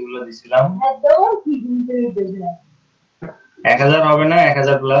যেগুলো দিছিলাম? 1000 হবে না?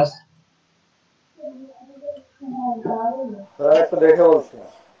 1000 প্লাস? স্যার একটু দেখে বলছি।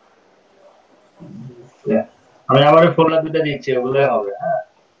 আমি আবার ফোল্ডার দুটো দিচ্ছি, ওগুলোই হবে। হ্যাঁ,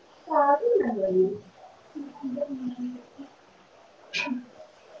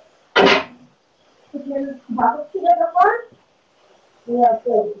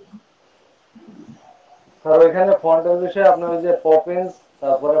 স্যার ওইখানে ফন্টের বিষয়ে আপনার ওই যে পপিন্স,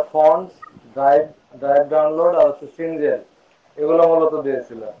 তারপরে ফন্টস, ড্রাইভ ড্রাইভ ডাউনলোড আর হচ্ছে সিনজেল, এগুলো মূলত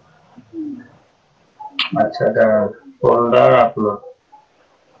দিয়েছিল। আচ্ছা, ফোল্ডার আপলোড,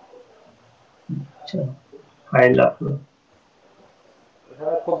 আচ্ছা ফাইল আপলোড।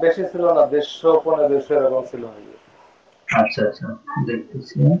 এখানে খুব বেশি ছিল না, 150-1500 এরকম ছিল। আচ্ছা আচ্ছা,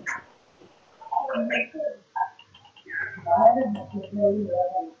 দেখতেছি।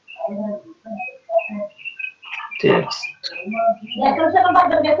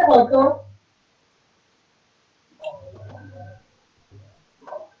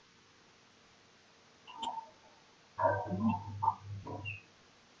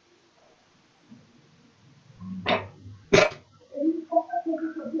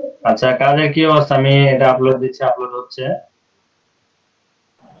 আচ্ছা, কাজের কি অবস্থা? আমি এটা আপলোড দিচ্ছি, আপলোড হচ্ছে।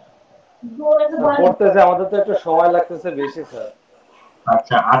 করতেছে, আমাদের তো একটু সময় লাগতেছে বেশি স্যার।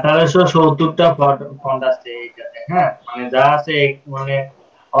 আচ্ছা, 1870টা ফন্ট আছে এইটাতে। হ্যাঁ, মানে যা আছে মানে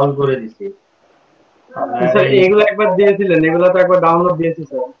অল করে দিছি। স্যার এগুলো একবার দিয়েছিলেন, এগুলো তো একবার ডাউনলোড দিয়েছি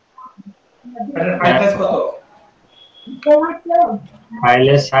স্যার। ফাইল সাইজ কত?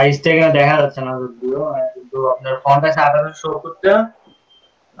 ফাইলের সাইজটা এখানে দেখা যাচ্ছে না যদিও, কিন্তু আপনার ফন্ট আছে 1870টা।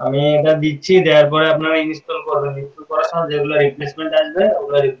 আমি এটা দিচ্ছি, দেওয়ার পরে আপনারা ইনস্টল করবেন। ইনস্টল করার সময় যেগুলো রিপ্লেসমেন্ট আসবে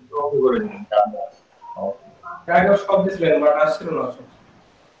ওগুলো কপি করে দিবেন। সব দিছিলেন বাট আসছিল না।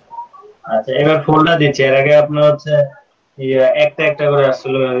 আচ্ছা, এবার ফোল্ডার দিচ্ছি। এর আগে আপনার হচ্ছে একটা একটা করে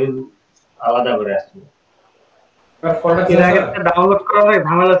আসছিল, আলাদা করে আসছিল। এর আগে ডাউনলোড করা হয়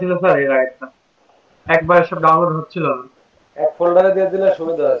ঝামেলা ছিল স্যার। এর আগেটা একবার সব ডাউনলোড হচ্ছিল না। এক ফোল্ডারে দিয়ে দিলে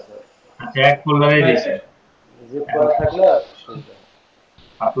সুবিধা আছে। আচ্ছা, এক ফোল্ডারে দিয়েছি, জিপ করা থাকলে সুবিধা।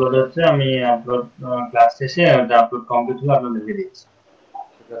 আপলোড হচ্ছে। আমি আপলোড ক্লাস শেষে ওটা আপলোড কমপ্লিট হলে আপনাদের দিচ্ছি।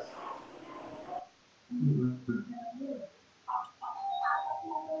 ঠিক আছে।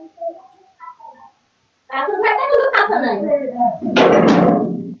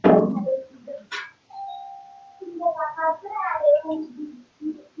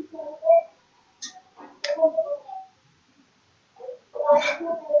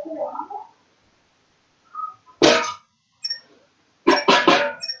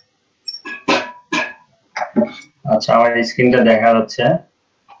 আচ্ছা, আমার স্ক্রিনটা দেখা যাচ্ছে।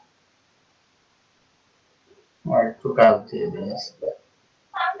 আর একটু কাজ দিয়ে দিয়েছি।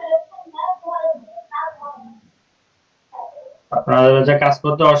 আপনাদের হচ্ছে কাজ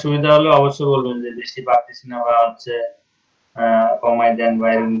করতে অসুবিধা হলে অবশ্যই বলবেন যে বেশি পারতেছি না বা হচ্ছে কমাই দেন বা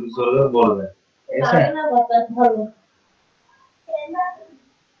এরকম কিছু হলে বলবেন, ঠিক আছে?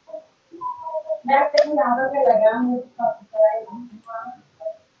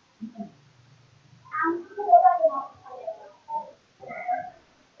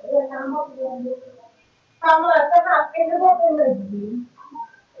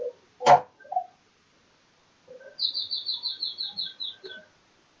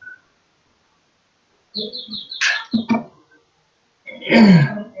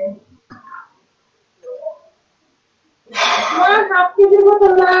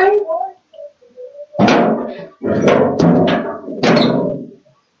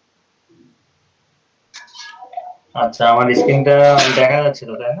 আচ্ছা, আমার স্ক্রিনটা দেখা যাচ্ছে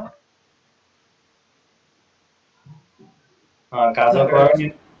তো, তাই না? কাজও করেন,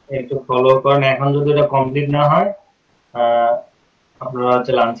 একটু ফলো করেন। এখন যদি এটা কমপ্লিট না হয় আপনারা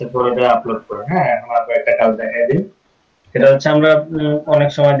হচ্ছে লাঞ্চের পরে এটা আপলোড করেন। হ্যাঁ, এখন আর একটা কাজ দেখাই দিই। সেটা হচ্ছে আমরা অনেক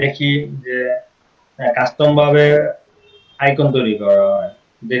সময় দেখি যে কাস্টম ভাবে আইকন তৈরি করা হয়,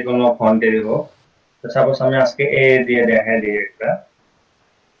 যে কোনো ফন্টেরই হোক। তো সাপোজ আমি আজকে এ দিয়ে দেখাই দিই একটা।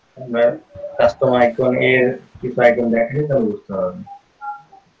 আমরা কাস্টম আইকন এর কিছু আইকন দেখাই, তাহলে বুঝতে পারবেন।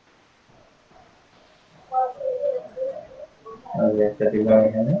 একটা দিলাম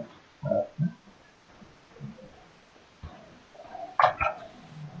এখানে।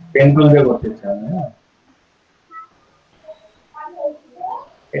 পেন্টুল দিয়ে করতে চান? হ্যাঁ,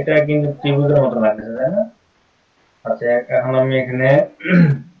 এটা কিন্তু ত্রিভুজের মতো লাগছে, তাই না? আচ্ছা এখন আমি এখানে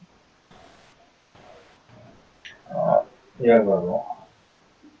ইয়া করবো,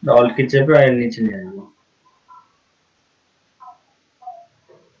 অল্ট কি চেপে এর নিচে নিয়ে আসবো।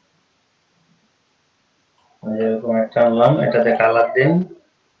 এরকম একটা আনলাম, এটাতে কালার দিন,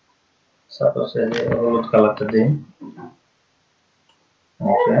 সাপোজ হলুদ কালারটা দিন।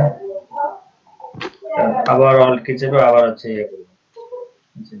 ওকে, আবার অল্ট কি চেপে আবার হচ্ছে ইয়ে করবো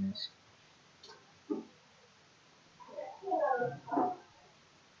জিনিস।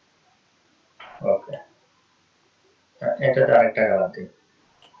 ওকে, এটাতে আরেকটা কালার দিই।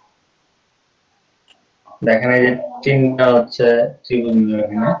 দেখেন এই যে তিনটা হচ্ছে ত্রিভুজ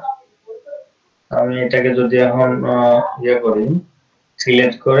এখানে। আমি এটাকে যদি এখন ইয়ে করি,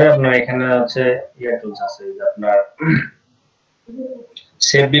 সিলেক্ট করে আপনার এখানে হচ্ছে ইয়ে টুলস আছে, যে আপনার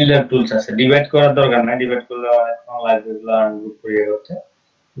শেপ বিল্ডার টুলস আছে। ডিভাইড করার দরকার নাই, ডিভাইড করলে অনেক সময় লাগবে এগুলো আনগ্রুপ করে করতে।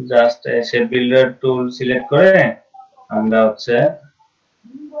 Just shape builder tool select করে আমরা হচ্ছে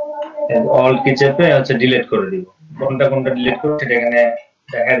অল কি চেপে হচ্ছে ডিলিট করে দিব। কোনটা কোনটা ডিলিট করব সেটা এখানে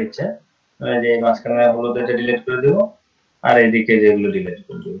দেখা দিচ্ছে। যে মাঝখানে হলুদ এটা ডিলিট করে দিব, আর এইদিকে যেগুলো ডিলিট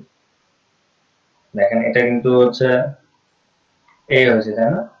করে দিব। দেখেন এটা কিন্তু হচ্ছে এই হয়েছে, তাই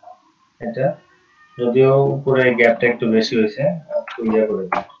না? এটা যদিও উপরে গ্যাপটা একটু বেশি হয়েছে, একটু ইয়ে করে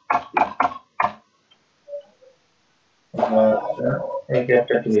দিই, এই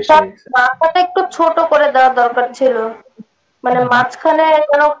গ্যাপটা একটু বেশি হয়েছে। মাথাটা একটু ছোট করে দেওয়া দরকার ছিল, মানে মাঝখানে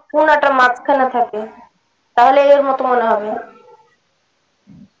যেন কোনাটা মাঝখানে থাকে, তাহলে এর মতো মনে হবে।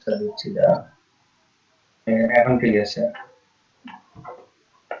 এখন ঠিক আছে।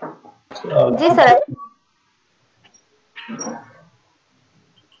 জি স্যার।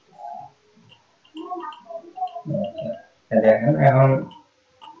 দেখেন এখন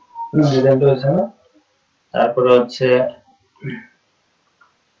ডিজাইনটা হয়েছে না? তারপরে হচ্ছে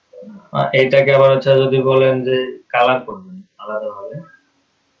এইটাকে আবার হচ্ছে যদি বলেন যে কালার করবেন আলাদা ভাবে,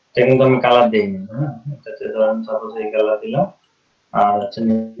 এটা কিন্তু আমি কালার দেইনি। হ্যাঁ, এটাতে ধরেন সাপোজ এই কালার দিলাম, আর হচ্ছে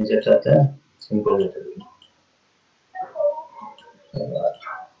নিচেটাতে সিম্পল এটা দিলাম।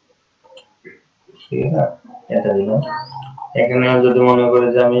 ঠিক আছে, এটা দিলাম। এখানে যদি মনে করি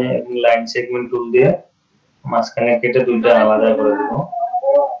যে আমি লাইন সেগমেন্ট টুল দিয়ে মাঝখানে কেটে দুইটা আলাদা করে দিব,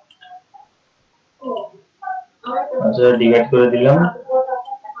 আচ্ছা ডিভাইড করে দিলাম।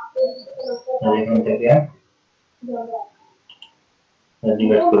 এখান থেকে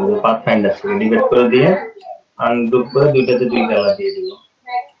ডিভাইড করে দিব, পাথ ফাইন্ডার থেকে ডিভাইড করে দিয়ে আনগ্রুপ করে দুইটাতে দুই কালার দিয়ে দিব।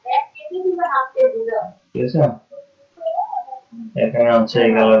 ঠিক আছে, এখানে হচ্ছে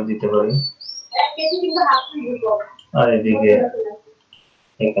এই কালার দিতে পারি, আর এদিকে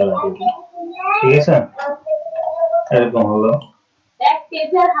এই কালার দিয়ে দিই। ঠিক আছে, এরকম হলো।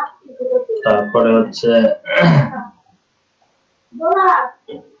 তারপরে হচ্ছে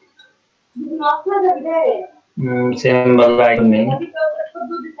সেম ভাবে আইকন নেই।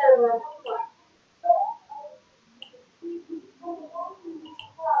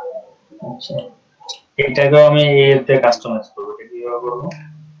 আচ্ছা, এটাকেও আমি এতে কাস্টমাইজ করব। এটা কিভাবে করব?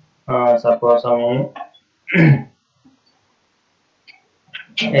 সাপোজ আমি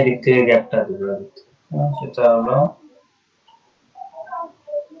এদিক থেকে গ্যাপটা দিব, সেটা হলো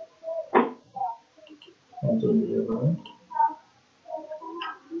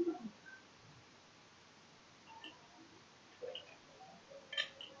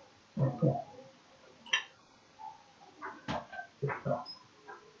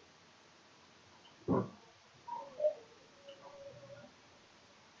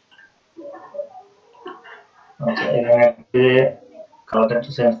আচ্ছা, এখানে কালারটা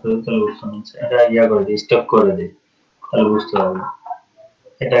একটু চেঞ্জ করে দিতে হচ্ছে, এটা ইয়া করে দিই, স্টপ করে দিই, তাহলে বুঝতে পারবে।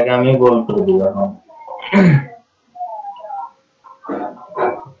 এটাকে আমি গোল করে দিব এখন।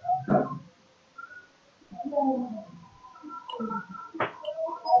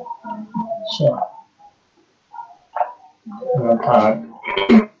 থাক,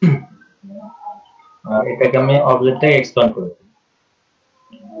 আর এটাকে আমি অবজেক্টটাকে এক্সপ্যান্ড করে দিই,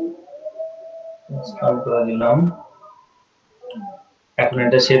 এক্সপ্যান্ড করে দিলাম। এখন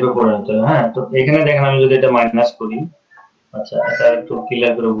এটা শেপে পরিণত হলো। হ্যাঁ, তো এখানে দেখেন আমি যদি এটা মাইনাস করি, আচ্ছা এটা একটু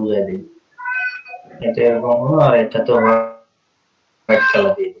ক্লিয়ার করে বুঝাই দিই। এটা এরকম হলো, আর এটা তো হোয়াইট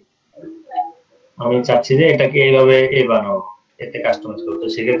কালার দিয়ে দিই। আমি চাচ্ছি যে এটাকে এইভাবে এই বানাবো, এতে কাস্টমাইজ করতে।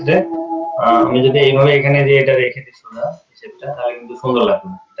 সেক্ষেত্রে আমি যদি এইভাবে এখানে যে এটা রেখে দিই সোজা শেপটা, তাহলে কিন্তু সুন্দর লাগবে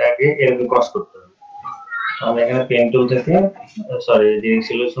না। এটাকে এরকম ক্রস করতে হবে। আমি এখানে পেন টুল থেকে ডিরেক্ট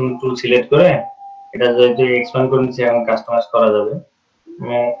সিলেকশন টুল সিলেক্ট করে এটা যদি এক্সপ্যান্ড করে নিচ্ছি, এখন কাস্টমাইজ করা যাবে।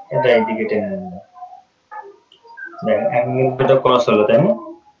 এটা এইদিকে টেনে নেব, দেখেন এখন কিন্তু এটা ক্রস হলো, তাই না?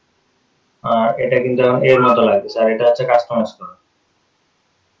 আর এটা কিন্তু এখন এর মতো লাগছে, আর এটা হচ্ছে কাস্টমাইজ করা।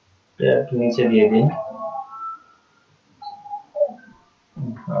 একটু নিচে দিয়ে দিই,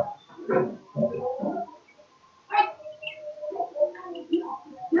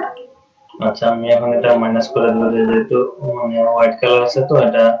 আচ্ছা আমি এখন এটা মাইনাস করে দেবো যেহেতু মানে হোয়াইট কালার আছে তো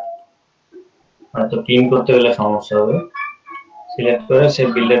এটা হয়তো পিন করতে গেলে সমস্যা হবে। সিলেক্ট করে সেই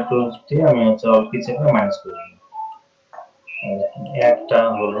বিল্ডার টুলস দিয়ে আমি হচ্ছে অল কি চেপে মাইনাস করে দিলাম। একটা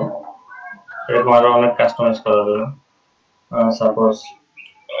হলো এরকম আরো অনেক কাস্টমাইজ করা যাবে। সাপোজ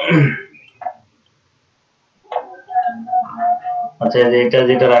আচ্ছা এটা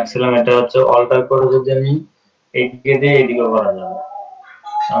যেটা রাখছিলাম এটা হচ্ছে অল্টার করে যদি আমি এইদিকে দিয়ে এইদিকে করা যাবে।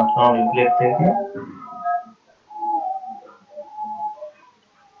 ট্রান্সফর্ম রিপ্লেট থেকে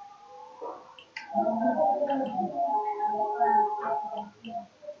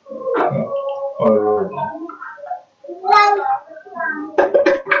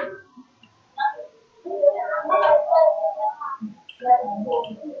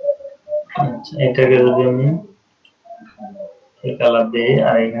আচ্ছা এটাকে যদি আমি এই কালার দিই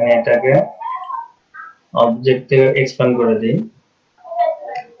আর এখানে এটাকে অবজেক্ট থেকে এক্সপ্যান্ড করে দিই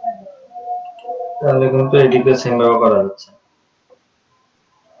তাহলে কিন্তু এদিকে সেম ভাবে করা যাচ্ছে।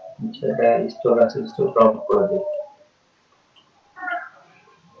 আচ্ছা এটা স্টোর আছে স্টোর ড্রপ করে দিই।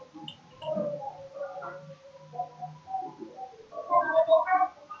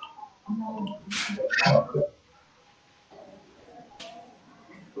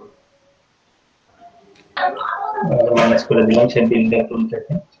 মাইনাস করে দিলাম সেই বিল্ডার টুল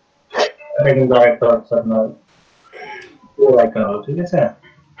থেকে। এটা কিন্তু আরেকটা হচ্ছে আপনার পুরো আইকন হলো, ঠিক আছে।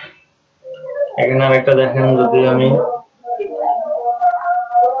 এখানে আরেকটা দেখেন যদি আমি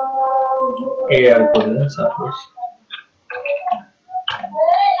এআর করে দিই সাপোজ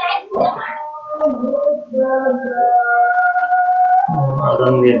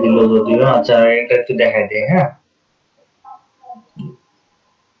আদান দিয়ে দিল যদিও। আচ্ছা এটা একটু দেখাই দিই। হ্যাঁ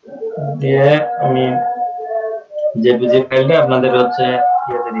দিয়ে আমি জেপিজি ফাইলটা আপনাদের হচ্ছে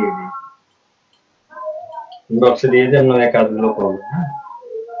ইয়েতে দিয়ে দিই, বক্সে দিয়ে দিয়ে আপনারা কাজগুলো করবেন। হ্যাঁ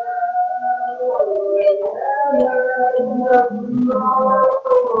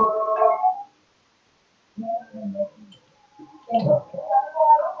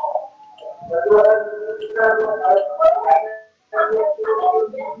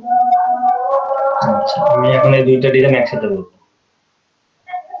আচ্ছা আমি এখন এই দুইটা ডিজাইন একসাথে বলবো।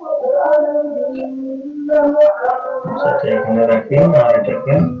 সেটা এখানে রাখি আর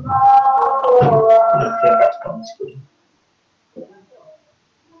এটাকে কাস্টমাইজ করি।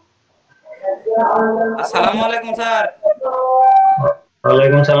 আসসালামু আলাইকুম স্যার।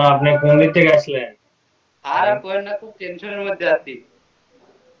 ওয়ালাইকুম সালাম। আপনি কোন দিক থেকে আসলেন? আর কোয়েন না, খুব টেনশনের মধ্যে আছি।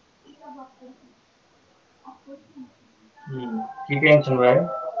 কি টেনশন ভাই?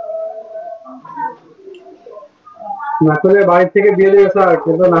 নাকুলের বাড়ি থেকে বিয়ে দিবে স্যার,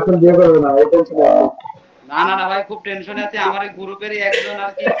 কিন্তু নাকুল বিয়ে করবে না, এই টেনশন আছে। না না না ভাই, খুব টেনশনে আছি। আমার এই গ্রুপেরই একজন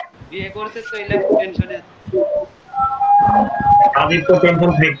আর কি বিয়ে করছে, তো এলে খুব টেনশনে আছি। আদিত্য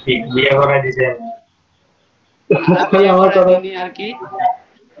টেনশন ফ্রি, বিয়ে করাই দিয়েছেন। আমার কথা আর কি আর কি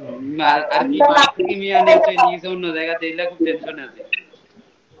বাড়ি থেকে মিয়া নিয়ে চলে গেছে অন্য জায়গাতে, এলে খুব টেনশনে আছি।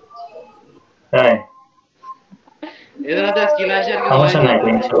 তাই এজন্য তো স্কিল আসে আর কি। সমস্যা নাই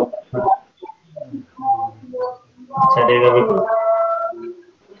টেনশন। আচ্ছা ঠিক আছে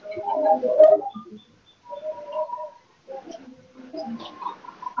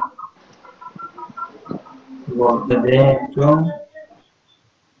বলতে দে একটু।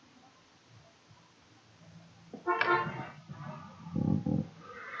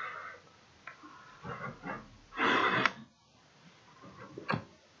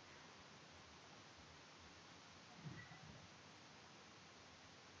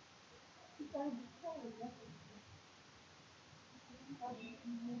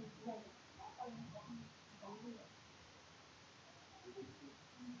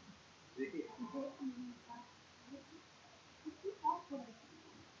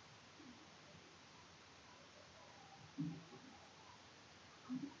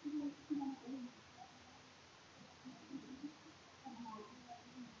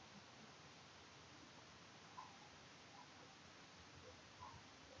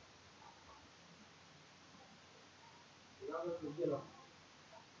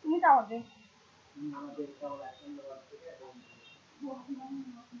 তুমি যাও দে।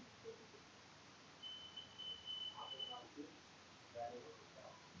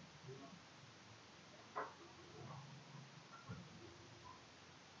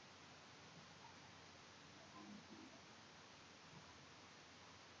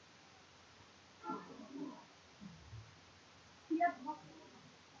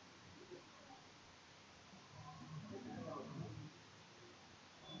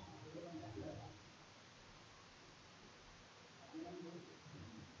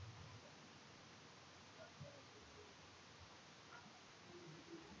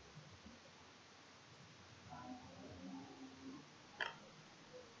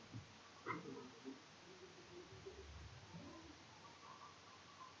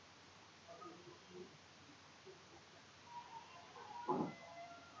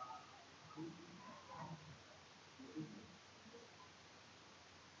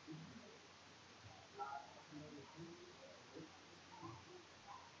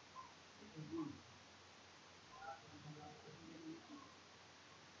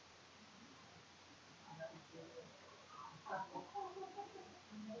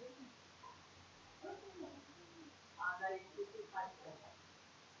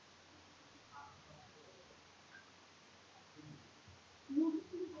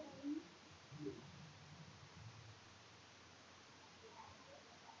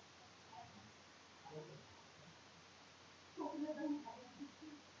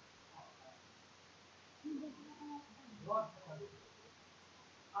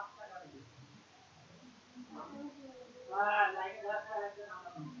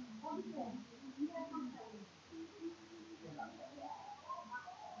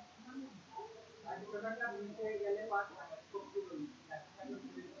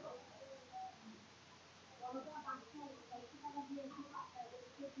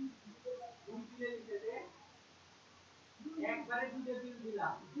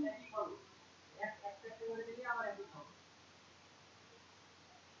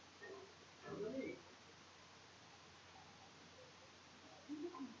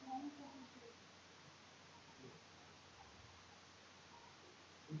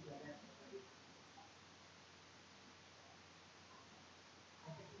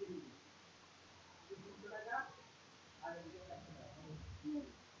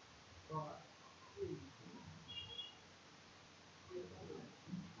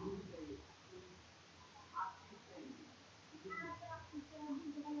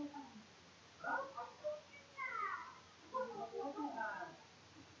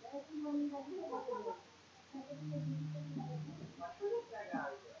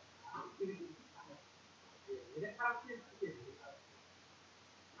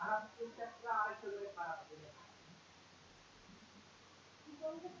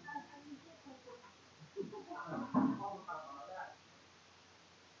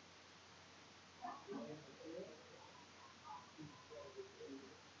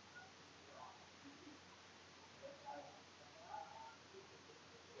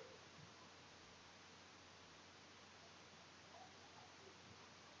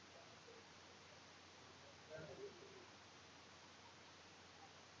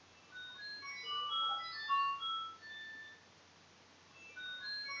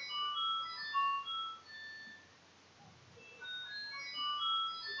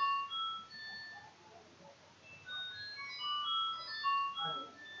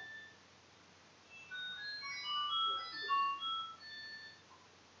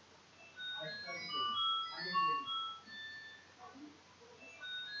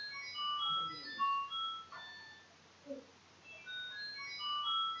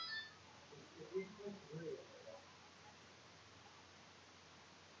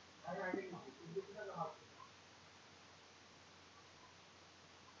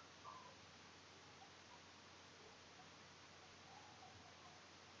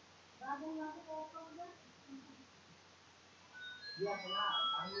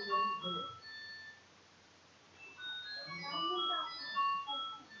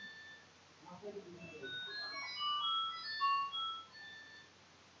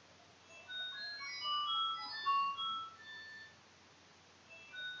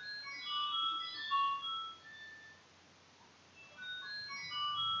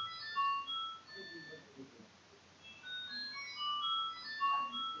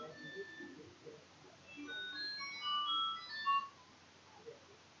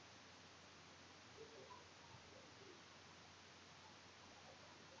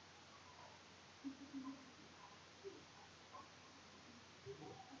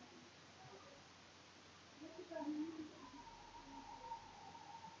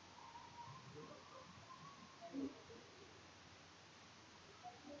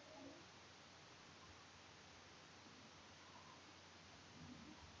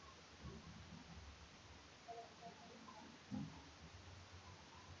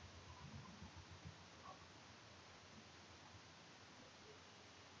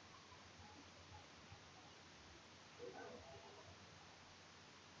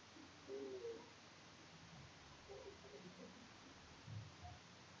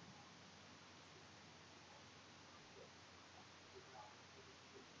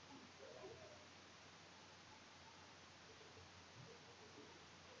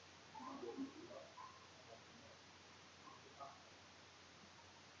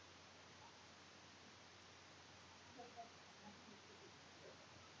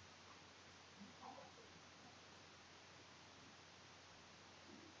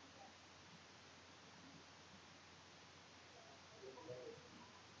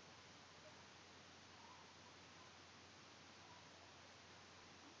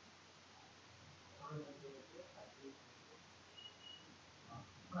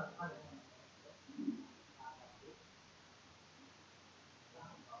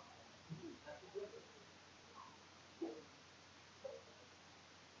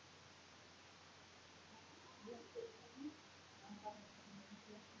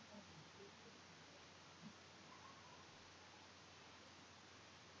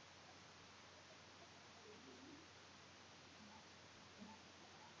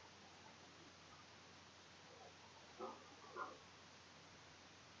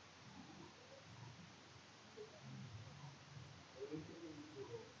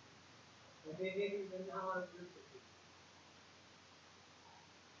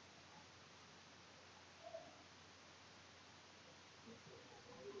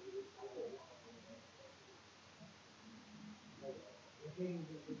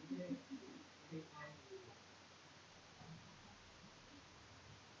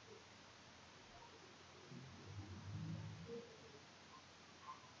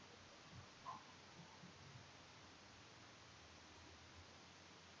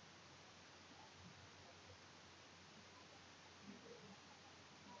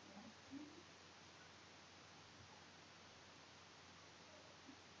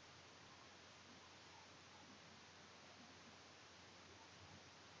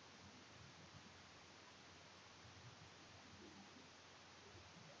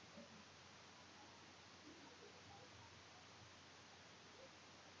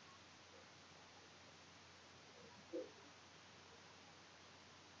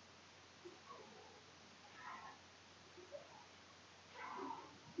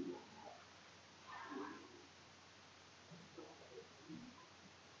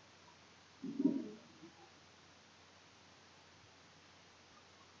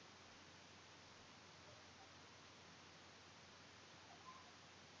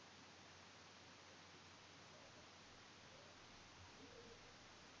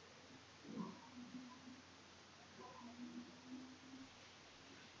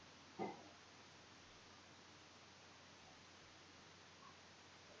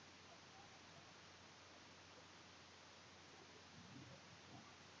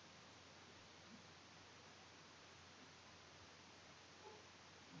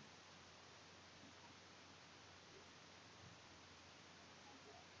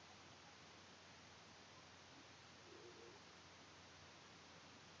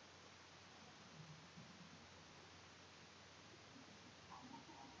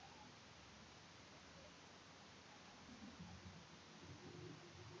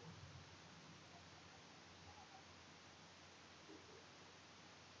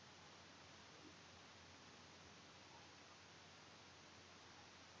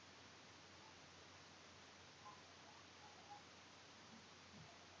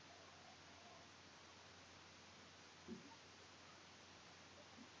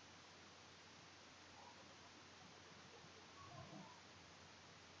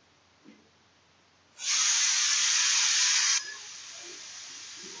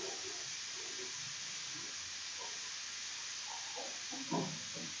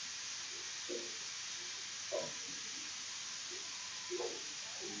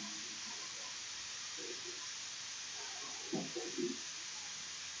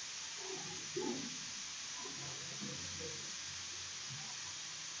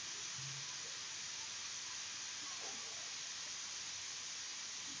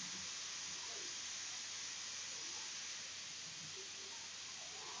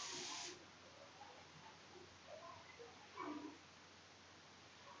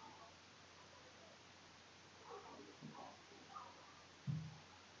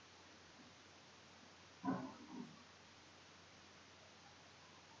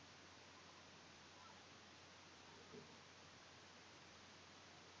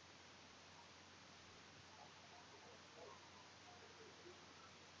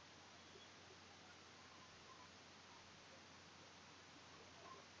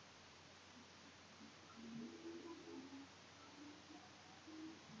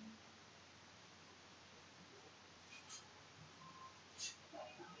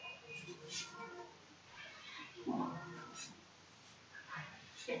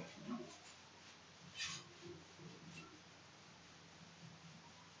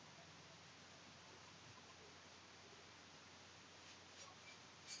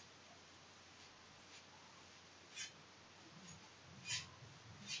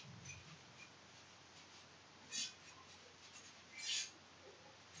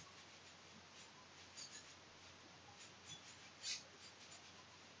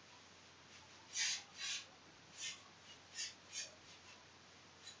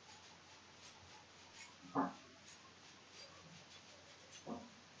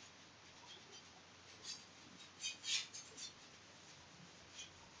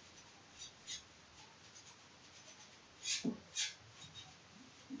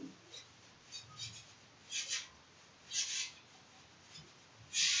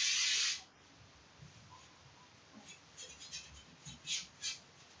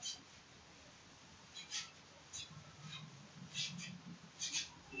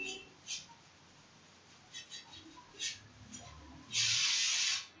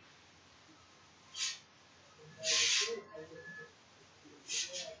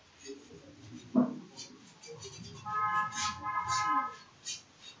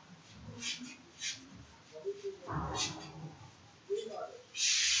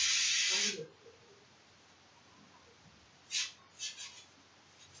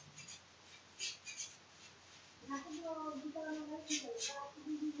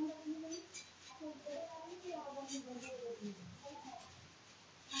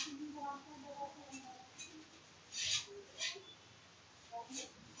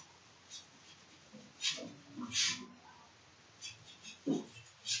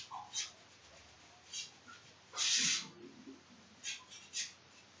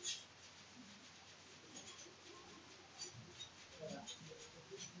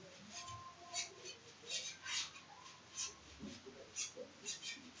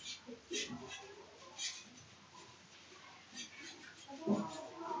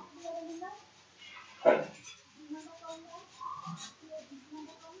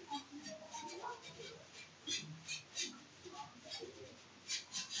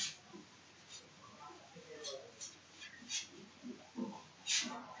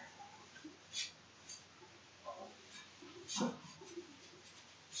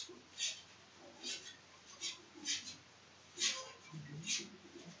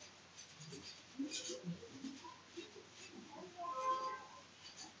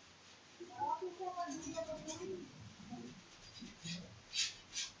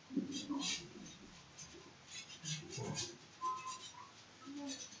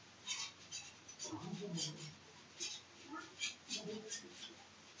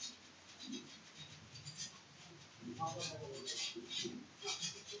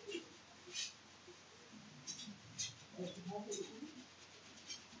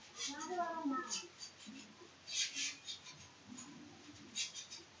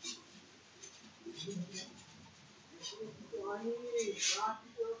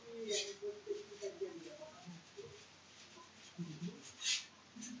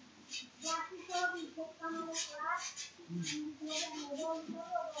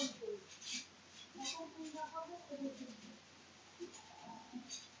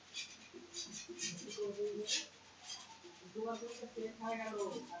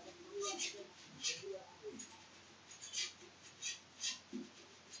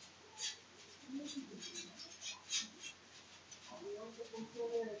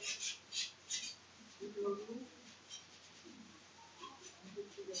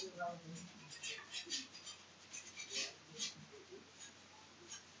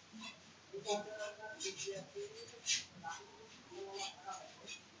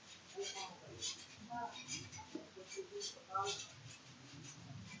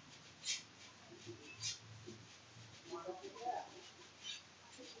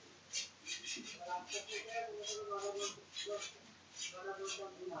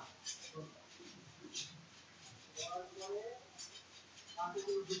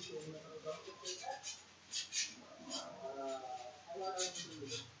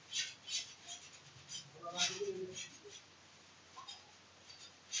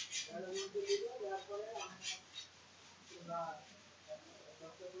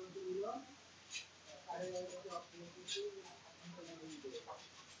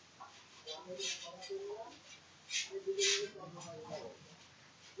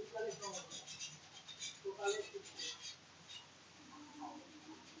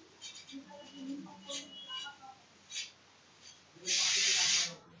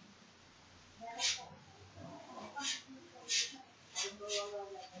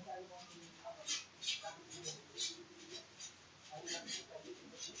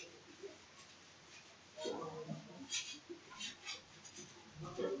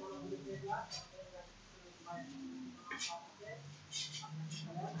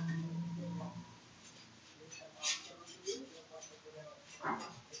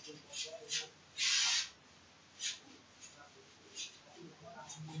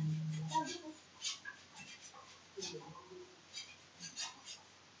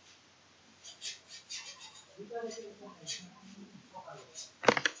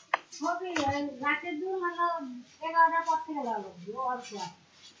 রাতের দিন মানে 11টার পর থেকে লাগলো আর ক্লাস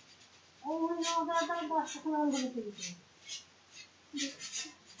ও মনে হয় 10টা সময় বন্ধ করে দিতে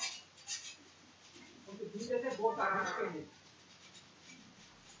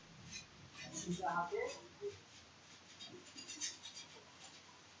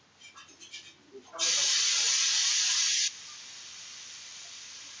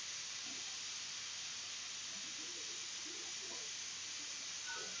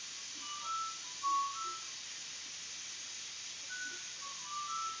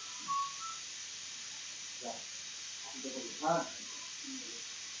হ্যাঁ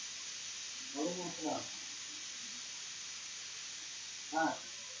ওয়ালাইকুম আসসালাম হ্যাঁ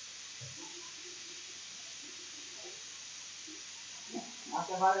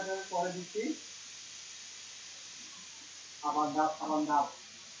আচ্ছা ভাই এটা পরে দিচ্ছি আবার দাও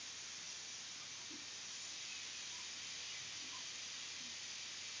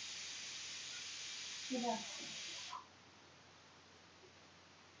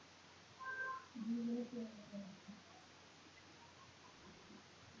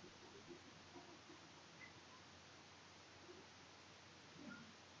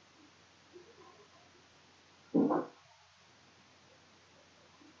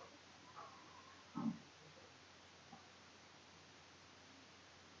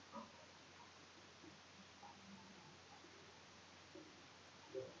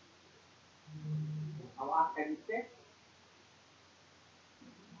দেখাই দিচ্ছে।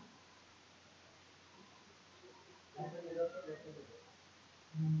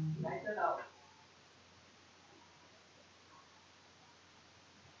 লাইটটা দাও।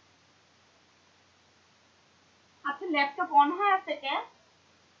 আচ্ছা ল্যাপটপ অন হয়ে আছে কে?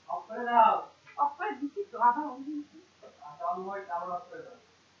 অফ করে দাও। অফ করে দিছি তো আধা অন দিছি। আচ্ছা অন হয় আবার অফ করে দাও।